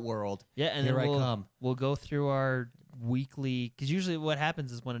Watch Out World. Yeah, and Here then I come. we'll go through our weekly, because usually what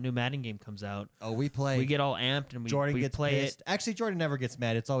happens is when a new Madden game comes out, Oh, we play. we get all amped and Jordan we gets play pissed. it. Actually, Jordan never gets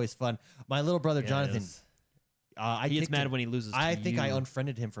mad. It's always fun. My little brother, Yeah, Jonathan, it is. I He gets kicked mad him. when he loses. I to think I you.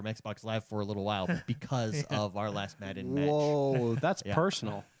 unfriended him from Xbox Live for a little while because of our last Madden match. Whoa, that's Yeah.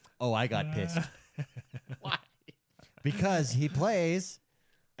 personal. Oh, I got pissed. Why? Because he plays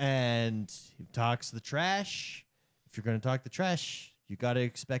and he talks the trash. If you're going to talk the trash, you got to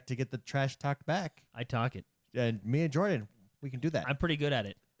expect to get the trash talked back. I talk it. And me and Jordan, we can do that. I'm pretty good at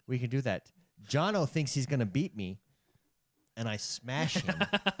it. We can do that. Jono thinks he's going to beat me, and I smash him.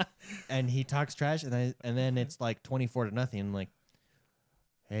 And he talks trash, and then it's like 24-0. I'm like,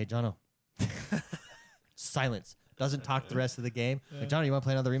 hey, Jono. Silence. Doesn't talk the rest of the game. Like, Jono, you want to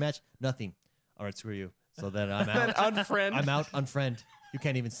play another rematch? Nothing. All right, screw you. So then I'm Then out. unfriend. I'm out, unfriend. You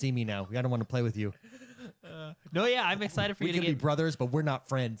can't even see me now. I don't want to play with you. No, yeah, I'm excited for We you to can be get. brothers, but we're not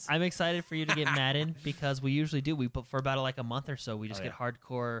friends. I'm excited for you to get Madden because we usually do. We put for about like a month or so. We just Oh, get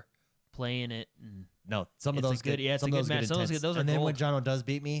hardcore playing it. And No, some of It's a those good- get, yeah, it's some a of good those match. get Those intense. are And then when gold. Jono does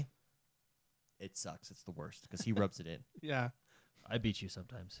beat me, it sucks. It's the worst because he rubs it in. Yeah. I beat you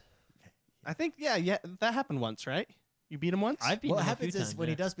sometimes. I think, yeah, that happened once, right? You beat him once? I've beaten What him a happens few is times, when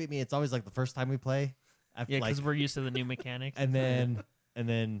yeah. he does beat me, it's always like the first time we play. After, Yeah, like, because we're used to the new mechanics. and then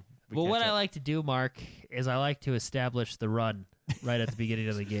we Well, catch what I up. like to do, Mark, is I like to establish the run right at the beginning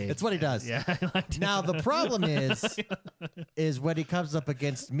of the game. It's what he does. Yeah. I like to Now the problem is when he comes up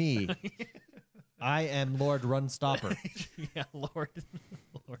against me, I am Lord Run Stopper. yeah, Lord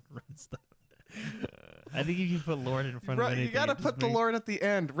run stuff. I think if you put Lord in front of anything, you got to it just put the makes- Lord at the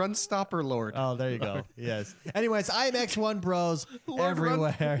end. Run stopper Lord. Oh, there you go. Yes. Anyways, I'm X1 Bros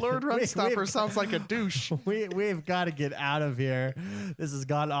everywhere. Lord Run We- Stopper we've- sounds like a douche. We've got to get out of here. This has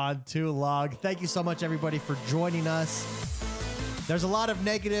gone on too long. Thank you so much, everybody, for joining us. There's a lot of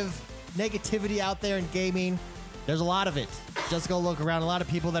negativity out there in gaming. There's a lot of it. Just go look around. A lot of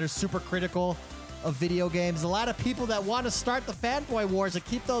people that are super critical of video games. A lot of people that want to start the fanboy wars and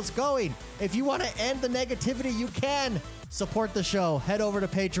keep those going. If you want to end the negativity, you can. Support the show. Head over to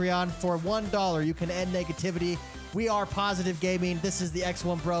Patreon. For $1, you can end negativity. We are Positive Gaming. This is the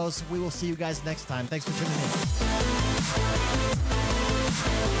X1 Bros. We will see you guys next time. Thanks for tuning in.